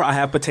 4, I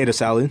have potato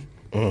salad.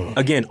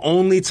 Again,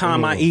 only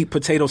time I eat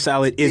potato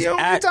salad is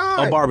at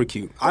a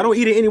barbecue. I don't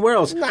eat it anywhere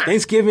else.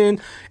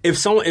 Thanksgiving,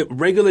 if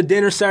regular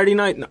dinner Saturday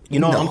night,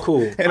 I'm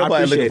cool. Ain't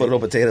nobody looking for no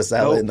potater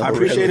salad. I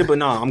appreciate it, but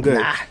I'm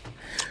good.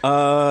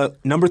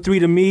 Number 3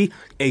 to me,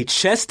 a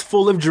chest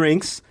full of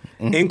drinks,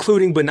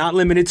 including but not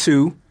limited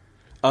to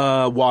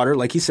water,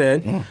 like he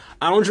said.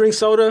 I don't drink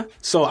soda,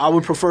 so I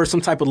would prefer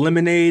some type of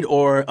lemonade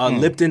or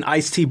Lipton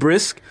iced tea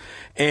brisk.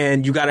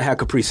 And you got to have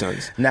Capri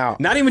Suns. Now,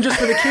 not even just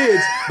for the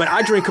kids, but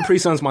I drink Capri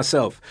Suns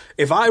myself.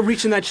 If I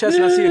reach in that chest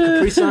and I see a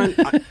Capri Sun,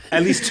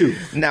 at least 2.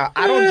 Now,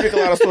 I don't drink a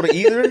lot of soda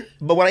either,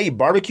 but when I eat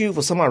barbecue,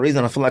 for some odd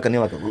reason, I feel like I need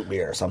like a root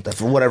beer or something,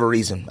 for whatever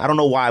reason. I don't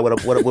know why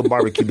with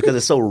barbecue, because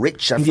it's so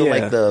rich. I feel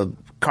like the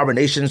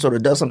carbonation sort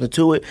of does something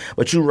to it.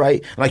 But you're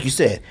right. Like you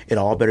said, it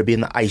all better be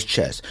in the ice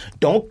chest.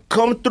 Don't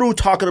come through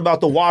talking about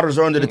the waters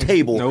are under the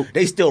table. Nope.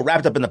 They still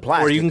wrapped up in the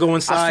plastic. Or you can go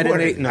inside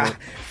and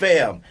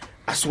fam.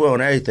 I swear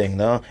on everything,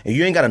 though. If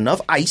you ain't got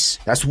enough ice,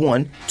 that's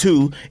 1.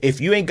 2,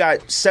 if you ain't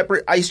got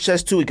separate ice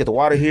chests, too, you got the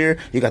water here,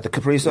 you got the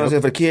Capri Suns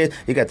here for the kid,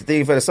 you got the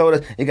thing for the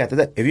soda, you got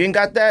that. If you ain't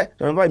got that,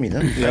 don't invite me. No?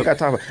 I ain't got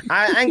time.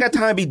 I ain't got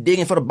time to be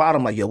digging for the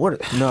bottom like, yo,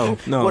 what? No.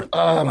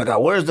 Oh, my God,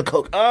 where's the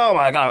Coke? Oh,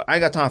 my God, I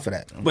ain't got time for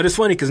that. But it's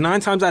funny, because 9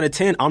 times out of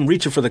 10, I'm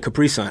reaching for the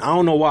Capri Sun. I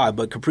don't know why,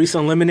 but Capri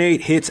Sun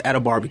lemonade hits at a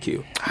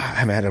barbecue. I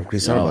haven't had a Capri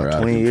Sun in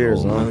about 20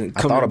 years. I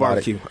thought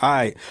about it. All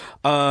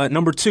right.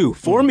 Number 2,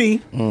 for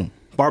me,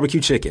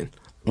 barbecue chicken.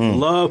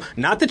 Love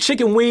not the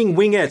chicken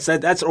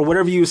wingettes. That's or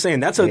whatever you were saying.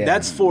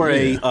 That's for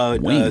a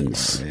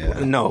wings.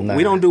 No,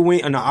 we don't do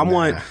wing. No, I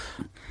want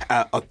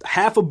a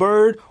half a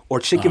bird or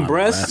chicken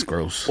breast. That's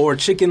gross. Or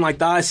chicken like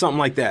thighs, something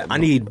like that. I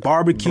need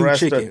barbecue breast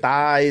chicken. or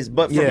thighs.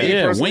 But for me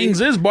personally, wings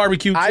is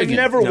barbecue chicken. I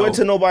never went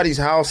to nobody's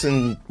house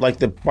and like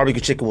the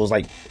barbecue chicken was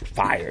like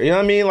fire. You know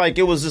what I mean? Like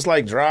it was just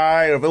like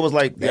dry, or if it was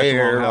like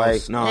there,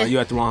 like no, you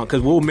at the wrong,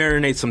 because we'll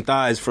marinate some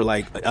thighs for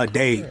like a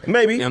day.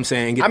 Maybe. You know what I'm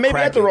saying? I may be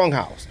at the wrong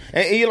house.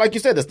 And like you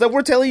said, the stuff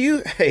we're telling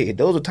you, hey,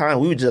 those are times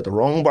we were just at the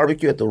wrong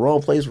barbecue at the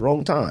wrong place,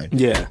 wrong time.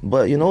 Yeah.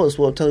 But you know, it's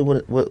what I'll tell you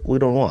what we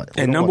don't want.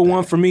 And number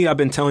one for me, I've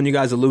been telling you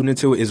guys, alluding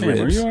to it, is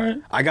ribs. Are you all right?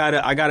 I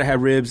gotta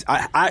have ribs.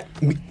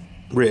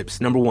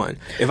 Ribs, number one.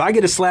 If I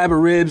get a slab of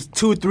ribs,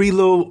 2 or 3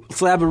 little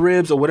slab of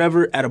ribs or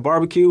whatever at a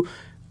barbecue,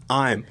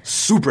 I'm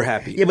super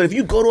happy. Yeah, but if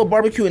you go to a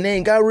barbecue and they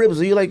ain't got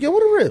ribs, you're like, yo,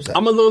 what are ribs at?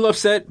 I'm a little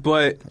upset,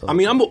 but I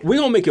mean, we're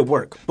gonna make it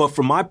work. But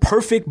for my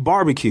perfect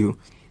barbecue,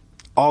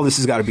 all this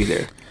has got to be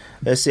there.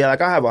 Let's see, like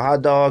I have a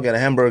hot dog and a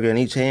hamburger in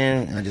each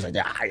hand, and I just like,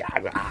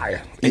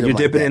 and you're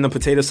dipping it in the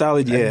potato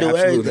salad? Yeah,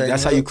 absolutely. Everything.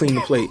 That's how you clean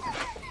the plate.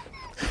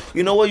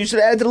 You know what you should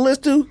add to the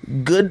list too?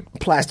 Good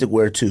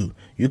plasticware too.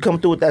 You come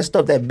through with that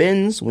stuff that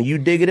bends when you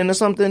dig it into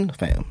something,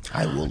 fam.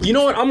 I will leave. You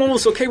know what? I'm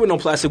almost okay with no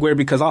plasticware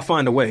because I'll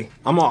find a way.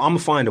 I'm gonna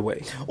find a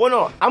way. Well,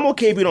 no, I'm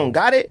okay if you don't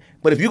got it,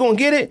 but if you're gonna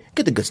get it,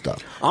 get the good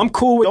stuff. I'm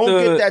cool with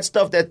Don't get that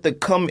stuff that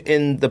come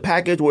in the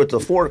package where it's a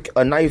fork,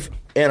 a knife,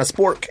 and a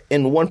spork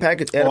in one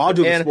package. And I'll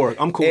do the spork.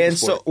 I'm cool with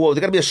the spork. Well,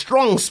 there got to be a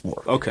strong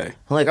spork. Okay.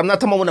 Like, I'm not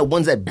talking about the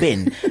ones that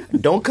bend.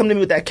 Don't come to me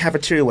with that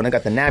cafeteria when I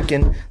got the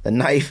napkin, the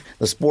knife,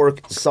 the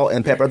spork, salt,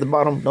 and pepper at the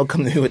bottom. Don't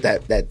come to me with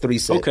that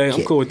 3-set Okay,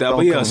 kit. I'm cool with that.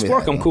 But yeah,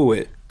 spork I'm cool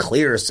with.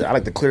 Clear, I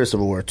like the clear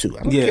silverware too.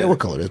 I don't care what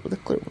color it is, but the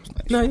clear one's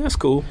nice. No, that's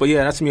cool. But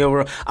yeah, that's me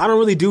over. I don't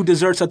really do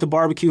desserts at the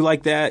barbecue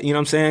like that. You know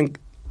what I'm saying?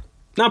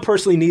 Not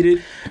personally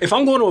needed. If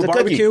I'm going to a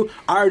barbecue,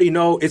 I already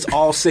know it's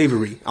all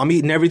savory. I'm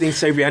eating everything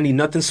savory. I need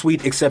nothing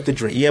sweet except the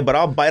drink. Yeah, but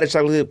I'll bite a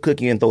chocolate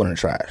cookie and throw it in the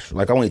trash.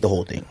 Like, I won't eat the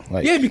whole thing.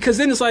 Like, yeah, because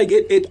then it's like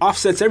it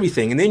offsets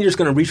everything. And then you're just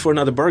going to reach for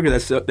another burger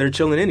that's they're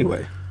chilling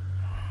anyway.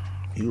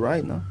 You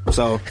right, no?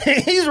 So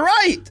He's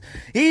right.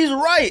 He's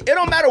right. It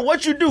don't matter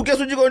what you do. Guess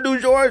what you're going to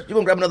do, George? You're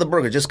going to grab another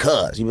burger just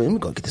cuz. Let me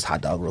go get this hot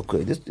dog real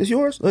quick. This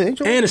yours? Ain't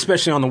yours? And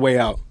especially on the way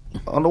out.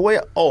 On the way,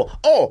 hold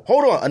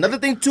on. Another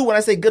thing too, when I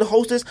say good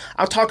hostess,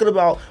 I'm talking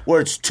about where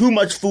it's too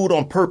much food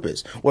on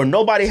purpose, where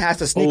nobody has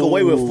to sneak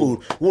away with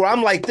food. Where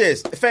I'm like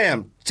this,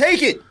 fam,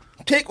 take it.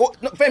 Fam,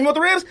 you want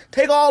the ribs?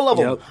 Take all of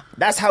them. Yep.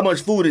 That's how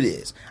much food it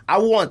is. I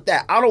want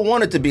that. I don't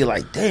want it to be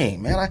like,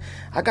 dang, man,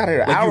 I got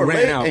here an hour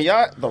late and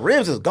y'all, the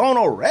ribs is gone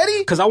already?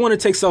 Because I want to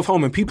take stuff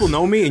home, and people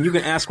know me, and you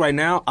can ask right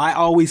now, I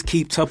always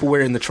keep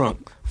Tupperware in the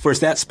trunk. For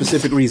that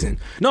specific reason.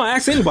 No,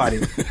 ask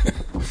anybody.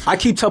 I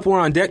keep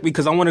Tupperware on deck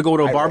because I want to go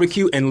to a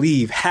barbecue and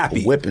leave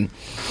happy. Whipping.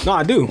 No,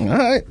 I do. All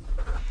right.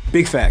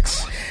 Big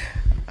facts.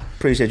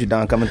 Appreciate you,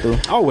 Don, coming through.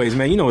 Always,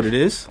 man. You know what it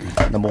is.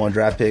 Number 1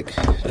 draft pick.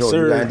 Yes,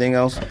 sir. You got anything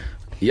else?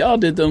 Y'all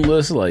did them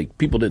lists like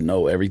people didn't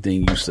know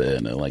everything you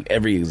said, and like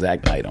every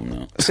exact item.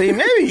 Though. See,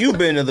 maybe you've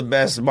been to the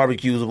best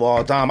barbecues of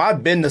all time.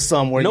 I've been to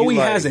some where no, he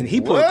hasn't.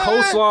 He put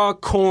coleslaw,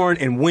 corn,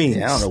 and wings.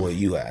 Yeah, I don't know where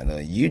you at.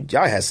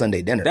 Y'all had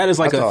Sunday dinner. That is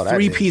like a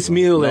 3-piece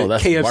meal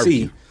at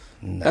KFC.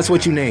 That's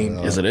what you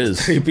named. Yes, it is.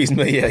 3-piece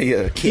meal.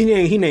 Yeah.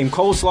 He named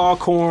coleslaw,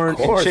 corn,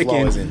 and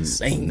chicken, is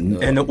insane,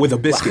 and with a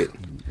biscuit.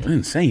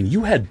 Insane.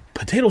 You had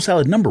potato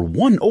salad number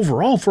 1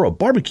 overall for a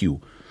barbecue.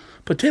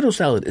 Potato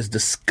salad is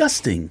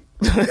disgusting.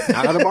 Not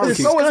at a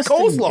barbecue. So is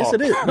coleslaw. Yes,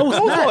 it is. No, it's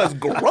coleslaw not. is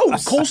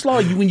gross.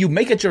 Coleslaw, when you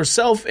make it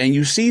yourself and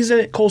you season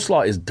it,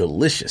 coleslaw is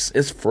delicious.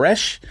 It's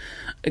fresh.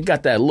 It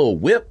got that little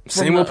whip.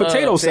 Same with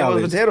potato salad.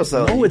 Same with potato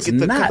salad. No, it's cut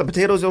not. the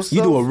potatoes yourself.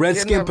 You do a red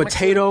skin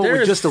potato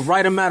with just the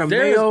right amount of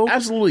mayo.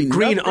 Absolutely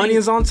green nothing.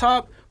 onions on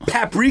top.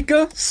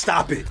 Paprika.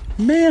 Stop it.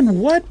 Man,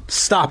 what?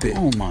 Stop it.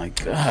 Oh, my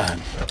God.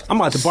 I'm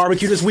about to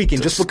barbecue this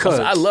weekend just because.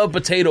 I love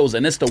potatoes,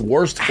 and it's the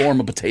worst form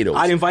of potatoes.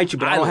 I'd invite you,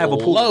 but I don't have a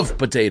pool. I love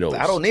potatoes.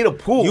 I don't need a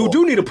pool. You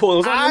do need a pool. It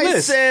was on your I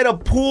list. said a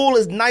pool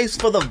is nice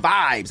for the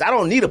vibes. I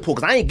don't need a pool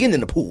because I ain't getting in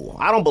the pool.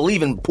 I don't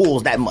believe in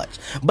pools that much.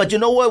 But you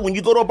know what? When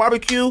you go to a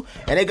barbecue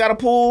and they got a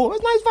pool,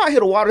 it's nice if I hear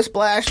the water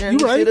splashing, you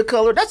see the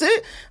color. That's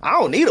it. I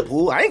don't need a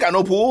pool. I ain't got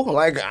no pool.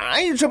 Like,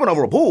 I ain't tripping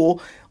over a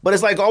pool. But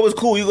it's like always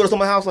cool. You go to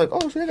someone's house like, oh,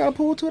 shit, they got a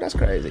pool too? That's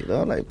crazy.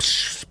 Though. Like,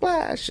 psh,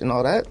 splash and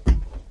all that.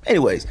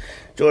 Anyways,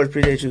 George,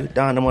 appreciate you.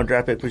 Don, number 1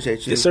 draft pick,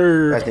 appreciate you. Yes,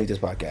 sir. I think this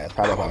podcast.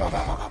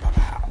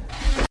 Bye.